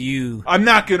to review? I'm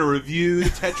not going to review the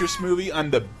Tetris movie. I'm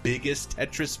the biggest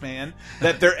Tetris fan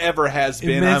that there ever has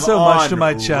been. meant I'm so much on to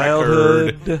my record.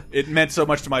 childhood. It meant so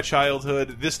much to my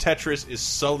childhood. This Tetris is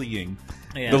sullying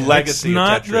Yeah. the It's legacy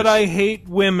not of Tetris. that I hate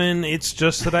women, it's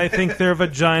just that I think their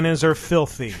vaginas are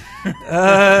filthy.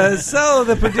 So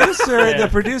the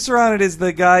producer on it is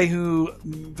the guy who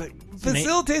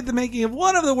facilitated the making of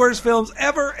one of the worst films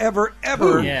ever.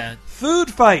 Yeah.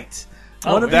 Food Fight.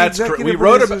 One of the That's executive we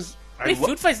wrote about. producers- Wait,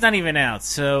 Food Fight's not even out,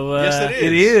 so Yes, it is.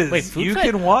 It is. Wait, Food you Fight?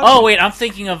 can watch. Oh it. wait, I'm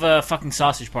thinking of a fucking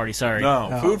Sausage Party. Sorry.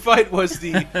 No, Food Fight was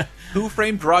the Who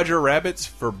Framed Roger Rabbits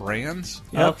for brands.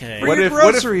 Okay. For your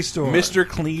grocery store. Mr.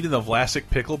 Clean and the Vlasic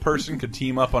Pickle Person could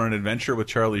team up on an adventure with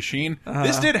Charlie Sheen?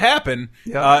 This did happen,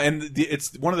 and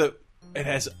it's one of the. It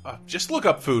has just look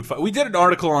up Food Fight. We did an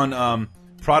article on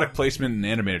product placement in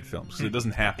animated films because it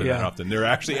doesn't happen that often. There are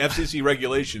actually FCC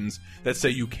regulations that say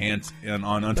you can't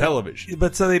on television.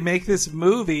 But so they make this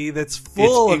movie that's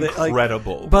full It's of it, like,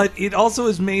 incredible. but it also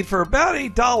is made for about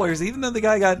 $8, even though the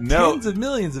guy got tens of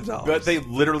millions of dollars. But they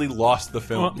literally lost the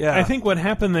film. Well, Yeah. I think what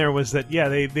happened there was that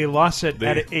they lost it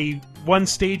at a one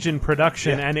stage in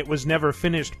production, and it was never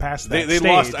finished past that They stage.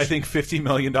 lost, I think, $50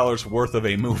 million worth of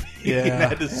a movie. Yeah. and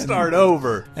had to start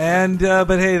over. And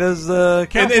but hey, those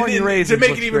California and raisins to make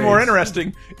it looks even great. more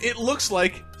interesting, it looks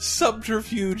like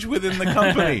subterfuge within the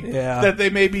company. Yeah. That they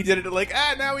maybe did it like,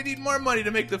 now we need more money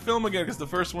to make the film again because the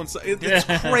first one.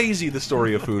 It's crazy, the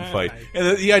story of Food Fight,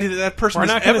 and the idea that that person We're is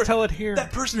not going ever- to tell it here.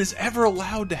 That person is ever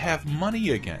allowed to have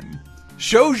money again.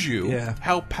 Shows you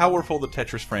how powerful the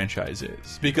Tetris franchise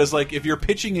is. Because like, if you're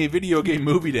pitching a video game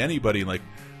movie to anybody, like,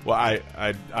 well,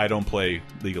 I don't play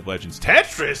League of Legends.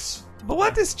 Tetris. But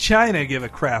what does China give a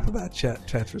crap about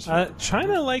Tetris?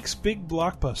 China likes big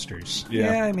blockbusters.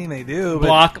 Yeah, I mean they do. But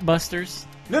Blockbusters.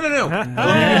 No. Let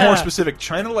me be more specific.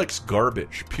 China likes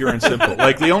garbage, pure and simple.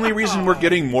 Like, the only reason we're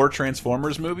getting more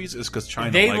Transformers movies is because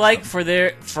China They likes like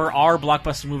them. for our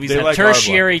blockbuster movies They have like our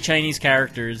tertiary Chinese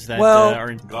characters that Well, are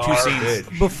in two Garbage.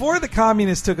 scenes. before the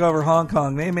communists took over Hong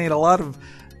Kong, they made a lot of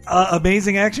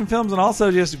amazing action films and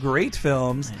also just great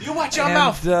films. You watch your And,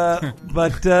 mouth.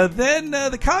 But then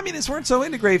the communists weren't so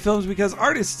into great films because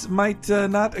artists might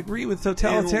not agree with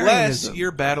totalitarianism. Unless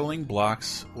you're battling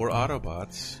blocks or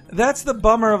Autobots. That's the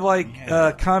bummer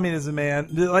of communism, man.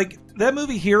 Like that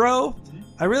movie Hero,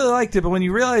 I really liked it, but when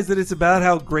you realize that it's about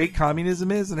how great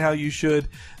communism is and how you should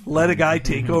let a guy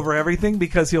take over everything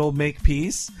because he'll make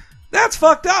peace, that's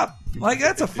fucked up. Like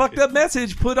that's a fucked up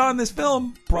message put on this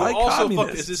film by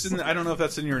communists. Is this I don't know if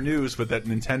that's in your news, but that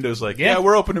Nintendo's like, yeah,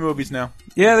 we're open to movies now.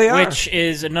 Yeah, they are. Which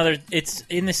is another. It's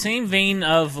in the same vein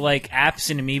of like apps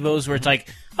and amiibos, where it's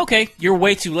like, okay, you're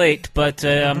way too late, but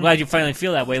I'm glad you finally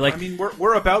feel that way. Like, I mean,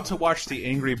 we're about to watch the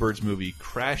Angry Birds movie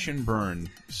crash and burn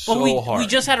so hard. We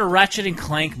just had a Ratchet and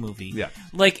Clank movie. Yeah,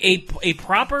 like a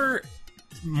proper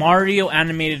Mario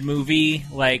animated movie,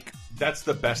 like. That's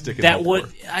the best it can That hope would,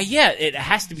 for. yeah, it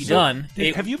has to be done.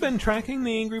 Have you been tracking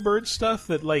the Angry Birds stuff?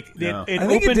 That like No. I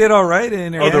think it did all right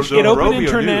in Oh, international. it opened Rovio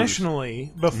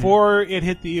internationally before it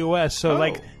hit the U.S. So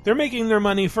like they're making their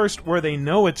money first where they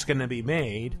know it's going to be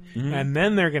made, and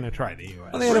then they're going to try the U.S.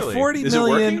 Well, they had Really? a 40 Is it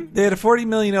million. working? They had a 40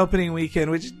 million opening weekend,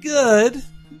 which is good.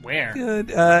 Where? Good.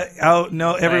 Everywhere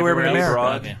but Everywhere else. America.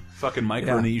 Abroad, Yeah. fucking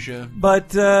Micronesia.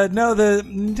 But no, the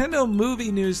Nintendo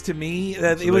movie news to me,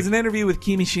 it was an interview with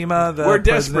Kimishima. The We're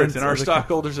desperate, president and our of the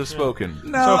stockholders have spoken.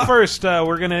 No, So first,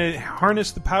 we're going to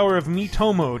harness the power of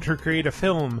Miitomo to create a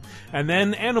film, and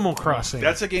then Animal Crossing.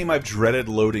 That's a game I've dreaded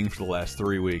loading for the last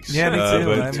 3 weeks. Yeah, me too.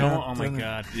 but- I'm not Oh my done it.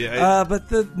 god. yeah, But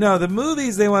the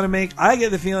movies they want to make, I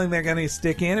get the feeling they're going to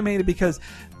stick animated because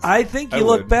I think I you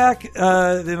look would. back in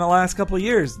the last couple of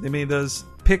years, they made those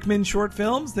Pikmin short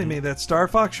films, they made that Star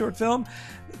Fox short film.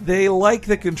 They like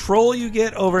the control you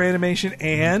get over animation,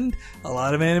 and a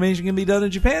lot of animation can be done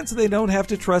in Japan, so they don't have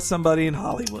to trust somebody in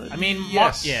Hollywood. I mean,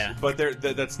 yes, yeah. but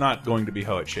that's not going to be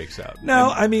how it shakes out.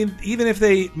 No, And I mean, even if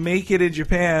they make it in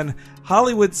Japan,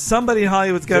 somebody in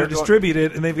Hollywood's got to They're going- distribute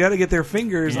it, and they've got to get their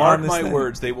fingers mark on this my thing.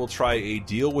 words, they will try a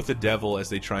deal with the devil as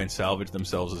they try and salvage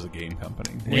themselves as a game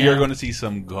company. We Yeah. are going to see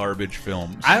some garbage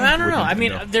films. I don't with know. I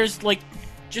mean, Nintendo. there's like,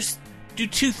 just do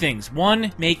two things.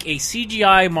 One, make a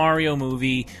CGI Mario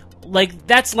movie. Like,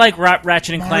 that's like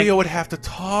Ratchet and Clank. Mario would have to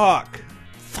talk.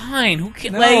 Fine. Who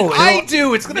can, No, like, I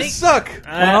do. It's going to suck.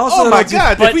 And also, Oh my like,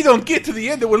 god! but- if we don't get to the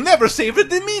end, we'll never save it.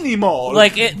 The mini mall.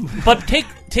 like it, but take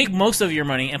most of your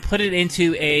money and put it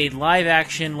into a live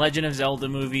action Legend of Zelda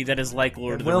movie that is like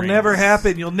Lord of the Will Rings. never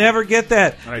happen. You'll never get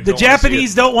that. I The don't wanna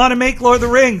Japanese see it. don't want to make Lord of the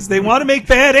Rings. They want to make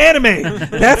bad anime.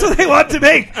 That's what they want to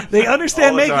make. They understand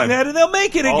All the making time. that, and they'll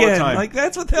make it All the again. time. Like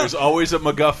that's what they'll. There's always a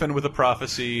MacGuffin with a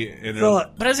prophecy. And So,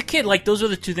 But as a kid, like, those are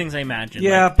the two things I imagined.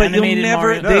 Yeah, like, but you'll animated never-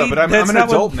 Mario. no, they- but I'm that's an not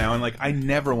what- adult now, and like I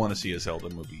never want to see a Zelda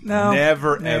movie. No.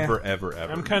 Never, Nah. ever, ever,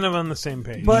 ever. I'm kind of on the same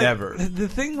page. But never. The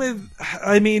thing with,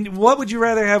 I mean, what would you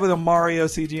rather have with a Mario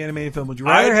CG animated film? Would you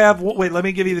rather have? Wait, let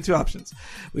me give you the two options.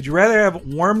 Would you rather have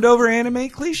warmed over anime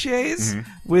cliches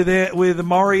with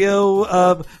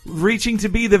Mario reaching to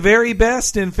be the very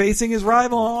best and facing his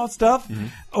rival and all that stuff,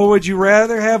 or would you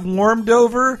rather have warmed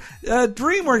over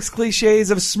DreamWorks cliches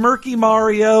of smirky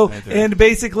Mario and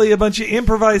basically a bunch of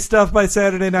improvised stuff by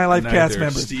Saturday Night Live cast Neither.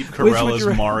 members? Steve Which would Carell you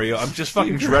as Mario. I'm just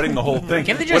fucking dreading the whole thing.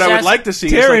 Can't they What just I would ask like to see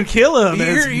is Taron like, Killam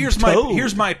as here's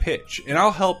Toad. my pitch, and I'll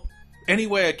help any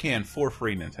way I can for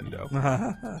free, Nintendo.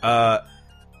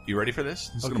 You ready for this?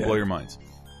 This is Okay. gonna blow your minds.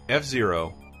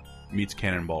 F-Zero meets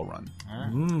Cannonball Run.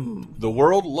 The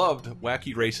world loved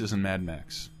Wacky Races and Mad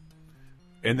Max,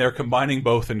 and they're combining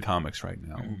both in comics right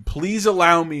now. Please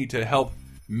allow me to help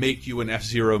make you an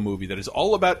F-Zero movie that is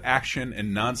all about action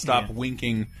and nonstop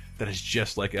winking. That is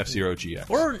just like F-Zero GX.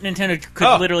 Or Nintendo could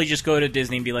Oh. literally just go to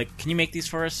Disney and be like, "Can you make these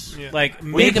for us? Like, Will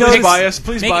make you a please Pix- buy us?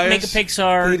 Please make, buy make a us.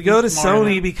 Pixar." They'd go to Mario.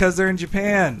 Sony because they're in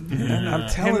Japan. And I'm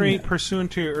telling Henry, you.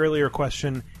 pursuant to your earlier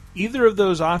question, either of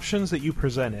those options that you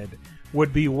presented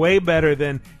would be way better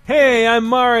than, hey, I'm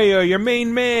Mario, your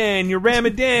main man, your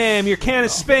Ramadam, your can of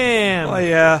spam. Oh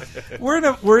yeah, we're in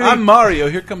a I'm Mario.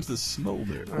 Here comes the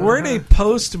smolder. we're in a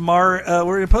post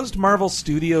Marvel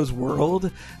Studios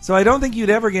world, so I don't think you'd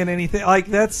ever get anything like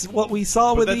that's what we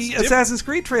saw with that's the different. Assassin's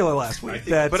Creed trailer last week.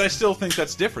 That's- But I still think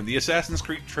that's different. The Assassin's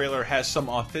Creed trailer has some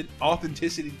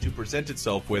authenticity to present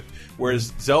itself with,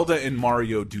 whereas Zelda and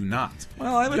Mario do not.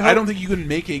 Well, I would I hope- don't think you can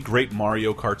make a great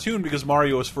Mario cartoon because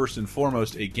Mario is first and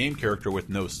foremost a game character with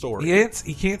no story.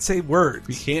 he can't say words,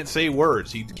 He can't say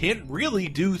words. He can't really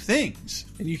do things.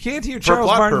 and you can't hear For Charles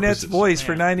plot Martinet's purposes. voice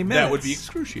for 90 minutes. That would be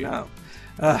excruciating. No.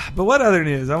 But what other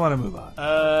news? I want to move on.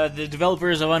 The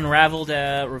developers of Unraveled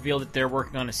revealed that they're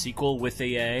working on a sequel with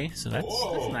EA, so that's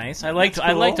nice. I liked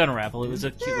cool. Unravel. It was a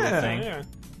cute little thing. Yeah.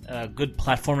 good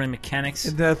platforming mechanics.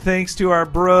 And thanks to our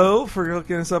bro for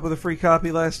hooking us up with a free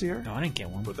copy last year. No, I didn't get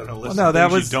one. But then I'll listen no, to that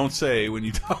things was- you don't say when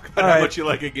you talk about All how right. much you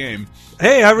like a game.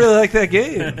 Hey, I really like that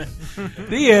game.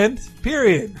 The end.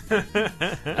 Period. Cut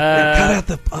out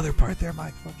the other part there,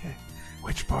 Mike. Okay.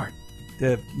 Which part?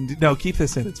 No, keep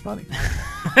this in. It's funny.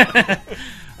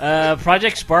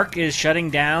 Project Spark is shutting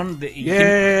down.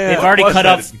 Yeah. They've already What was cut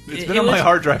that? off. It's been on my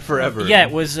hard drive forever. Yeah,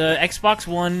 it was Xbox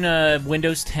One,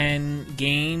 Windows 10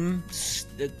 game.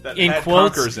 That In had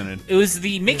quotes, Conkers in it. It was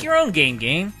the make your own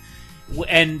game,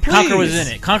 and Conker was in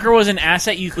it. Conker was an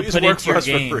asset you could Please put work into for your us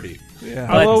game. for free. Yeah.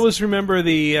 But- I'll always remember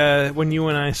the when you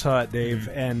and I saw it, Dave,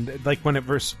 and like when it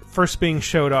first being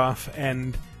showed off,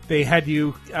 and they had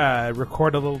you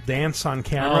record a little dance on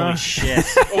camera, Holy shit!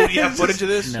 Oh, do you have footage of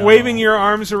this? No. waving your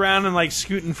arms around and like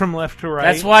scooting from left to right.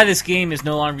 That's why this game is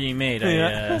no longer being made.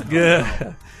 Yeah.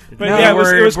 Yeah. But No, yeah, it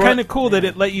was we're- kind of cool that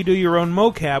it let you do your own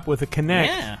mocap with a Kinect.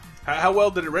 Yeah. How well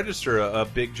did it register a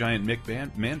big giant Mick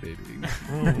man baby?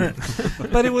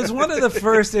 But it was one of the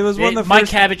first. It was one of the My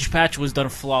first. Cabbage Patch was done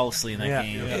flawlessly in that Yeah.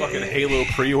 game. Fucking Halo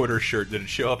pre-order shirt. Did it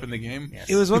show up in the game?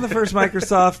 It was one of the first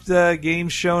Microsoft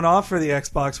games shown off for the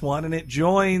Xbox One, and it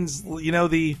joins,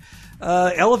 the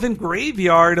elephant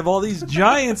graveyard of all these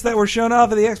giants that were shown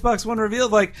off of the Xbox One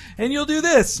revealed. Like, and you'll do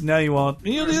this. No, you won't.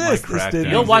 And you'll do Where's this. my This Crackdown?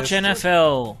 didn't You'll watch exist.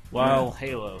 NFL while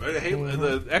Halo.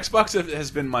 The Xbox has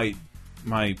been my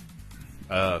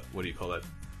what do you call that?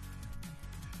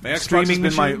 My Xbox Streaming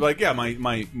has been machine?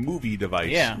 my movie device.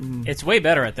 Yeah, it's way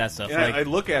better at that stuff. And Like, I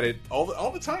look at it all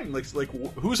the time. Like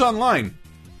who's online?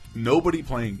 Nobody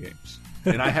playing games.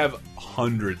 And I have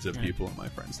hundreds of people on my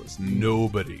friends list.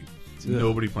 Nobody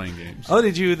playing games. Oh,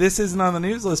 did you? This isn't on the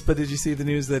news list, but did you see the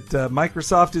news that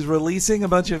Microsoft is releasing a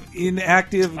bunch of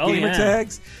inactive Oh, gamer yeah.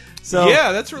 tags? So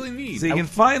yeah, that's really neat. So you can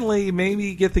finally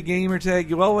maybe get the gamer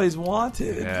tag you always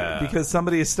wanted Yeah. because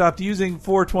somebody has stopped using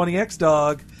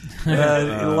 420xdog in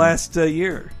the last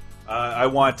year. I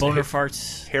want boner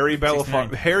farts. Harry 69.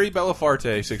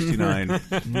 Belafonte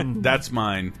 69. That's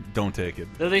mine. Don't take it.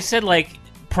 Though they said like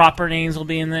proper names will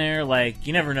be in there. Like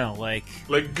you never know. Like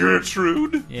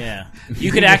Gertrude. yeah,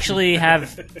 you could actually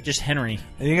have just Henry.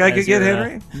 And you guys as could get your,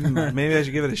 Henry? Maybe I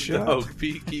should give it a shot. Oh,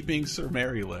 keep being Sir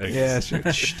Merrylegs. Yeah,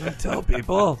 sure. Shh, don't tell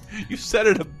people. You said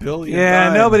it a billion Yeah,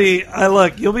 times. nobody.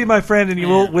 Look, you'll be my friend, and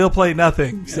we'll play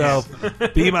nothing. So,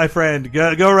 be my friend.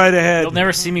 Go right ahead. You'll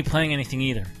never see me playing anything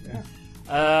either.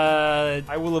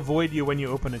 I will avoid you when you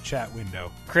open a chat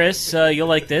window. Chris, you'll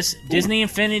like this. Disney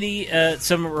Infinity.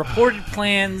 Some reported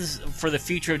plans for the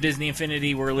future of Disney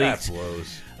Infinity were That leaked.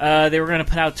 blows. They were going to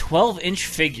put out 12-inch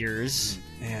figures,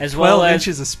 Man, as 12 well as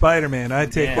inches of Spider-Man.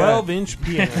 I'd take Yeah. 12-inch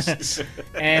pianists.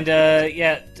 and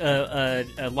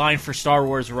a line for Star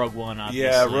Wars Rogue One. Obviously.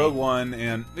 Yeah, Rogue One,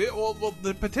 and well,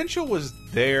 the potential was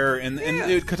there, and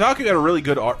Kotaku got a really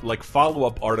good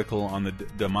follow-up article on the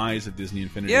demise of Disney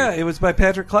Infinity. Yeah, it was by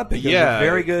Patrick Klepek. It was a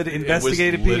very good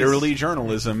investigative it was piece. literally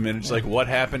journalism, and it's like what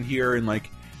happened here, and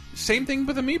like same thing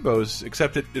with Amiibos,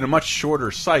 except in a much shorter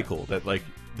cycle. That like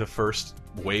the first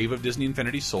wave of Disney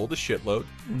Infinity sold a shitload.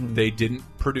 They didn't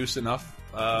produce enough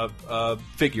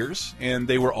figures, and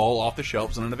they were all off the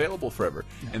shelves and unavailable forever.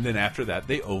 And then after that,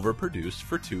 they overproduced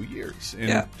for 2 years. And,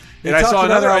 Yeah. and They I talked saw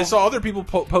about how- I saw other people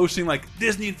posting like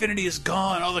Disney Infinity is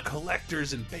gone. All the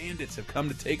collectors and bandits have come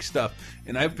to take stuff.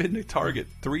 And I've been to Target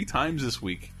 3 times this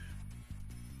week.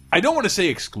 I don't want to say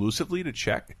exclusively to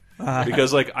check.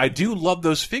 Because like I do love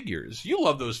those figures. You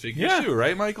love those figures too,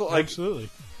 right, Michael? Like, Absolutely.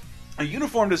 a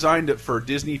uniform designed for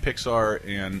Disney, Pixar,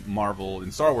 and Marvel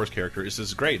and Star Wars characters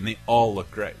is great, and they all look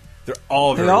great. They're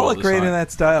all very They all well look great in designed.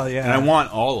 that style, yeah. And I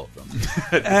want all of them.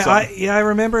 I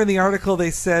remember in the article they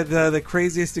said the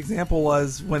craziest example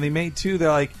was when they made 2, they're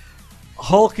like,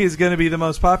 Hulk is going to be the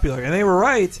most popular. And they were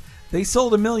right. They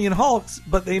sold 1 million Hulks,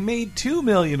 but they made 2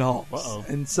 million Hulks. Uh-oh.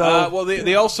 And so, well,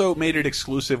 they also made it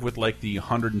exclusive with like the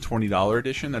 $120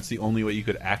 edition. That's the only way you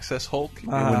could access Hulk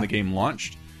when the game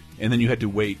launched, and then you had to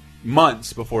wait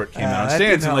months before it came out on that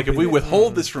stands. didn't And like, help if we either.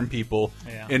 withhold this from people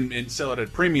Yeah. and sell it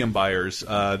at premium buyers,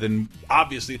 then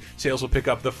obviously sales will pick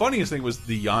up. The funniest thing was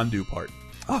the Yondu part.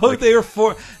 they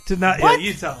were to not. What? Yeah,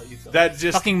 you tell. That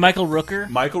just Fucking Michael Rooker.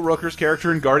 Michael Rooker's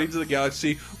character in Guardians of the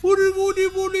Galaxy. Woody, woody,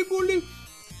 woody, woody.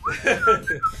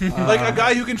 Like a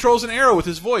guy who controls an arrow with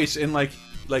his voice, and like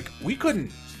we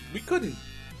couldn't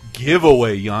give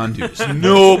away Yondu's.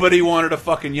 Nobody wanted a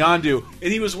fucking Yondu,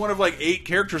 and he was one of like 8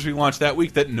 characters we launched that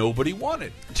week that nobody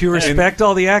wanted. To respect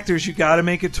all the actors, you got to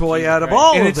make a toy out of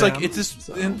all And of it's them. like it's this,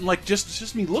 and like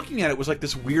just me looking at it was like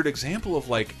this weird example of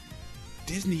like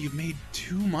Disney, you've made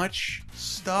too much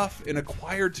stuff and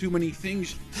acquired too many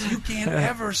things. You can't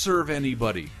ever serve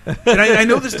anybody. And I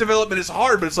know this development is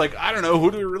hard, but it's like, I don't know, who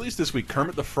do we release this week?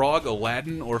 Kermit the Frog,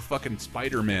 Aladdin, or fucking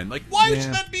Spider-Man? Like, why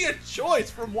should that be a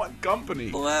choice from one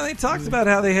company? Well, they talked about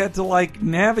how they had to like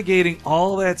navigating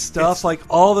all that stuff, like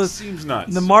all the seems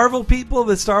nuts. The Marvel people,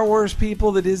 the Star Wars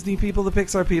people, the Disney people, the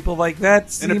Pixar people, like that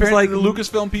And seems apparently like the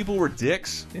Lucasfilm people were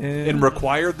dicks and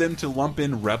required them to lump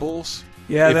in Rebels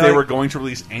if they were going to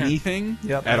release anything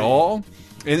at all.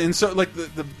 And so, like,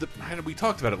 we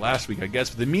talked about it last week, I guess,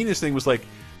 but the meanest thing was, like,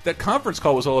 that conference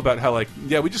call was all about how, like,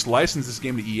 yeah, we just licensed this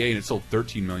game to EA and it sold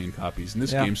 13 million copies, and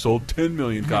this game sold 10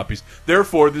 million copies.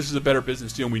 Therefore, this is a better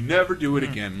business deal, and we never do it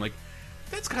again. Like,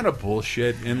 that's kind of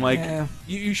bullshit, and, like,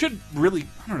 you should really,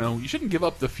 I don't know, you shouldn't give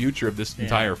up the future of this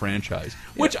entire franchise,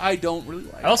 which I don't really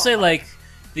like. I'll say, like,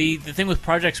 the thing with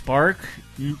Project Spark,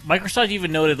 Microsoft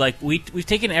even noted, like, we've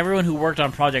taken everyone who worked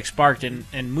on Project Spark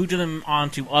and moved them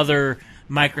onto other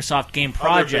Microsoft game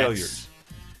projects.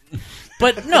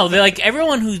 But no, they're like,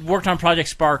 everyone who worked on Project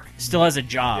Spark still has a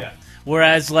job. Yeah.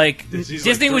 Whereas, like,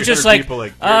 Disney was just like,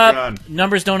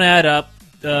 numbers don't add up.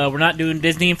 We're not doing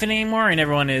Disney Infinite anymore, and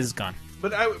everyone is gone.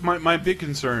 But my big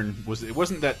concern was it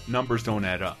wasn't that numbers don't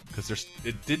add up, because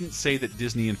it didn't say that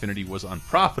Disney Infinity was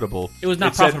unprofitable. It was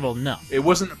not profitable enough. It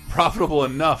wasn't profitable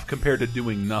enough compared to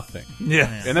doing nothing.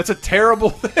 Yeah. And that's a terrible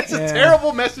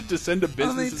terrible message to send to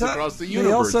businesses across the universe.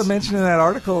 They also mentioned in that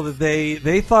article that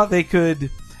they thought they could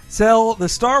sell the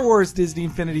Star Wars Disney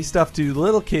Infinity stuff to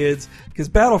little kids because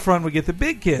Battlefront would get the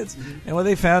big kids. And what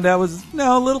they found out was,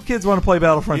 no, little kids want to play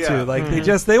Battlefront too. Like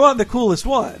they want the coolest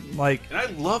one. Like, and I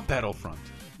love Battlefront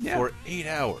for 8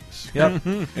 hours. Yep.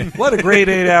 What a great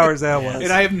 8 hours that was.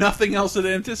 And I have nothing else to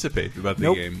anticipate about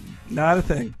the game. Not a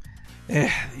thing.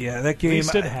 Yeah, that game. At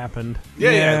least it happened. Yeah,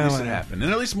 at least it happened.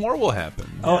 And at least more will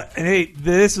happen. Oh, and hey,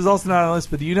 this is also not on the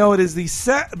list, but do you know it is the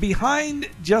behind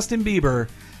Justin Bieber,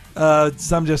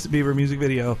 some Justin Bieber music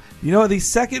video. You know what the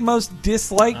second most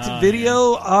disliked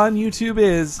video on YouTube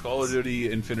is? Call of Duty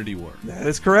Infinity War. That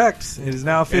is correct. It is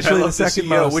now officially the second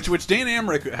most. Which Dan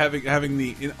Amrich, having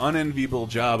the unenviable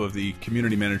job of the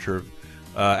community manager of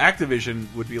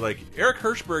Activision, would be like, Eric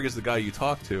Hirschberg is the guy you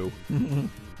talk to.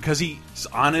 Because he's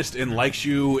honest and likes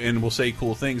you and will say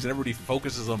cool things, and everybody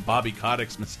focuses on Bobby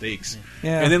Kotick's mistakes.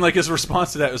 Yeah. And then, like, his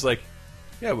response to that was like,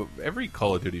 yeah, but every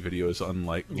Call of Duty video is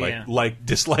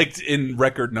disliked in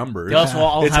record numbers. They also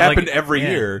all it's have happened like, every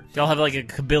year. They all have like a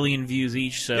kabillion views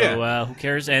each, so who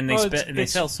cares? And they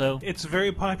sell. So it's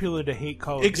very popular to hate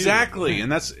Call of Duty. Exactly,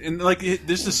 and this is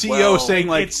the CEO saying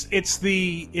like it's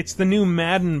the new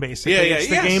Madden basically. It's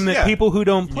the game that people who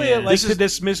don't play it like to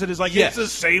dismiss it as like it's the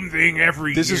same thing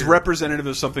every year. This is representative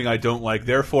of something I don't like.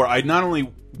 Therefore, I not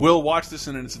only will watch this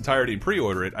in its entirety and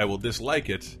pre-order it, I will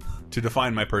dislike it to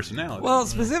define my personality. Well,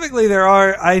 specifically,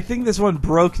 I think this one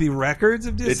broke the records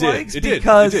of dislikes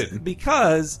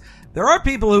because there are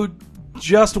people who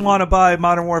just want to buy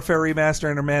Modern Warfare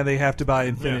Remaster and man, they have to buy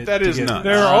Infinite. That is nuts.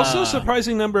 There are also a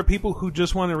surprising number of people who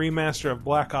just want a remaster of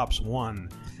Black Ops 1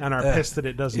 and are pissed that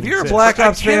it doesn't exist. If you're exist. a Black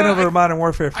Ops fan over a Modern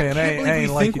Warfare fan, I can't believe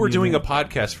we think we're doing a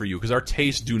podcast for you because our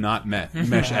tastes do not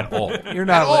mesh at all. You're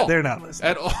not. They're not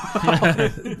listening at all.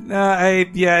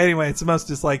 Anyway, it's the most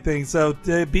disliked thing. So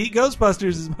to beat Ghostbusters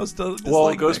is most disliked.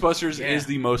 Well, Ghostbusters is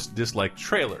the most disliked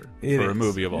trailer for a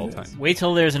movie of all time. Wait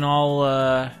till there's an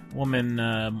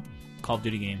all-woman Call of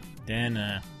Duty game.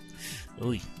 Then,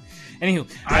 anywho,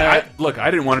 I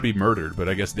didn't want to be murdered, but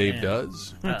I guess Dave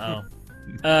does.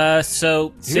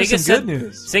 So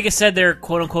Sega said they're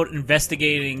quote unquote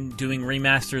investigating doing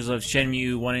remasters of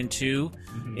Shenmue 1 and 2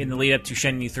 in the lead up to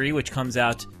Shenmue 3, which comes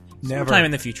out sometime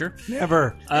in the future.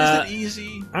 Never. Is it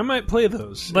easy? I might play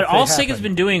those. But all Sega's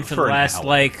been doing for the last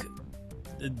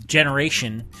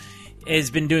generation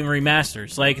has been doing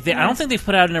remasters. Like I don't think they've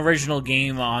put out an original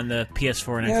game on the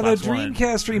PS4 and Xbox One. Yeah, the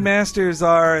Dreamcast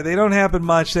remasters they don't happen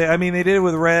much. They did it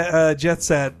with Jet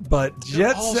Set, but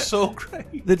Jet Set so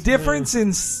great. The difference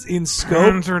in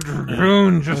scope,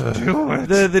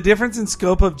 the difference in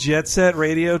scope of Jet Set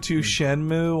Radio to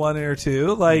Shenmue 1 or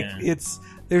 2,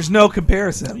 there's no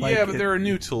comparison. But there are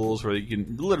new tools where you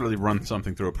can literally run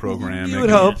something through a program. You would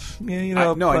hope. I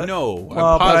know.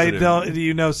 Well, but I don't. Do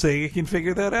you know Sega can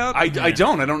figure that out? I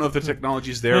don't. I don't know if the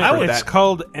technology's there. It's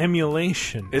called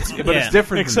emulation. It's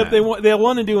different. Except they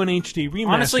want to do an HD remaster.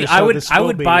 Honestly, I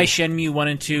would buy Shenmue 1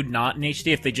 and 2 not in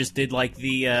HD if they just did like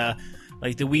the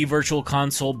Wii Virtual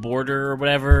Console border or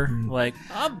whatever. Like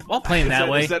I'll play them that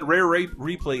way. That Rare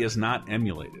Replay is not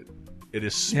emulated. It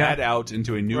is spat out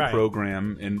into a new Right.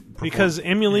 program and Because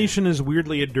emulation is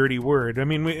weirdly a dirty word. I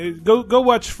mean, go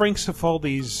watch Frank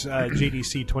Cifaldi's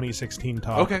JDC 2016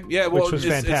 talk. Okay, yeah, well, which was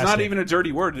it's fantastic. not even a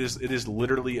dirty word. It is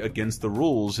literally against the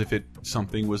rules if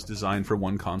something was designed for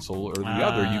one console or the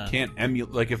other. You can't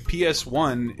emulate, like if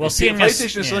PS1, Well, if CMS PlayStation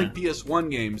is yeah. selling PS1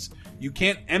 games, you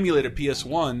can't emulate a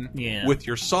PS1 Yeah. with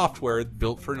your software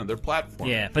built for another platform.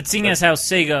 Yeah, but seeing as how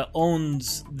Sega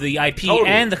owns the IP Totally.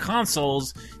 and the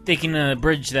consoles, they can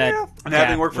bridge that. And having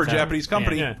gap worked for a without- Japanese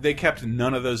company, Yeah. they kept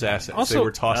none of those assets. Also- they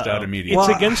were tossed out immediately. It's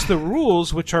Well, against the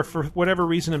rules, which are for whatever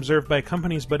reason observed by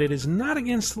companies, but it is not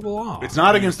against the law. It's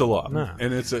not against the law, No.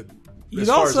 and it's a. You'd as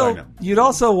far as I also know. you'd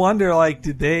also wonder, like,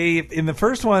 did they in the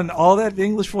first one all that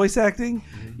English voice acting?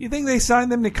 You think they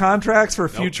signed them to contracts for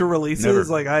future releases? Never.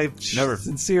 Like, I Never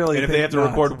sincerely And if think they have to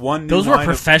not. record one new Those were line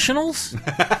professionals.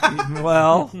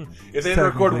 well, if they have to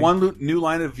record technically. one new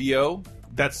line of VO,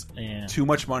 that's Yeah. too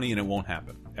much money, and it won't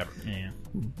happen ever. Yeah.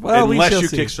 well, we Unless shall you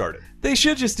see. kickstart it. They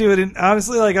should just do it. And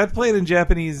honestly, like, I'd play it in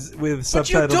Japanese with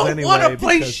subtitles anyway. want to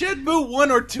play because- Shenmue 1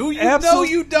 or 2. You Absolutely,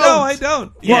 know you don't. No, I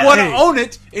don't. You Yeah, want to hey, own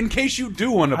it in case you do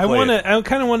want to play I want it. to. I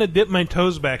kind of want to dip my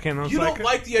toes back in. I was You like, don't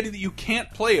like the idea that you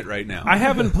can't play it right now. I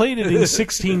haven't played it in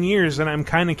 16 years, and I'm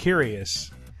kind of curious.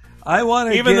 I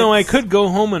want to. Even though I could go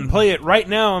home and play it right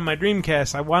now on my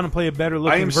Dreamcast, I want to play a better I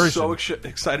looking am version. so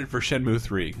excited for Shenmue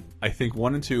 3. I think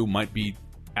 1 and 2 might be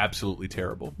absolutely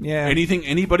terrible. Yeah. Anything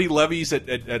anybody levies at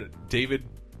David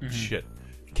shit.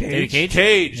 David Cage?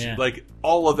 Cage, Yeah. like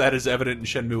all of that is evident in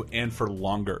Shenmue, and for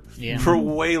longer, Yeah. for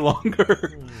way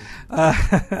longer.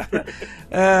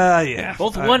 yeah.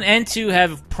 Both 1 and 2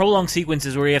 have prolonged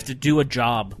sequences where you have to do a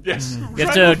job. Yes, You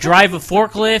have to drive a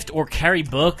forklift or carry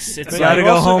books. It's But Gotta you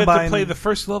go also home get by to play the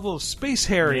first level of Space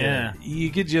Harrier. yeah, You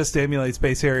could just emulate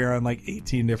Space Harrier on like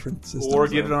 18 different systems. or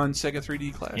get it on Sega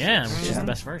 3D Classic. yeah, which is the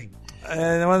best version.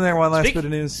 And wasn't there one last Speak- bit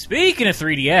of news? Speaking of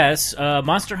 3DS,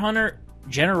 Monster Hunter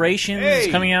Generations Hey!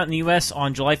 is coming out in the U.S.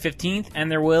 on July 15th, and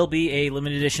there will be a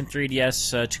limited edition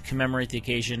 3DS to commemorate the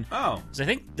occasion. Oh, Because I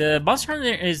think the Monster Hunter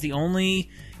is the only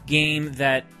game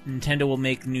that Nintendo will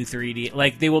make new 3D,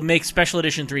 like they will make special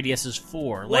edition 3DSs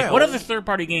for. Like, Well, what other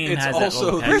third-party game it's has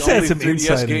also that? the Chris had only some 3DS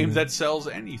insight game into that sells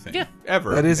anything. Yeah.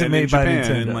 Ever. That isn't And made in by Japan,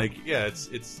 Nintendo. And like, yeah,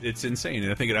 it's insane.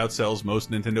 And I think it outsells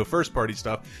most Nintendo first-party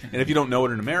stuff. And if you don't know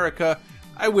it in America,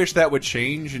 I wish that would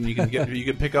change. And you can get you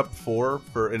can pick up 4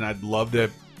 for, and I'd love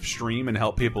to stream and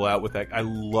help people out with that. I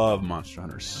love Monster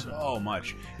Hunter so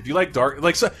much. If you like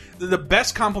the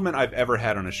best compliment I've ever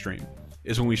had on a stream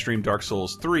is when we streamed Dark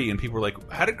Souls 3, and people were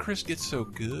like, "How did Chris get so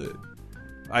good?"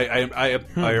 I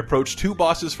approached 2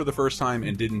 bosses for the first time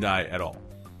and didn't die at all.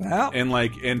 Well,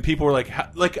 And people were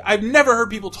like I've never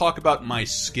heard people talk about my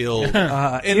skill in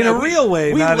a real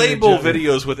way. We not in a label joke.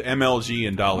 videos with MLG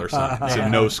and dollar signs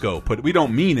and no scope, but we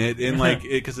don't mean it in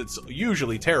because it's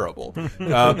usually terrible.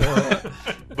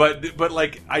 But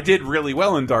like I did really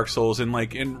well in Dark Souls, and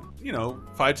like in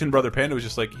 510 Brother Panda was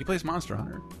just like, he plays Monster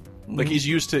Hunter. Like he's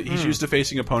used to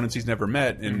facing opponents he's never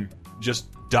met and just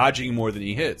dodging more than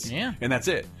he hits. Yeah. And that's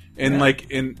it. And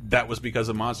and that was because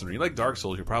of Monster Hunter. You like Dark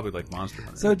Souls, you probably like Monster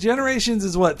Hunter. So Generations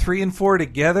is what, 3 and 4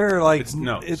 together? Like It's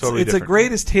totally it's a different.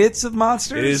 greatest hits of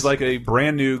monsters. It is like a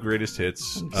brand new greatest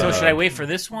hits. So should I wait for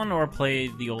this one or play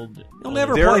the old? You'll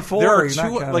never There, play 4. there are You're not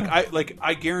two. gonna-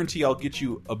 I guarantee I'll get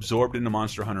you absorbed into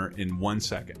Monster Hunter in 1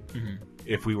 second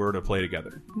if we were to play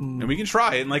together, and we can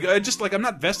try it. And I'm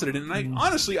not vested in it. And I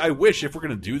honestly, I wish if we're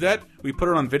gonna do that, we put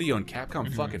it on video and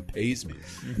Capcom fucking pays me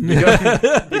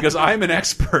because I'm an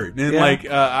expert. And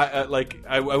Yeah.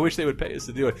 I wish they would pay us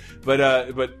to do it. But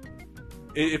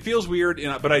it feels weird,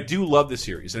 but I do love the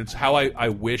series, and it's how I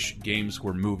wish games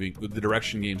were moving, the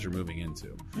direction games are moving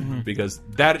into, because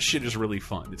that shit is really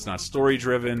fun. It's not story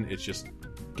driven; it's just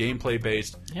gameplay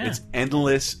based. Yeah. It's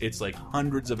endless. It's like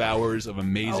hundreds of hours of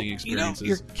amazing experiences.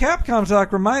 Your Capcom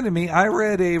talk reminded me. I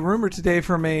read a rumor today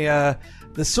from a.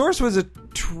 The source was the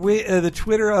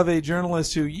Twitter of a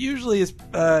journalist who usually is.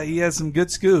 He has some good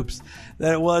scoops.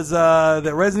 That it was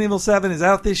that Resident Evil 7 is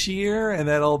out this year, and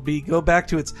that'll go back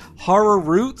to its horror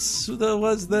roots.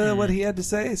 What he had to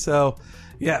say. So,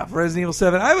 yeah, Resident Evil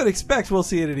 7. I would expect we'll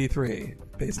see it at E3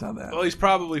 based on that. Well, he's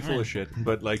probably full of shit,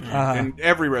 but and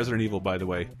every Resident Evil, by the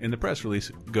way, in the press release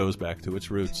goes back to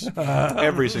its roots.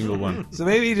 Every single one. So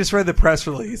maybe you just read the press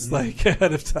release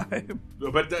ahead of time.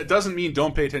 But that doesn't mean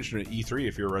don't pay attention to E3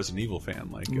 if you're a Resident Evil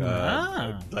fan.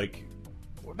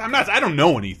 I don't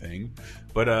know anything,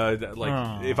 but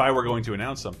if I were going to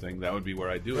announce something, that would be where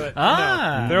I'd do it.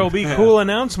 There will be cool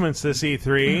announcements this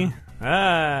E3.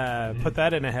 Put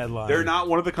that in a headline. They're not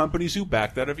one of the companies who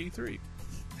backed out of E3.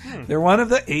 They're one of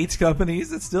the 8 companies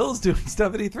that still is doing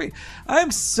stuff at E3.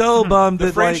 I'm so bummed The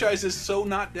that franchise is so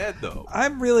not dead, though.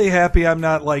 I'm really happy I'm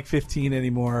not like 15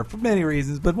 anymore for many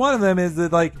reasons, but one of them is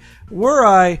that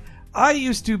I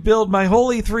used to build my whole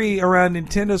E3 around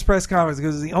Nintendo's press conference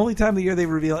because it's the only time of the year they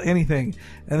reveal anything.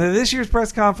 And then this year's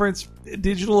press conference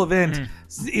digital event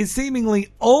is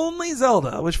seemingly only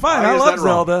Zelda, which fine, Why I is love that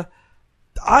wrong? Zelda.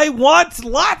 I want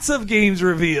lots of games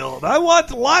revealed. I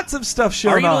want lots of stuff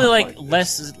shown Are you off. really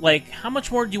less how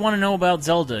much more do you want to know about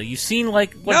Zelda? You've seen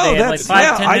what No, they had, that's 5-10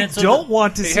 I minutes. don't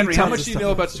want to Hey, see Henry, how tons much of do you stuff.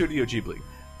 know about Studio Ghibli?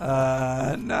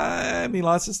 I mean,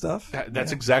 lots of stuff.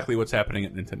 That's exactly what's happening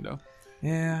at Nintendo.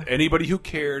 Yeah. Anybody who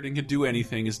cared and could do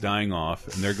anything is dying off,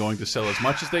 and they're going to sell as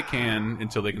much as they can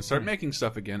until they can start making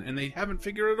stuff again, and they haven't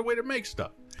figured out a way to make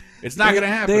stuff. It's not going to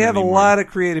happen They have anymore. a lot of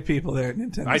creative people there at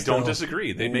Nintendo. I don't still.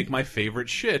 disagree. They make my favorite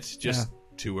shit just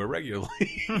too irregularly.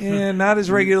 Yeah, not as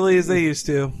regularly as they used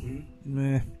to.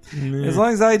 Meh. As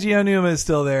long as IG Onuma is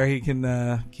still there, he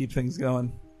can keep things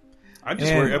going. I'm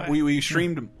just And- worried. We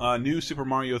streamed new Super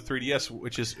Mario 3DS,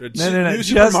 which is No, new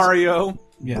Super just- Mario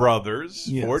Yeah. Brothers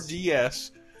Yes. for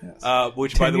DS. Yes.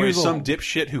 Which, 10 by the way, years is some old.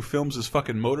 dipshit who films his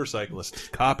fucking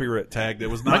motorcyclist copyright tag that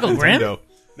was not Michael Nintendo. Grimm?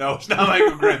 No, it's not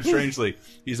Michael Grimm. Strangely,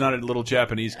 he's not a little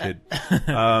Japanese kid.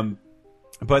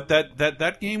 But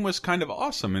that game was kind of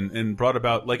awesome and brought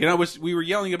about we were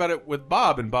yelling about it with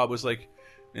Bob, and Bob was like,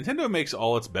 Nintendo makes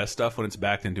all its best stuff when it's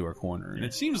backed into a corner, and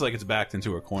it seems like it's backed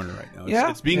into a corner right now.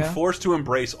 It's being forced to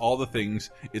embrace all the things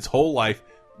its whole life.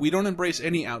 We don't embrace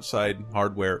any outside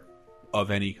hardware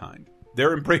of any kind.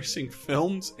 They're embracing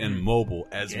films and mobile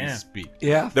as we speak.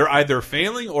 Yeah. They're either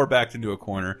failing or backed into a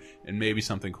corner, and maybe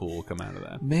something cool will come out of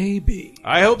that. Maybe.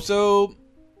 I hope so.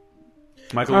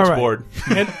 Michael All looks right. bored.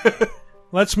 And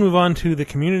let's move on to the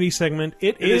community segment.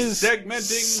 It is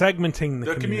segmenting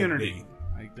the the community.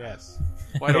 I guess.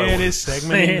 Why It is segmenting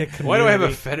the community. Why do I have a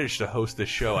fetish to host this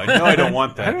show? I know I don't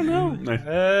want that. I don't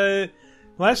know.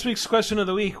 Last week's question of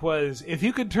the week was, if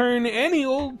you could turn any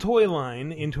old toy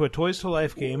line into a Toys to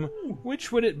Life game,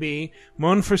 which would it be?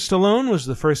 Moan for Stallone was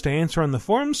the first to answer on the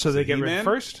forums, so they get read He-Man?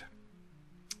 first.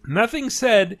 Nothing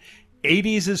said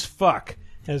 80s as fuck,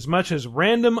 as much as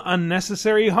random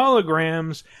unnecessary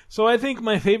holograms, so I think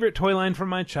my favorite toy line from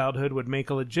my childhood would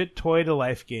make a legit Toy to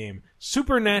Life game.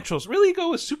 Supernaturals. Really go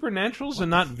with Supernaturals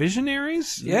and not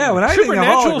Visionaries? Yeah, when I think of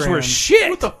Supernaturals were holograms- shit!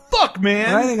 What the fuck, man?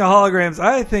 When I think of holograms,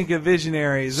 I think of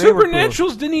Visionaries. They were cool.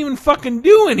 Supernaturals didn't even fucking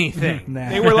do anything. Nah.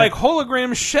 They were like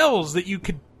hologram shells that you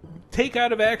could take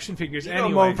out of action figures. You know,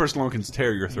 Anyway, Moan for Stallone can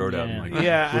tear your throat out. Yeah. Like,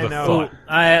 Yeah, with I a know.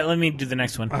 thought. Let me do the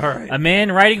next one. All right. A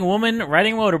man riding a woman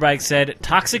riding a motorbike said,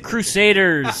 "Toxic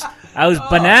Crusaders." I was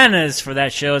bananas for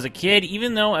that show as a kid,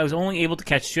 even though I was only able to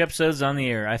catch 2 episodes on the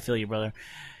air. I feel you, brother.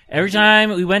 Every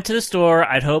time we went to the store,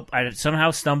 I'd hope I'd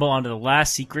somehow stumble onto the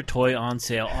last secret toy on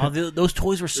sale. Oh, those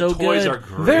toys were so Toys good. are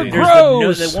great. They're There's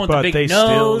gross, they want but the big they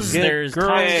nose. still get There's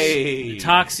great.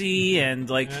 Toxie, and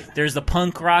there's the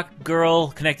punk rock girl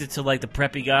connected to the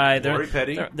preppy guy. Lori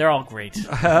Petty. They're all great.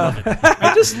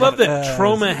 I just love that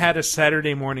Troma had a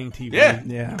Saturday morning TV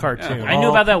Yeah. cartoon. Yeah. I knew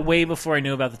about that way before I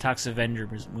knew about the Toxic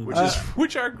Avengers movie.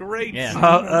 Which are great. Yeah.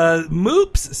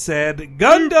 Moops said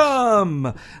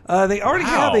Gundam. They already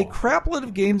have a Wow. crapload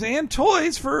of games and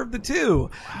toys for the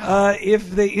two. If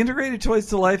they integrated Toys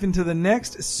to Life into the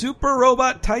next Super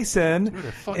Robot Tyson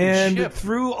fucking and ship.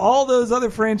 threw all those other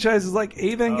franchises like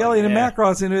Evangelion and yeah.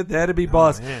 Macross into it, that'd be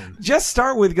boss. man. Just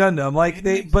start with Gundam.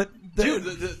 Dude,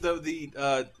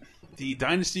 the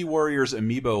Dynasty Warriors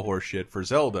amiibo horseshit for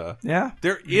Zelda. Yeah.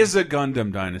 There is a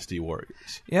Gundam Dynasty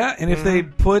Warriors. Yeah, and if they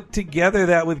put together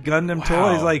that with Gundam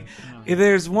Wow. toys, if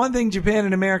there's one thing Japan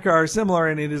and America are similar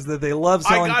in, it is that they love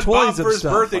selling I got toys Bob of for his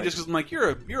stuff. birthday just because I'm like, you're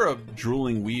a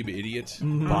drooling weeb idiot,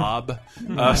 Bob.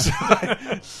 So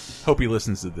I hope he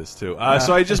listens to this too.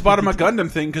 So I just bought him a Gundam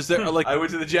thing because I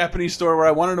went to the Japanese store where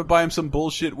I wanted to buy him some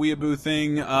bullshit weeaboo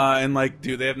thing, and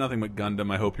dude, they have nothing but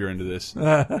Gundam. I hope you're into this.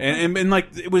 and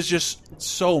it was just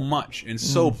so much and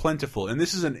so plentiful. And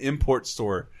this is an import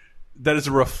store that is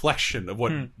a reflection of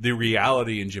what the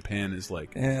reality in Japan is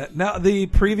like. Now, the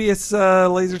previous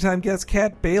Laser Time guest,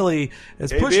 Kat Bailey,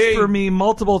 has pushed AB. for me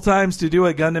multiple times to do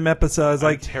a Gundam episode.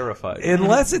 I'm terrified.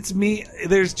 Unless it's me,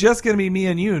 there's just going to be me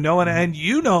and you. No one, and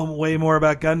you know way more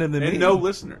about Gundam than me. And no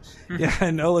listeners. Yeah,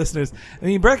 and no listeners. I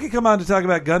mean, Brett could come on to talk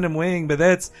about Gundam Wing, but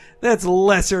that's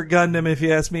lesser Gundam if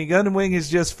you ask me. Gundam Wing is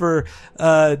just for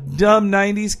dumb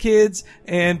 90s kids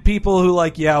and people who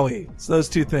like yaoi. It's those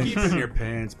two things. Keep it in your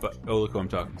pants, but oh, look who I'm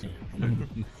talking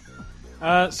to.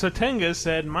 So Tenga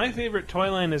said, my favorite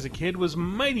toy line as a kid was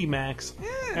Mighty Max,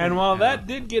 and while that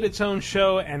did get its own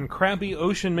show and crappy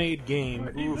ocean-made game,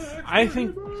 I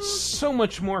think so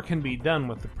much more can be done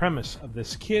with the premise of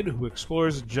this kid who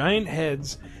explores giant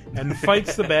heads and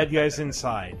fights the bad guys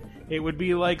inside. It would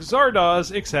be like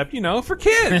Zardoz, except, for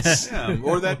kids. Yeah,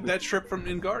 or that trip from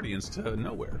in Guardians to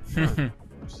nowhere.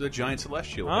 It's the giant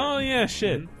celestial. Oh, yeah,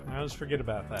 shit. I always forget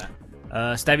about that.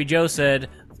 Stabby Joe said,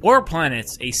 War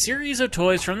Planets, a series of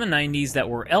toys from the 90s that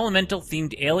were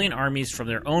elemental-themed alien armies from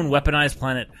their own weaponized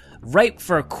planet, ripe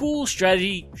for a cool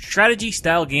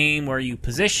strategy-style game where you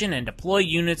position and deploy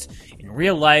units in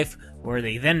real life, where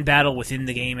they then battle within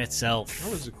the game itself.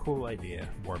 That was a cool idea,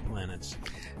 War Planets.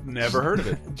 Never heard of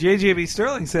it. JJB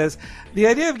Sterling says, the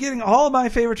idea of getting all of my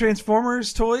favorite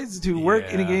Transformers toys to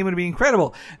work in a game would be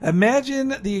incredible.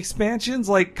 Imagine the expansions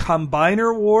like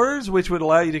Combiner Wars, which would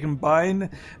allow you to combine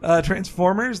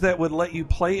Transformers that would let you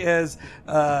play as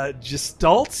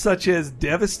gestalts such as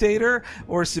Devastator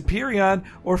or Superion,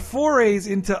 or forays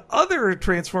into other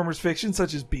Transformers fiction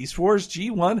such as Beast Wars,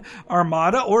 G1,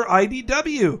 Armada, or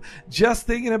IDW. Just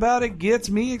thinking about it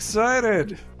gets me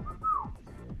excited.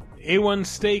 A1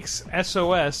 Steaks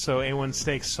SOS, so A1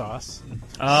 Steaks Sauce.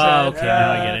 Oh, okay,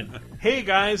 now I get it. Hey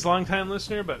guys, long-time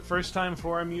listener, but first-time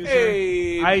forum user.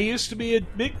 Hey. I used to be a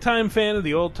big-time fan of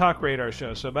the old Talk Radar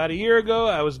show, so about a year ago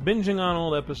I was binging on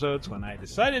old episodes when I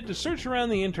decided to search around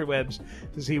the interwebs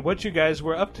to see what you guys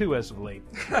were up to as of late.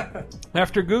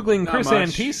 After Googling Not Chris much.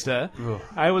 Antista,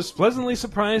 I was pleasantly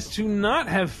surprised to not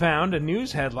have found a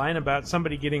news headline about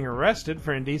somebody getting arrested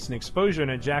for indecent exposure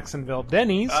in a Jacksonville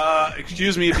Denny's.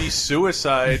 Excuse me, it'd be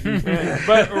suicide.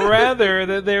 But rather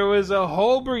that there was a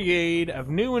whole brigade of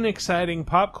new and exciting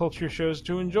pop culture shows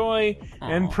to enjoy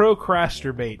and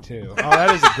procrastinate to. Oh,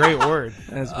 that is a great word.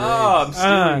 That's great. Oh, I'm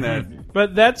stealing that.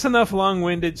 But that's enough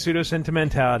long-winded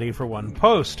pseudo-sentimentality for one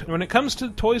post. When it comes to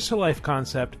the Toys to Life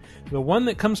concept, the one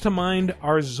that comes to mind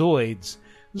are Zoids.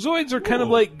 Zoids are kind of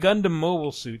like Gundam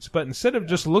mobile suits, but instead of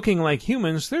just looking like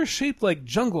humans, they're shaped like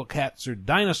jungle cats or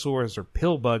dinosaurs or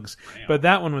pill bugs, but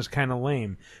that one was kind of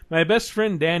lame. My best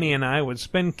friend Danny and I would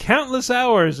spend countless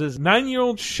hours as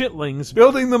 9-year-old shitlings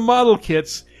building the model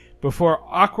kits before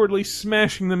awkwardly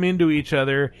smashing them into each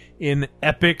other in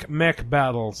epic mech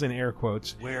battles, in air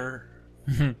quotes.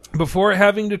 Before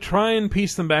having to try and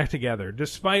piece them back together,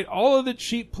 despite all of the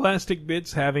cheap plastic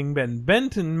bits having been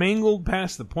bent and mangled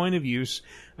past the point of use.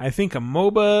 I think a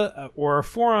MOBA or a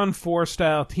 4-on-4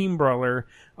 style team brawler,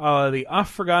 the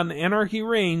oft-forgotten Anarchy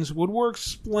Reigns, would work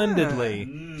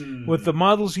splendidly, with the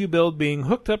models you build being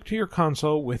hooked up to your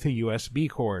console with a USB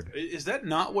cord. Is that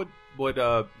not what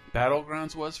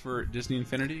Battlegrounds was for Disney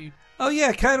Infinity? Oh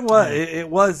yeah, kind of was. It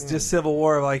was just Civil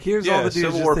War. Like, here's all the dudes.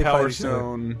 Civil just War they fight Power each other.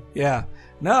 Stone. Yeah.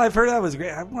 No, I've heard that was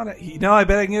great. I want to. I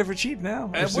bet I can get it for cheap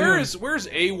now. And where's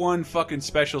A1 fucking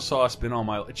special sauce been all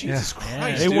my life? Jesus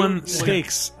Christ, dude. A1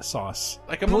 Steaks sauce.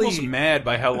 Like, I'm almost mad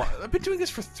by how long I've been doing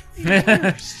this for 3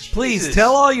 years. Please Jesus.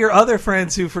 tell all your other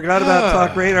friends who forgot about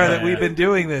Talk Radar that we've been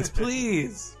doing this.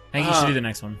 Please. I think you should do the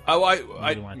next one.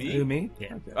 Do Me? me?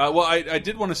 Yeah. Well, I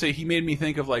did want to say he made me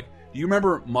think of, like, do you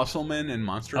remember Muscleman and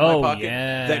Monster in Oh, My Pocket?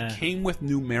 yeah. That came with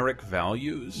numeric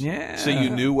values. Yeah. So you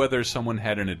knew whether someone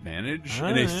had an advantage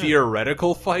in a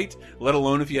theoretical fight, let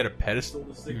alone if you had a pedestal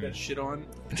to stick that shit on.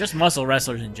 Just muscle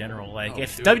wrestlers in general. Like,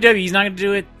 if dude. WWE's not going to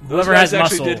do it, Those whoever guys has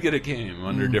actually muscle. did get a game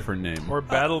under a different name. Or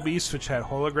Battle Beasts, which had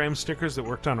hologram stickers that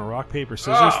worked on a rock, paper,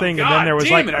 scissors thing, and then God there was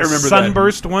damn like it, I remember that.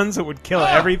 sunburst ones that would kill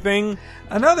everything.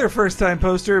 Another first-time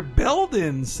poster,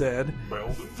 Belden, said,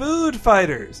 Food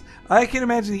Fighters. I can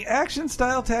imagine the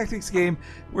action-style tactics game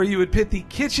where you would pit the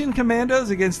kitchen commandos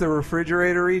against the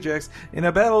refrigerator rejects in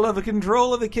a battle of the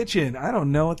control of the kitchen. I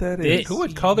don't know what that is. Who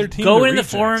would call their team Go the in the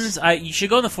Rejects? forums. You should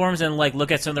go in the forums and like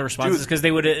look at some of the responses because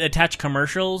they would attach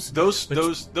commercials. Those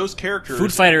characters,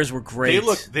 Food Fighters were great.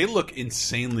 They look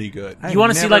insanely good. You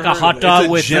want to see like a hot It's dog a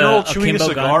with general a chewing a Kimbo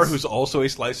cigar guns? who's also a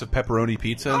slice of pepperoni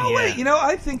pizza. Oh, wait,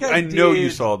 I think I did. know you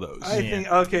saw those. I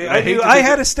think, okay. I hate to I think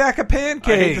had that- a stack of I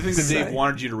pancakes. hate to think that Dave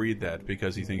wanted you to read that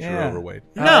because he thinks you're overweight.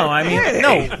 No, I mean hey.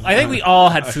 no. I think we all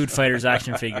had Food Fighters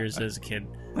action figures as a kid.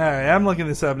 All right, I'm looking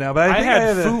this up now, but I I think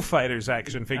had a- Foo Fighters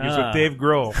action figures with Dave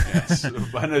Grohl.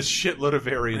 And a shitload of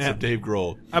variants of Dave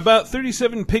Grohl. About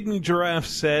 37 Pygmy Giraffes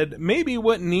said, maybe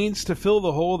what needs to fill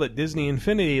the hole that Disney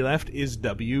Infinity left is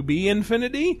WB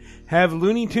Infinity? Have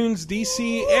Looney Tunes,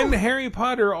 DC, and Harry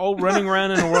Potter all running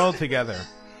around in a world together.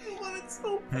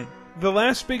 The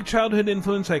last big childhood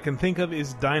influence I can think of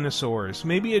is dinosaurs.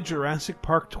 Maybe a Jurassic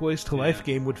Park Toys to Life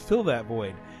game would fill that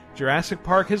void. Jurassic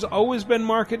Park has always been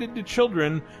marketed to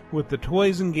children with the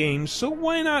toys and games, so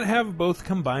why not have both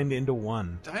combined into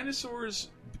one? Dinosaurs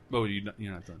Oh, you're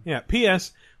not done. Yeah.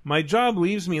 P.S. My job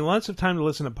leaves me lots of time to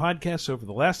listen to podcasts. Over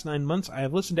the last 9 months, I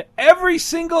have listened to every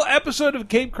single episode of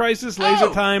Cape Crisis,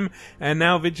 Laser Time, and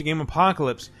now Video Game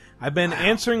Apocalypse. I've been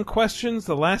answering questions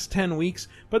the last 10 weeks,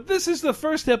 but this is the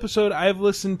first episode I've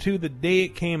listened to the day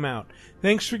it came out.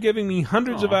 Thanks for giving me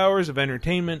hundreds of hours of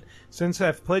entertainment. Since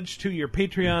I've pledged to your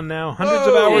Patreon now, hundreds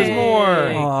of hours more.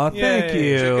 Aw, thank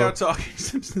Yay. you. Check out Talking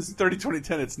Simpsons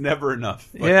 30-2010. It's never enough.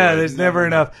 But, There's never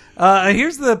enough.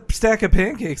 Here's the stack of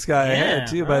pancakes guy I had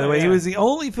too. By the way, he was the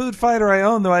only food fighter I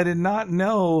owned, though I did not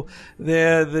know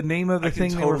the name of the I can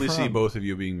thing. totally they were see from. both of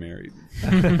you being married.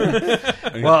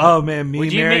 Well, oh man, me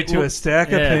Would you married make- to a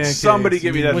stack of Yeah. pancakes. Somebody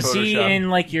give me that Was he Photoshop. in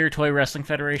like your toy wrestling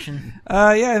federation?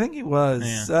 Yeah, I think he was.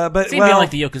 Yeah. But Seemed well,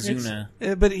 like the Yokozuna.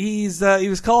 but he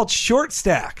was called Short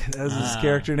Stack as his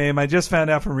character name. I just found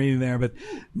out from reading there. But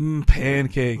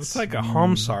pancakes. It's like a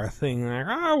Homsar thing. Like,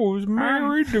 I was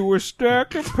married to a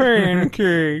stack of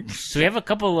pancakes. So we have a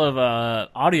couple of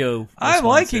audio. I'm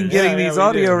liking getting Yeah, these we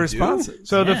audio do. responses.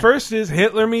 So the first is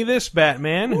Hitler Me This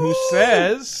Batman, who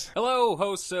says... Hello,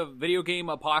 hosts of Video Game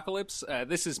Apocalypse.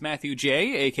 This is Matthew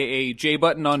J, aka J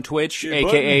Button on Twitch,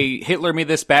 aka Hitler Me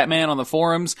This Batman on the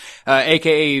forums,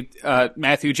 aka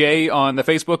Matthew J on the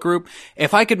Facebook group.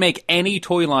 If I could make any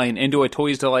toy line into a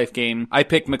Toys to Life game, I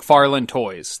pick McFarlane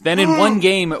Toys. Then in one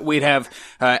game, we'd have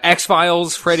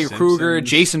X-Files, Freddy Krueger,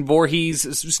 Jason Voorhees,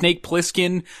 Snake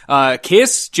Plissken,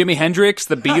 Kiss, Jimi Hendrix,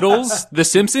 The Beatles, The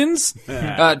Simpsons,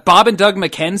 Bob and Doug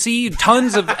McKenzie,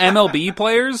 tons of MLB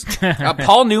players,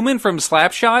 Paul Newman from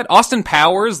Slapshot, Austin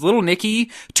Powers, Little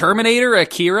Nicky, Terminator,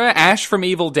 Akira, Ash from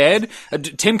Evil Dead,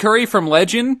 Tim Curry from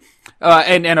Legend,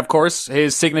 and of course,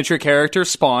 his signature character,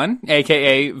 Spawn,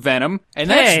 aka Venom. And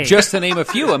that's Hey. just to name a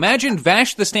few. Imagine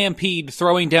Vash the Stampede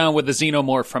throwing down with the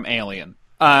Xenomorph from Alien.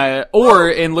 Or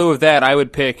in lieu of that, I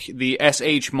would pick the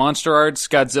SH Monster Arts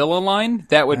Godzilla line.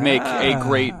 That would make a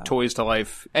great Toys to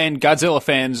Life. And Godzilla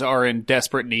fans are in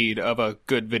desperate need of a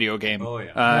good video game. Oh,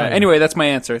 yeah. Anyway, that's my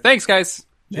answer. Thanks, guys.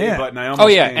 Jay Button, I almost Oh,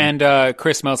 yeah, came. and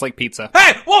Chris smells like pizza.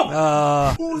 Hey,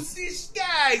 whoa! Who's this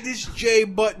guy? This Jay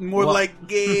Button, more like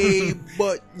Gay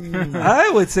Button. I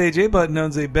would say J Button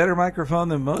owns a better microphone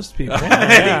than most people.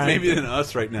 Maybe than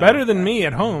us right now. Better than me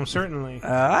at home, certainly.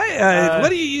 What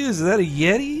do you use? Is that a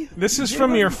Yeti? This is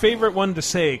from your favorite one to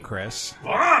say, Chris.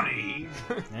 Bonnie.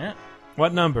 Yeah.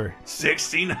 What number?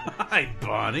 69,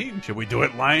 Bonnie. Should we do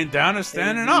it lying down or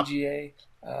standing up? VGA,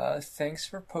 thanks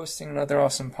for posting another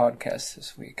awesome podcast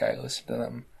this week. I listen to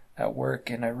them at work,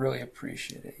 and I really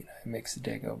appreciate it. It makes the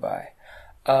day go by.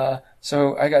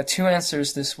 So I got two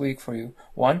answers this week for you.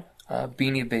 One,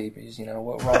 Beanie Babies.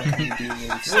 What wrong can you do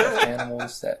with stuffed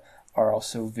animals that are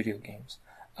also video games?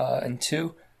 And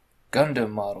two, Gundam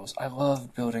models. I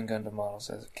loved building Gundam models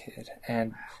as a kid,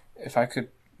 and if I could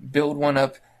build one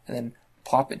up and then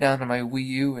pop it down to my Wii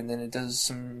U and then it does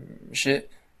some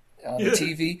shit on the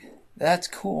TV, that's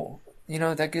cool.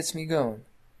 That gets me going.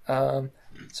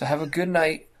 So have a good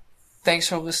night. Thanks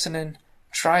for listening.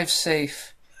 Drive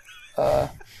safe.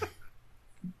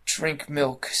 Drink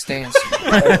milk. Stay in school.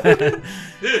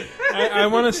 I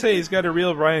want to say he's got a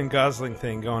real Ryan Gosling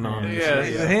thing going on. Yeah,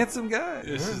 He's a handsome guy.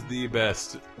 This is the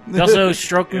best. He's also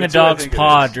stroking a That's what I dog's think it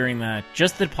paw is. during that.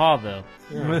 Just the paw, though.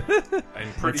 I'm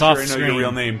pretty It's sure off I know screen. your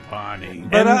real name, Bonnie.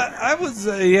 But I was,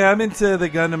 I'm into the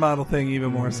Gundam model thing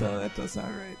even more so. That does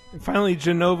sound right. And finally,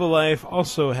 Genova Life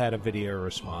also had a video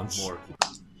response.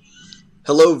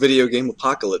 Hello, Video Game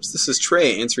Apocalypse. This is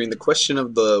Trey answering the question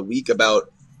of the week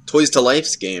about Toys to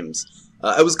Life's games.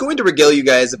 I was going to regale you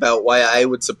guys about why I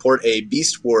would support a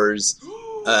Beast Wars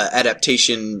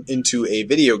adaptation into a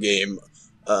video game.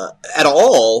 At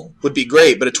all would be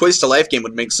great, but a Toys to Life game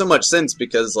would make so much sense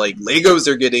because, like, Legos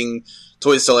are getting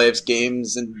Toys to Life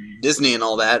games and Disney and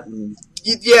all that. And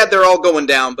yeah, they're all going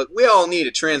down, but we all need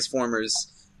a Transformers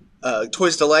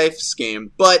Toys to Life's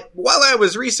game. But while I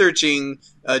was researching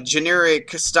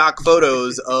generic stock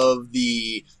photos of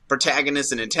the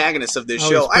protagonists and antagonists of this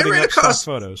show, I ran across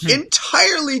photos.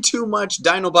 entirely too much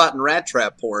Dinobot and Rat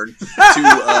Trap porn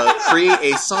to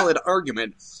create a solid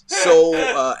argument. So,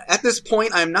 at this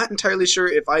point, I'm not entirely sure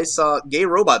if I saw gay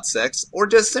robot sex or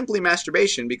just simply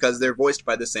masturbation because they're voiced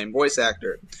by the same voice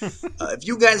actor. If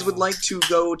you guys would like to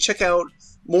go check out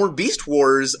more Beast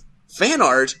Wars fan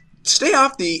art, stay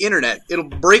off the internet. It'll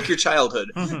break your childhood.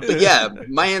 But yeah,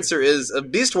 my answer is a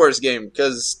Beast Wars game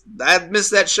because I've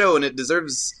missed that show and it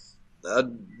deserves a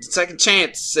second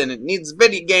chance and it needs a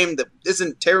video game that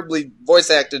isn't terribly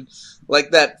voice acted like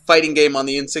that fighting game on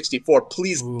the N64.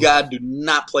 Please, God, do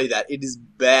not play that. It is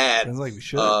bad. Sounds like we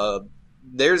should.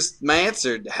 there's my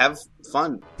answer. Have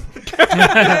fun.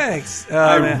 Thanks.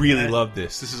 I really love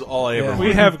this. This is all I ever wanted.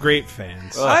 We have great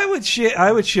fans. I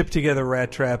would ship together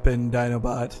Rat Trap and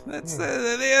Dinobot. That's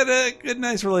they had a good,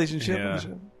 nice relationship. Yeah.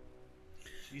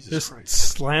 Just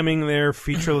slamming their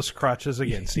featureless crotches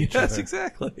against each other. Yes,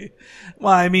 exactly.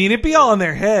 Well, I mean, it'd be all in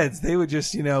their heads. They would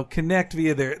just, connect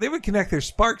they would connect their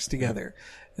sparks together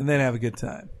and then have a good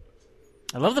time.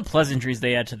 I love the pleasantries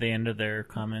they add to the end of their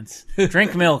comments.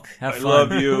 Drink milk. Have fun. I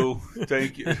love you.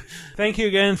 Thank you. Thank you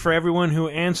again for everyone who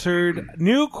answered.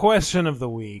 New question of the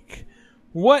week.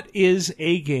 What is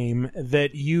a game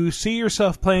that you see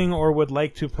yourself playing or would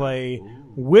like to play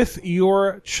with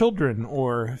your children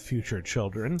or future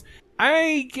children?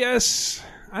 I guess,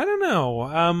 I don't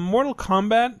know, Mortal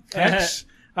Kombat X,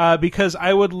 because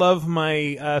I would love my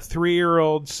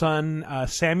 3-year-old son,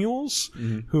 Samuels,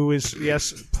 who is,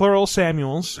 yes, plural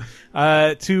Samuels,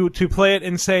 to play it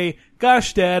and say,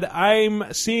 gosh, Dad,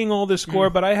 I'm seeing all this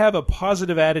gore, but I have a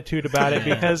positive attitude about it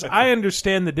because I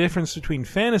understand the difference between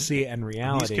fantasy and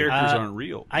reality. These characters aren't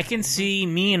real. I can see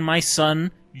me and my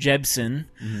son, Jebson,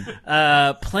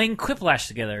 playing Quiplash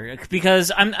together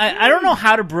because I don't know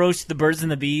how to broach the birds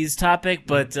and the bees topic,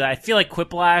 but I feel like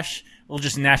Quiplash will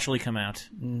just naturally come out.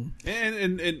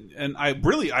 And I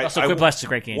really also Quiplash is a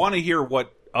great game. Want to hear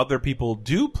what other people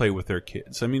do play with their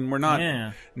kids. I mean, we're not.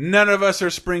 Yeah. None of us are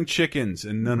spring chickens,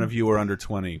 and none of you are under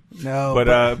 20. No, but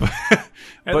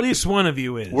at least one of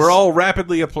you is. We're all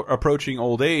rapidly approaching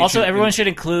old age. Also, everyone should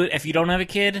include, if you don't have a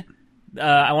kid,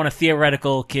 I want a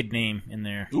theoretical kid name in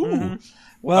there. Ooh.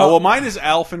 Well, mine is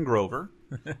Alphen Grover,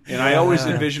 and I always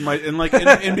envision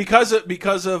and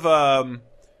because of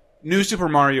New Super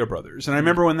Mario Brothers, and I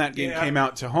remember when that game came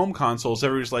out to home consoles,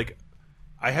 everybody was like,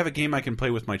 I have a game I can play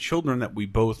with my children that we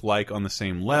both like on the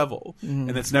same level.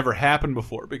 And that's never happened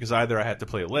before because either I had to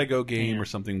play a Lego game or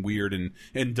something weird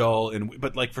and dull.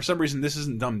 But like for some reason, this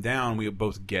isn't dumbed down. We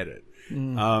both get it.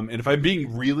 And if I'm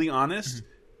being really honest,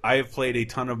 I have played a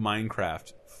ton of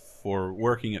Minecraft for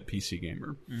working at PC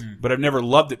Gamer. But I've never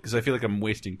loved it because I feel like I'm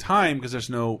wasting time because there's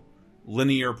no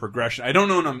linear progression. I don't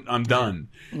know when I'm done,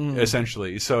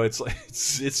 essentially. So it's like,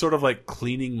 it's sort of like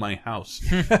cleaning my house.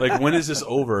 Like, when is this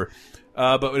over?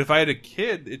 But if I had a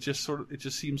kid, it just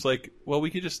seems like, well, we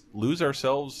could just lose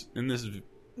ourselves in this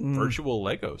virtual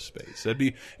Lego space. That'd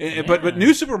be, but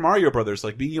New Super Mario Brothers,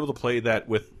 like being able to play that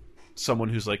with someone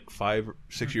who's like 5 or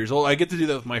 6 years old, I get to do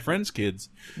that with my friends' kids.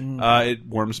 It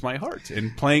warms my heart.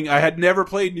 And I had never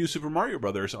played New Super Mario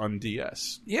Brothers on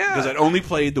DS. Yeah, because I'd only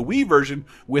played the Wii version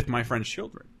with my friends'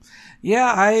 children.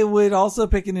 Yeah, I would also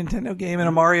pick a Nintendo game and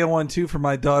a Mario one too for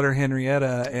my daughter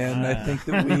Henrietta, and I think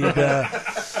that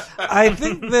I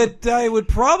think that I would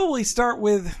probably start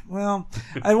with. Well,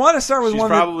 I want to start with She's one.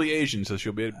 Probably Asian, so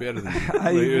she'll be better than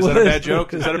you. Is that a bad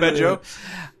joke? Is that a bad joke?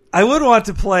 I would want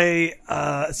to play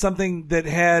something that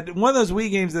had one of those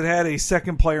Wii games that had a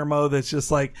second player mode that's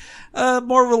just like a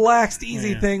more relaxed,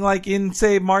 easy thing, like in,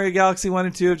 say, Mario Galaxy 1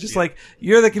 and 2, just like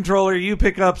you're the controller, you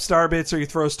pick up star bits or you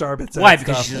throw star bits at Why? stuff.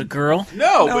 Because she's a girl?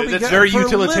 No, but that's very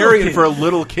utilitarian for a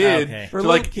little kid. Okay. To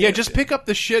like, yeah, just pick up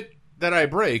the shit that I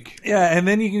break. Yeah, and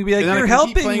then you can be like, you're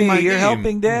helping me, you're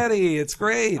helping Daddy. It's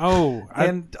great. Oh,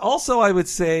 and also I would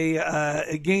say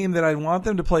a game that I'd want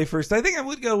them to play first. I think I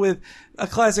would go with a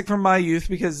classic from my youth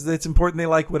because it's important they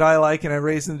like what I like, and I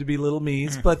raised them to be little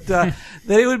me's. But that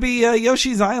it would be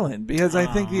Yoshi's Island, because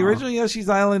I think the original Yoshi's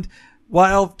Island,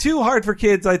 while too hard for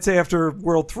kids, I'd say after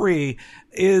World 3,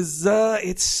 is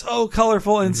it's so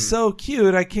colorful and so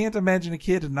cute. I can't imagine a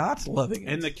kid not loving it.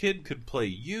 And the kid could play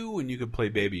you, and you could play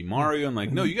Baby Mario, and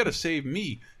like, no, you got to save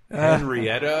me,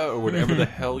 Henrietta, or whatever the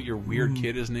hell your weird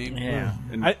kid is named. Yeah.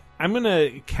 And I'm going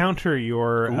to counter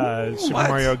your Super what?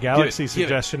 Mario Galaxy Give it.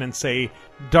 suggestion and say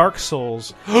Dark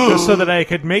Souls, just so that I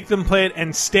could make them play it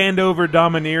and stand over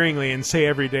domineeringly and say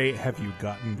every day, have you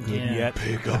gotten good yet?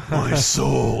 pick up my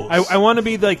soul. I want to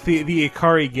be like the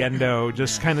Ikari Gendo,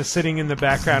 just kind of sitting in the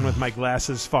background with my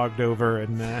glasses fogged over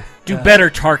and Do better,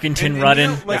 Tarkenton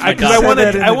Rudden.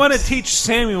 because I want to teach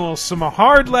Samuel some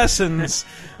hard lessons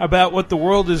about what the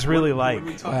world is really like. When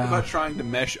we talk about trying to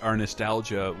mesh our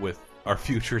nostalgia with our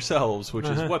future selves, which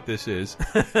is what this is,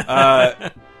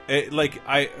 I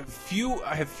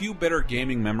have few better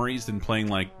gaming memories than playing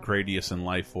like Gradius and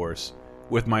Life Force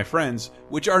with my friends,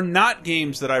 which are not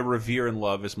games that I revere and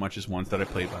love as much as ones that I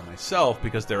played by myself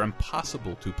because they're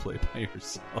impossible to play by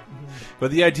yourself. But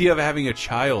the idea of having a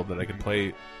child that I could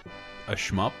play a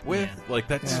shmup with, like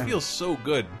that just feels so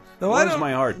good. Warms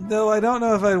my heart. Though I don't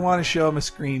know if I'd want to show them a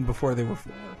screen before they were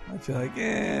 4. I feel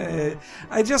like,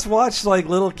 I just watched like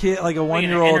little kid, like a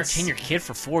 1-year-old. Entertain your kid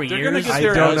for 4 They're years. gonna get I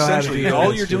there don't know how to essentially. do that.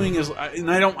 All you're doing is,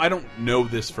 and I don't know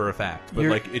this for a fact, but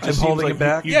like it just I'm seems holding like it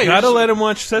back. You you're gotta just- let them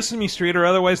watch Sesame Street, or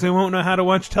otherwise they won't know how to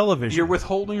watch television. You're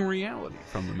withholding reality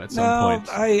from them at some No, point,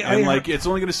 I like it's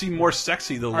only going to seem more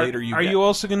sexy the later you Are get. you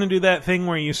also going to do that thing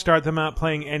where you start them out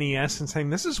playing NES and saying,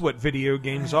 this is what video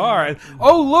games are? And,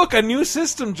 oh, look, a new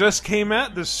system just came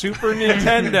out, the Super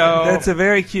Nintendo. That's a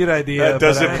very cute idea.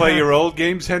 Does but it play your old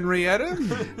games, Henrietta?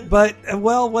 But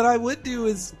well, what I would do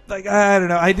is like I don't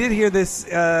know. I did hear this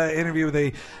interview with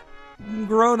a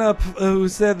grown-up who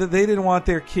said that they didn't want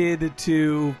their kid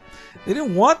to. They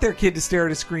didn't want their kid to stare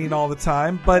at a screen all the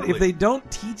time, but if they don't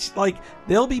teach, like,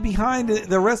 they'll be behind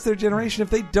the rest of their generation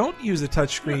if they don't use a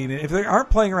touch screen, if they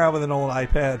aren't playing around with an old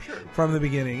iPad from the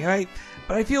beginning.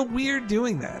 But I feel weird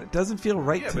doing that. It doesn't feel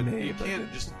right to me. You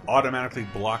can't just automatically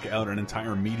block out an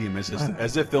entire medium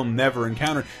as if they'll never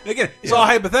encounter. And again, it's all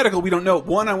hypothetical. We don't know.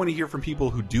 One, I want to hear from people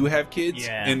who do have kids,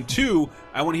 and two,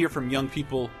 I want to hear from young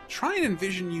people. Try and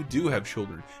envision you do have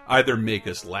children. Either make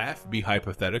us laugh, be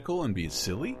hypothetical, and be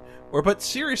silly, but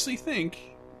seriously think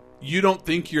you don't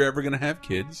think you're ever going to have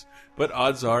kids, but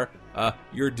odds are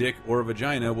your dick or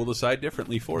vagina will decide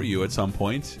differently for you at some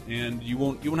point, and you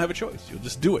won't have a choice. You'll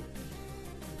just do it.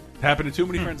 Happened to too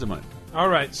many friends of mine. All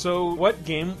right, so what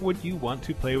game would you want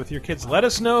to play with your kids? Let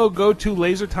us know. Go to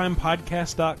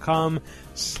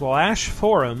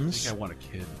lasertimepodcast.com/forums. I think I want a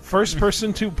kid. First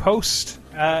person to post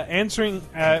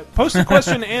post the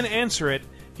question and answer it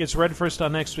gets read first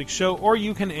on next week's show, or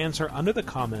you can answer under the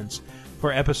comments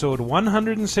for episode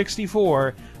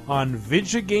 164 on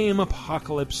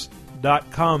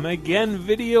VidjaGameApocalypse.com. Again,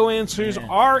 video answers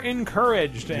are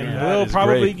encouraged and will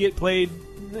probably get played,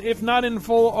 if not in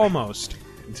full, almost.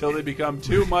 Until they become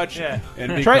too much and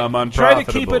become Try unprofitable.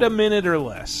 to keep it a minute or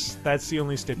less. That's the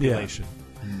only stipulation.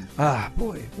 Ah,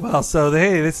 boy. Well, so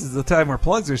hey, this is the time where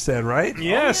plugs are said, right?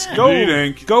 Yes,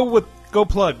 Go go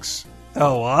plugs.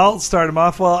 Oh, well, I'll start them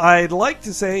off. Well, I'd like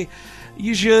to say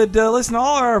you should listen to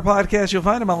all our podcasts. You'll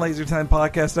find them on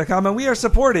LaserTimePodcast.com, and we are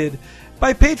supported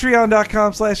by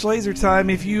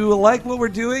Patreon.com/LaserTime. If you like what we're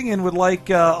doing and would like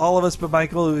all of us but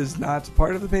Michael, who is not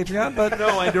part of the Patreon, but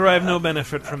No, I derive no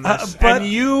benefit from this. but- and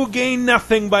you gain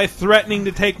nothing by threatening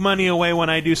to take money away when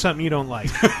I do something you don't like.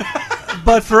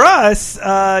 but for us, it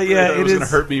was it going to is.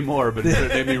 hurt me more, but it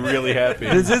made me really happy.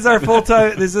 This is our full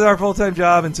time. This is our full time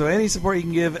job, and so any support you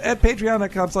can give at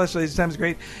Patreon.com/LaserTime is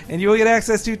great, and you will get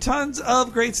access to tons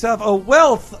of great stuff, a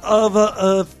wealth of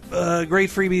great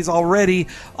freebies already,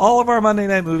 all of our Monday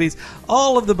night movies,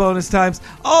 all of the bonus times,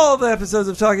 all of the episodes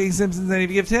of Talking Simpsons, and if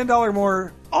you give $10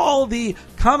 more, all the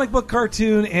comic book,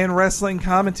 cartoon, and wrestling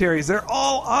commentaries. They're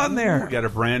all on there. We got a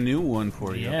brand new one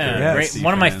for you. Yeah, Yes. great.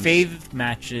 One of my fave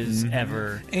matches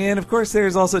ever. And of course,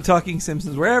 there's also Talking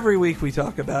Simpsons, where every week we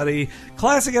talk about a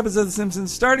classic episode of The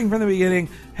Simpsons, starting from the beginning,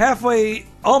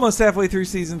 almost halfway through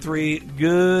season 3.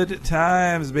 Good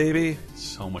times, baby.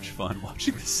 So much fun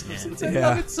watching The Simpsons. I Yeah.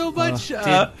 love it so much.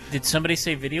 Did somebody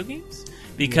say video games?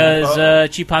 Because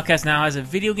Cheap Podcast now has a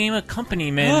video game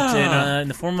accompaniment in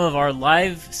the form of our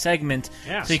live segment.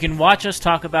 Yes. So you can watch us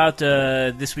talk about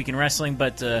This Week in Wrestling,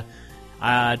 but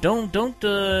don't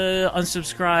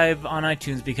unsubscribe on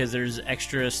iTunes because there's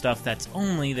extra stuff that's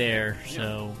only there.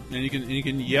 So And you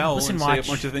can yell Listen, and say a watch.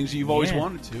 bunch of things you've always Yeah.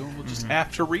 wanted to. We'll just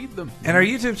have to read them. And our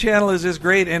YouTube channel is just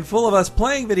great and full of us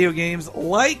playing video games,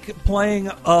 like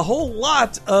playing a whole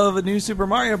lot of New Super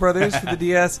Mario Brothers for the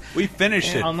DS. We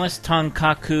finished it. unless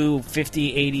Tonkaku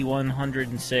 50, 80,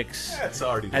 106 That's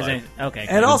already has live. any, okay.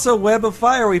 And also Web of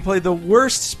Fire. We played the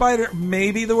worst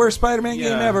maybe the worst Spider-Man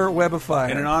game Yeah. ever, Web of Fire.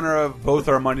 And in honor of both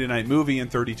our Monday Night Movie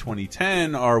and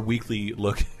 30-2010, our weekly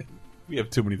look. We have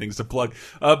too many things to plug.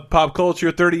 Pop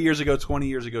culture, 30 years ago, 20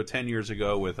 years ago, 10 years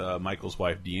ago with Michael's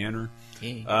wife, Deanna.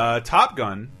 Top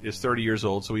Gun is 30 years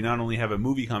old, so we not only have a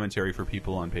movie commentary for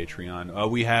people on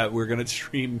Patreon, we're going to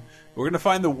stream. We're going to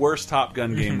find the worst Top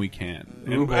Gun game we can,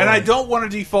 and I don't want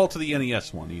to default to the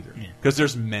NES one either because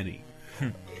there's many.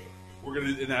 And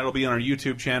that'll be on our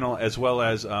YouTube channel as well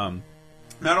as.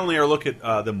 Not only our look at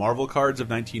the Marvel cards of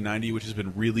 1990, which has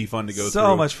been really fun to go through.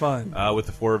 So much fun. With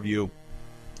the four of you.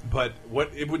 But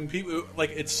when people like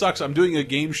it sucks. I'm doing a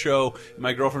game show, and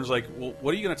my girlfriend's like, "Well,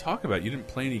 what are you going to talk about? You didn't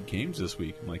play any games this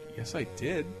week." I'm like, "Yes, I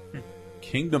did.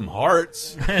 Kingdom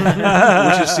Hearts, which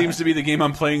just seems to be the game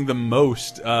I'm playing the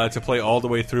most to play all the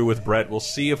way through with Brett. We'll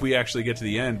see if we actually get to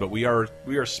the end, but we are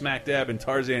smack dab in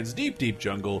Tarzan's deep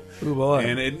jungle. Ooh, boy.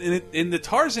 And in the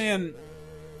Tarzan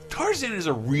is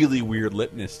a really weird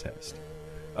litmus test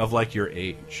of like your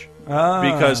age,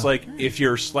 because like if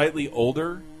you're slightly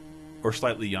older, or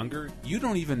slightly younger, you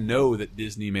don't even know that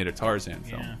Disney made a Tarzan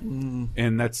film. Yeah.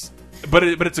 And that's but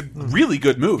it's a really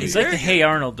good movie. It's like the Hey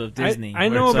Arnold of Disney. I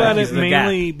know where it's about he's it the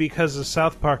mainly because of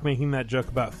South Park making that joke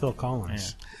about Phil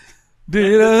Collins.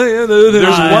 There's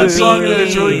one song that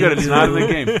is really good. It's not in the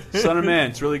game. Son of Man.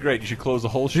 It's really great. You should close the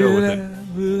whole show with it.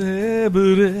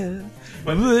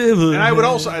 And I would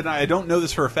also, and I don't know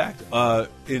this for a fact,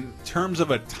 in terms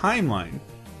of a timeline,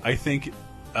 I think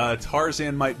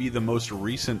Tarzan might be the most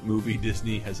recent movie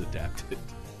Disney has adapted.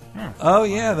 Oh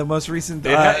yeah, the most recent.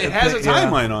 It has a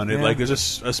timeline on it. Yeah. Like there's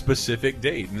a specific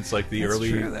date, and it's like the That's early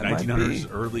true, that might 1900s, be.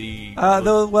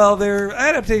 early. Their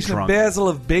adaptation Drunk. of Basil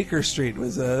of Baker Street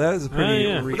was that was a pretty.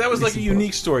 But that was like a recent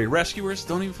unique story. Rescuers,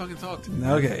 don't even fucking talk to me.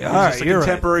 Okay, It all was right, just a you're right.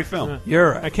 contemporary film.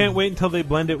 You're right. I can't wait until they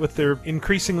blend it with their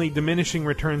increasingly diminishing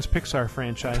returns Pixar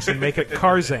franchise and make it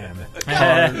Tarzan.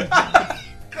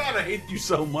 God, I hate you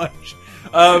so much.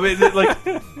 All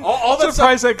that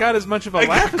surprised that got as much of a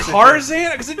laugh. as it did.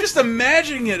 Tarzan, because I'm just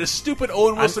imagining it, a stupid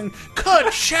Owen Wilson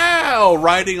ka-chow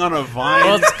riding on a vine.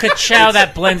 Well, it's ka-chow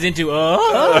that blends into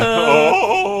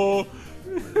Oh.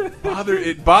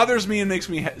 It bothers me and makes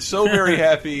me so very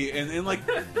happy, and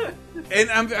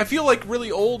I feel like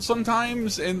really old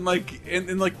sometimes, and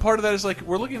part of that is like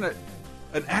we're looking at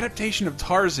an adaptation of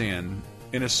Tarzan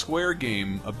in a Square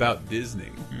game about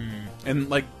Disney.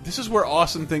 And like this is where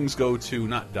awesome things go to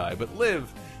not die but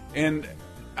live, and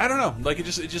I don't know, like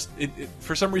it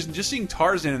for some reason just seeing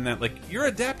Tarzan in that, like you're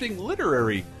adapting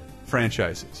literary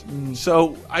franchises,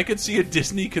 so I could see a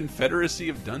Disney Confederacy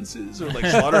of Dunces or like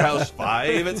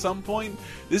Slaughterhouse-5 at some point.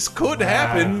 This could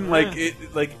happen, like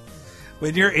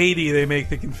when you're 80, they make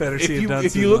the Confederacy of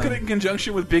Dunces. if you look at it in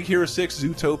conjunction with Big Hero 6,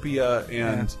 Zootopia,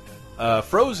 and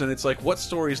Frozen, it's like what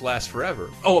stories last forever?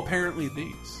 Oh, apparently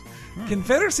these.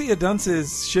 Confederacy of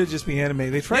Dunces should just be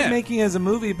animated. They tried Yeah. making it as a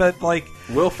movie, but like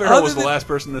Will Ferrell was the than- last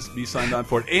person to be signed on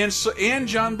for it, and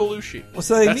John Belushi. Well,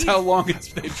 so that's how long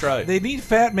they've tried. They need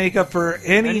fat makeup for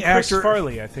any And Chris actor.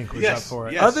 Farley, I think, was up for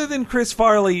it. Yes. Other than Chris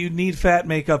Farley, you need fat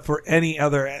makeup for any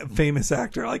other famous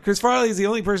actor. Like Chris Farley is the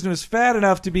only person who's fat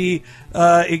enough to be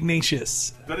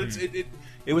Ignatius. But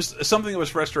it was something that was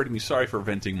frustrating me. Sorry for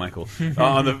venting, Michael.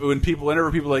 Whenever people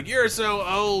are like, "You're so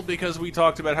old," because we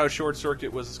talked about how Short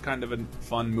Circuit was kind of a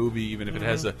fun movie, even if it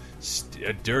has a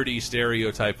dirty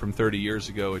stereotype from 30 years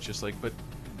ago. It's just like, but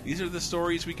these are the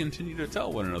stories we continue to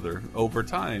tell one another over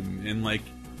time, and like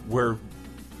we're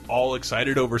all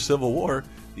excited over Civil War.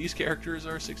 These characters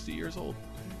are 60 years old.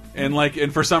 And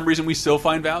for some reason we still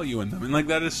find value in them, and like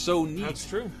that is so neat. That's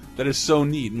true. That is so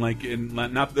neat, and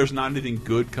there's not anything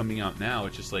good coming out now.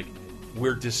 It's just like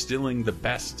we're distilling the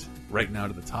best right now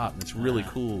to the top. And it's really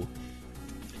cool.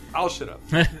 I'll shut up.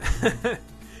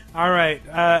 All right.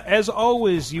 As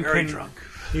always, you Very can drunk.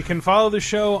 You can follow the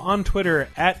show on Twitter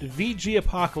at VG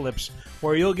Apocalypse,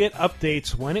 where you'll get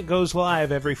updates when it goes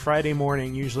live every Friday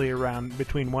morning, usually around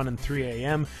between 1 and 3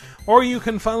 a.m. Or you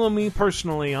can follow me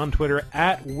personally on Twitter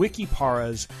at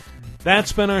Wikiparas.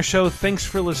 That's been our show. Thanks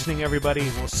for listening, everybody.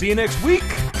 We'll see you next week.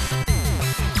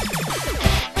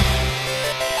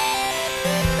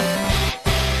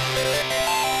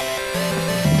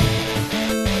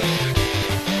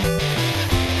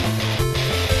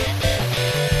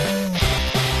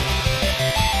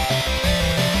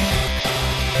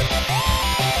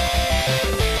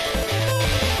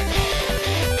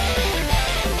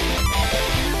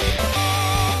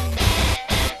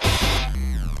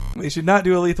 They should not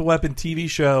do a Lethal Weapon TV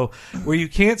show where you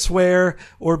can't swear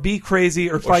or be crazy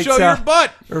or fight show your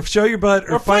butt. or show your butt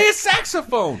or Play fight. a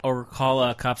saxophone. Or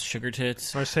call cops sugar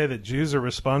tits. Or say that Jews are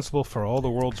responsible for all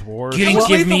the world's wars. You didn't What's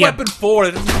give Lethal me a Weapon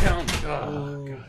 4? That doesn't count. Oh, God.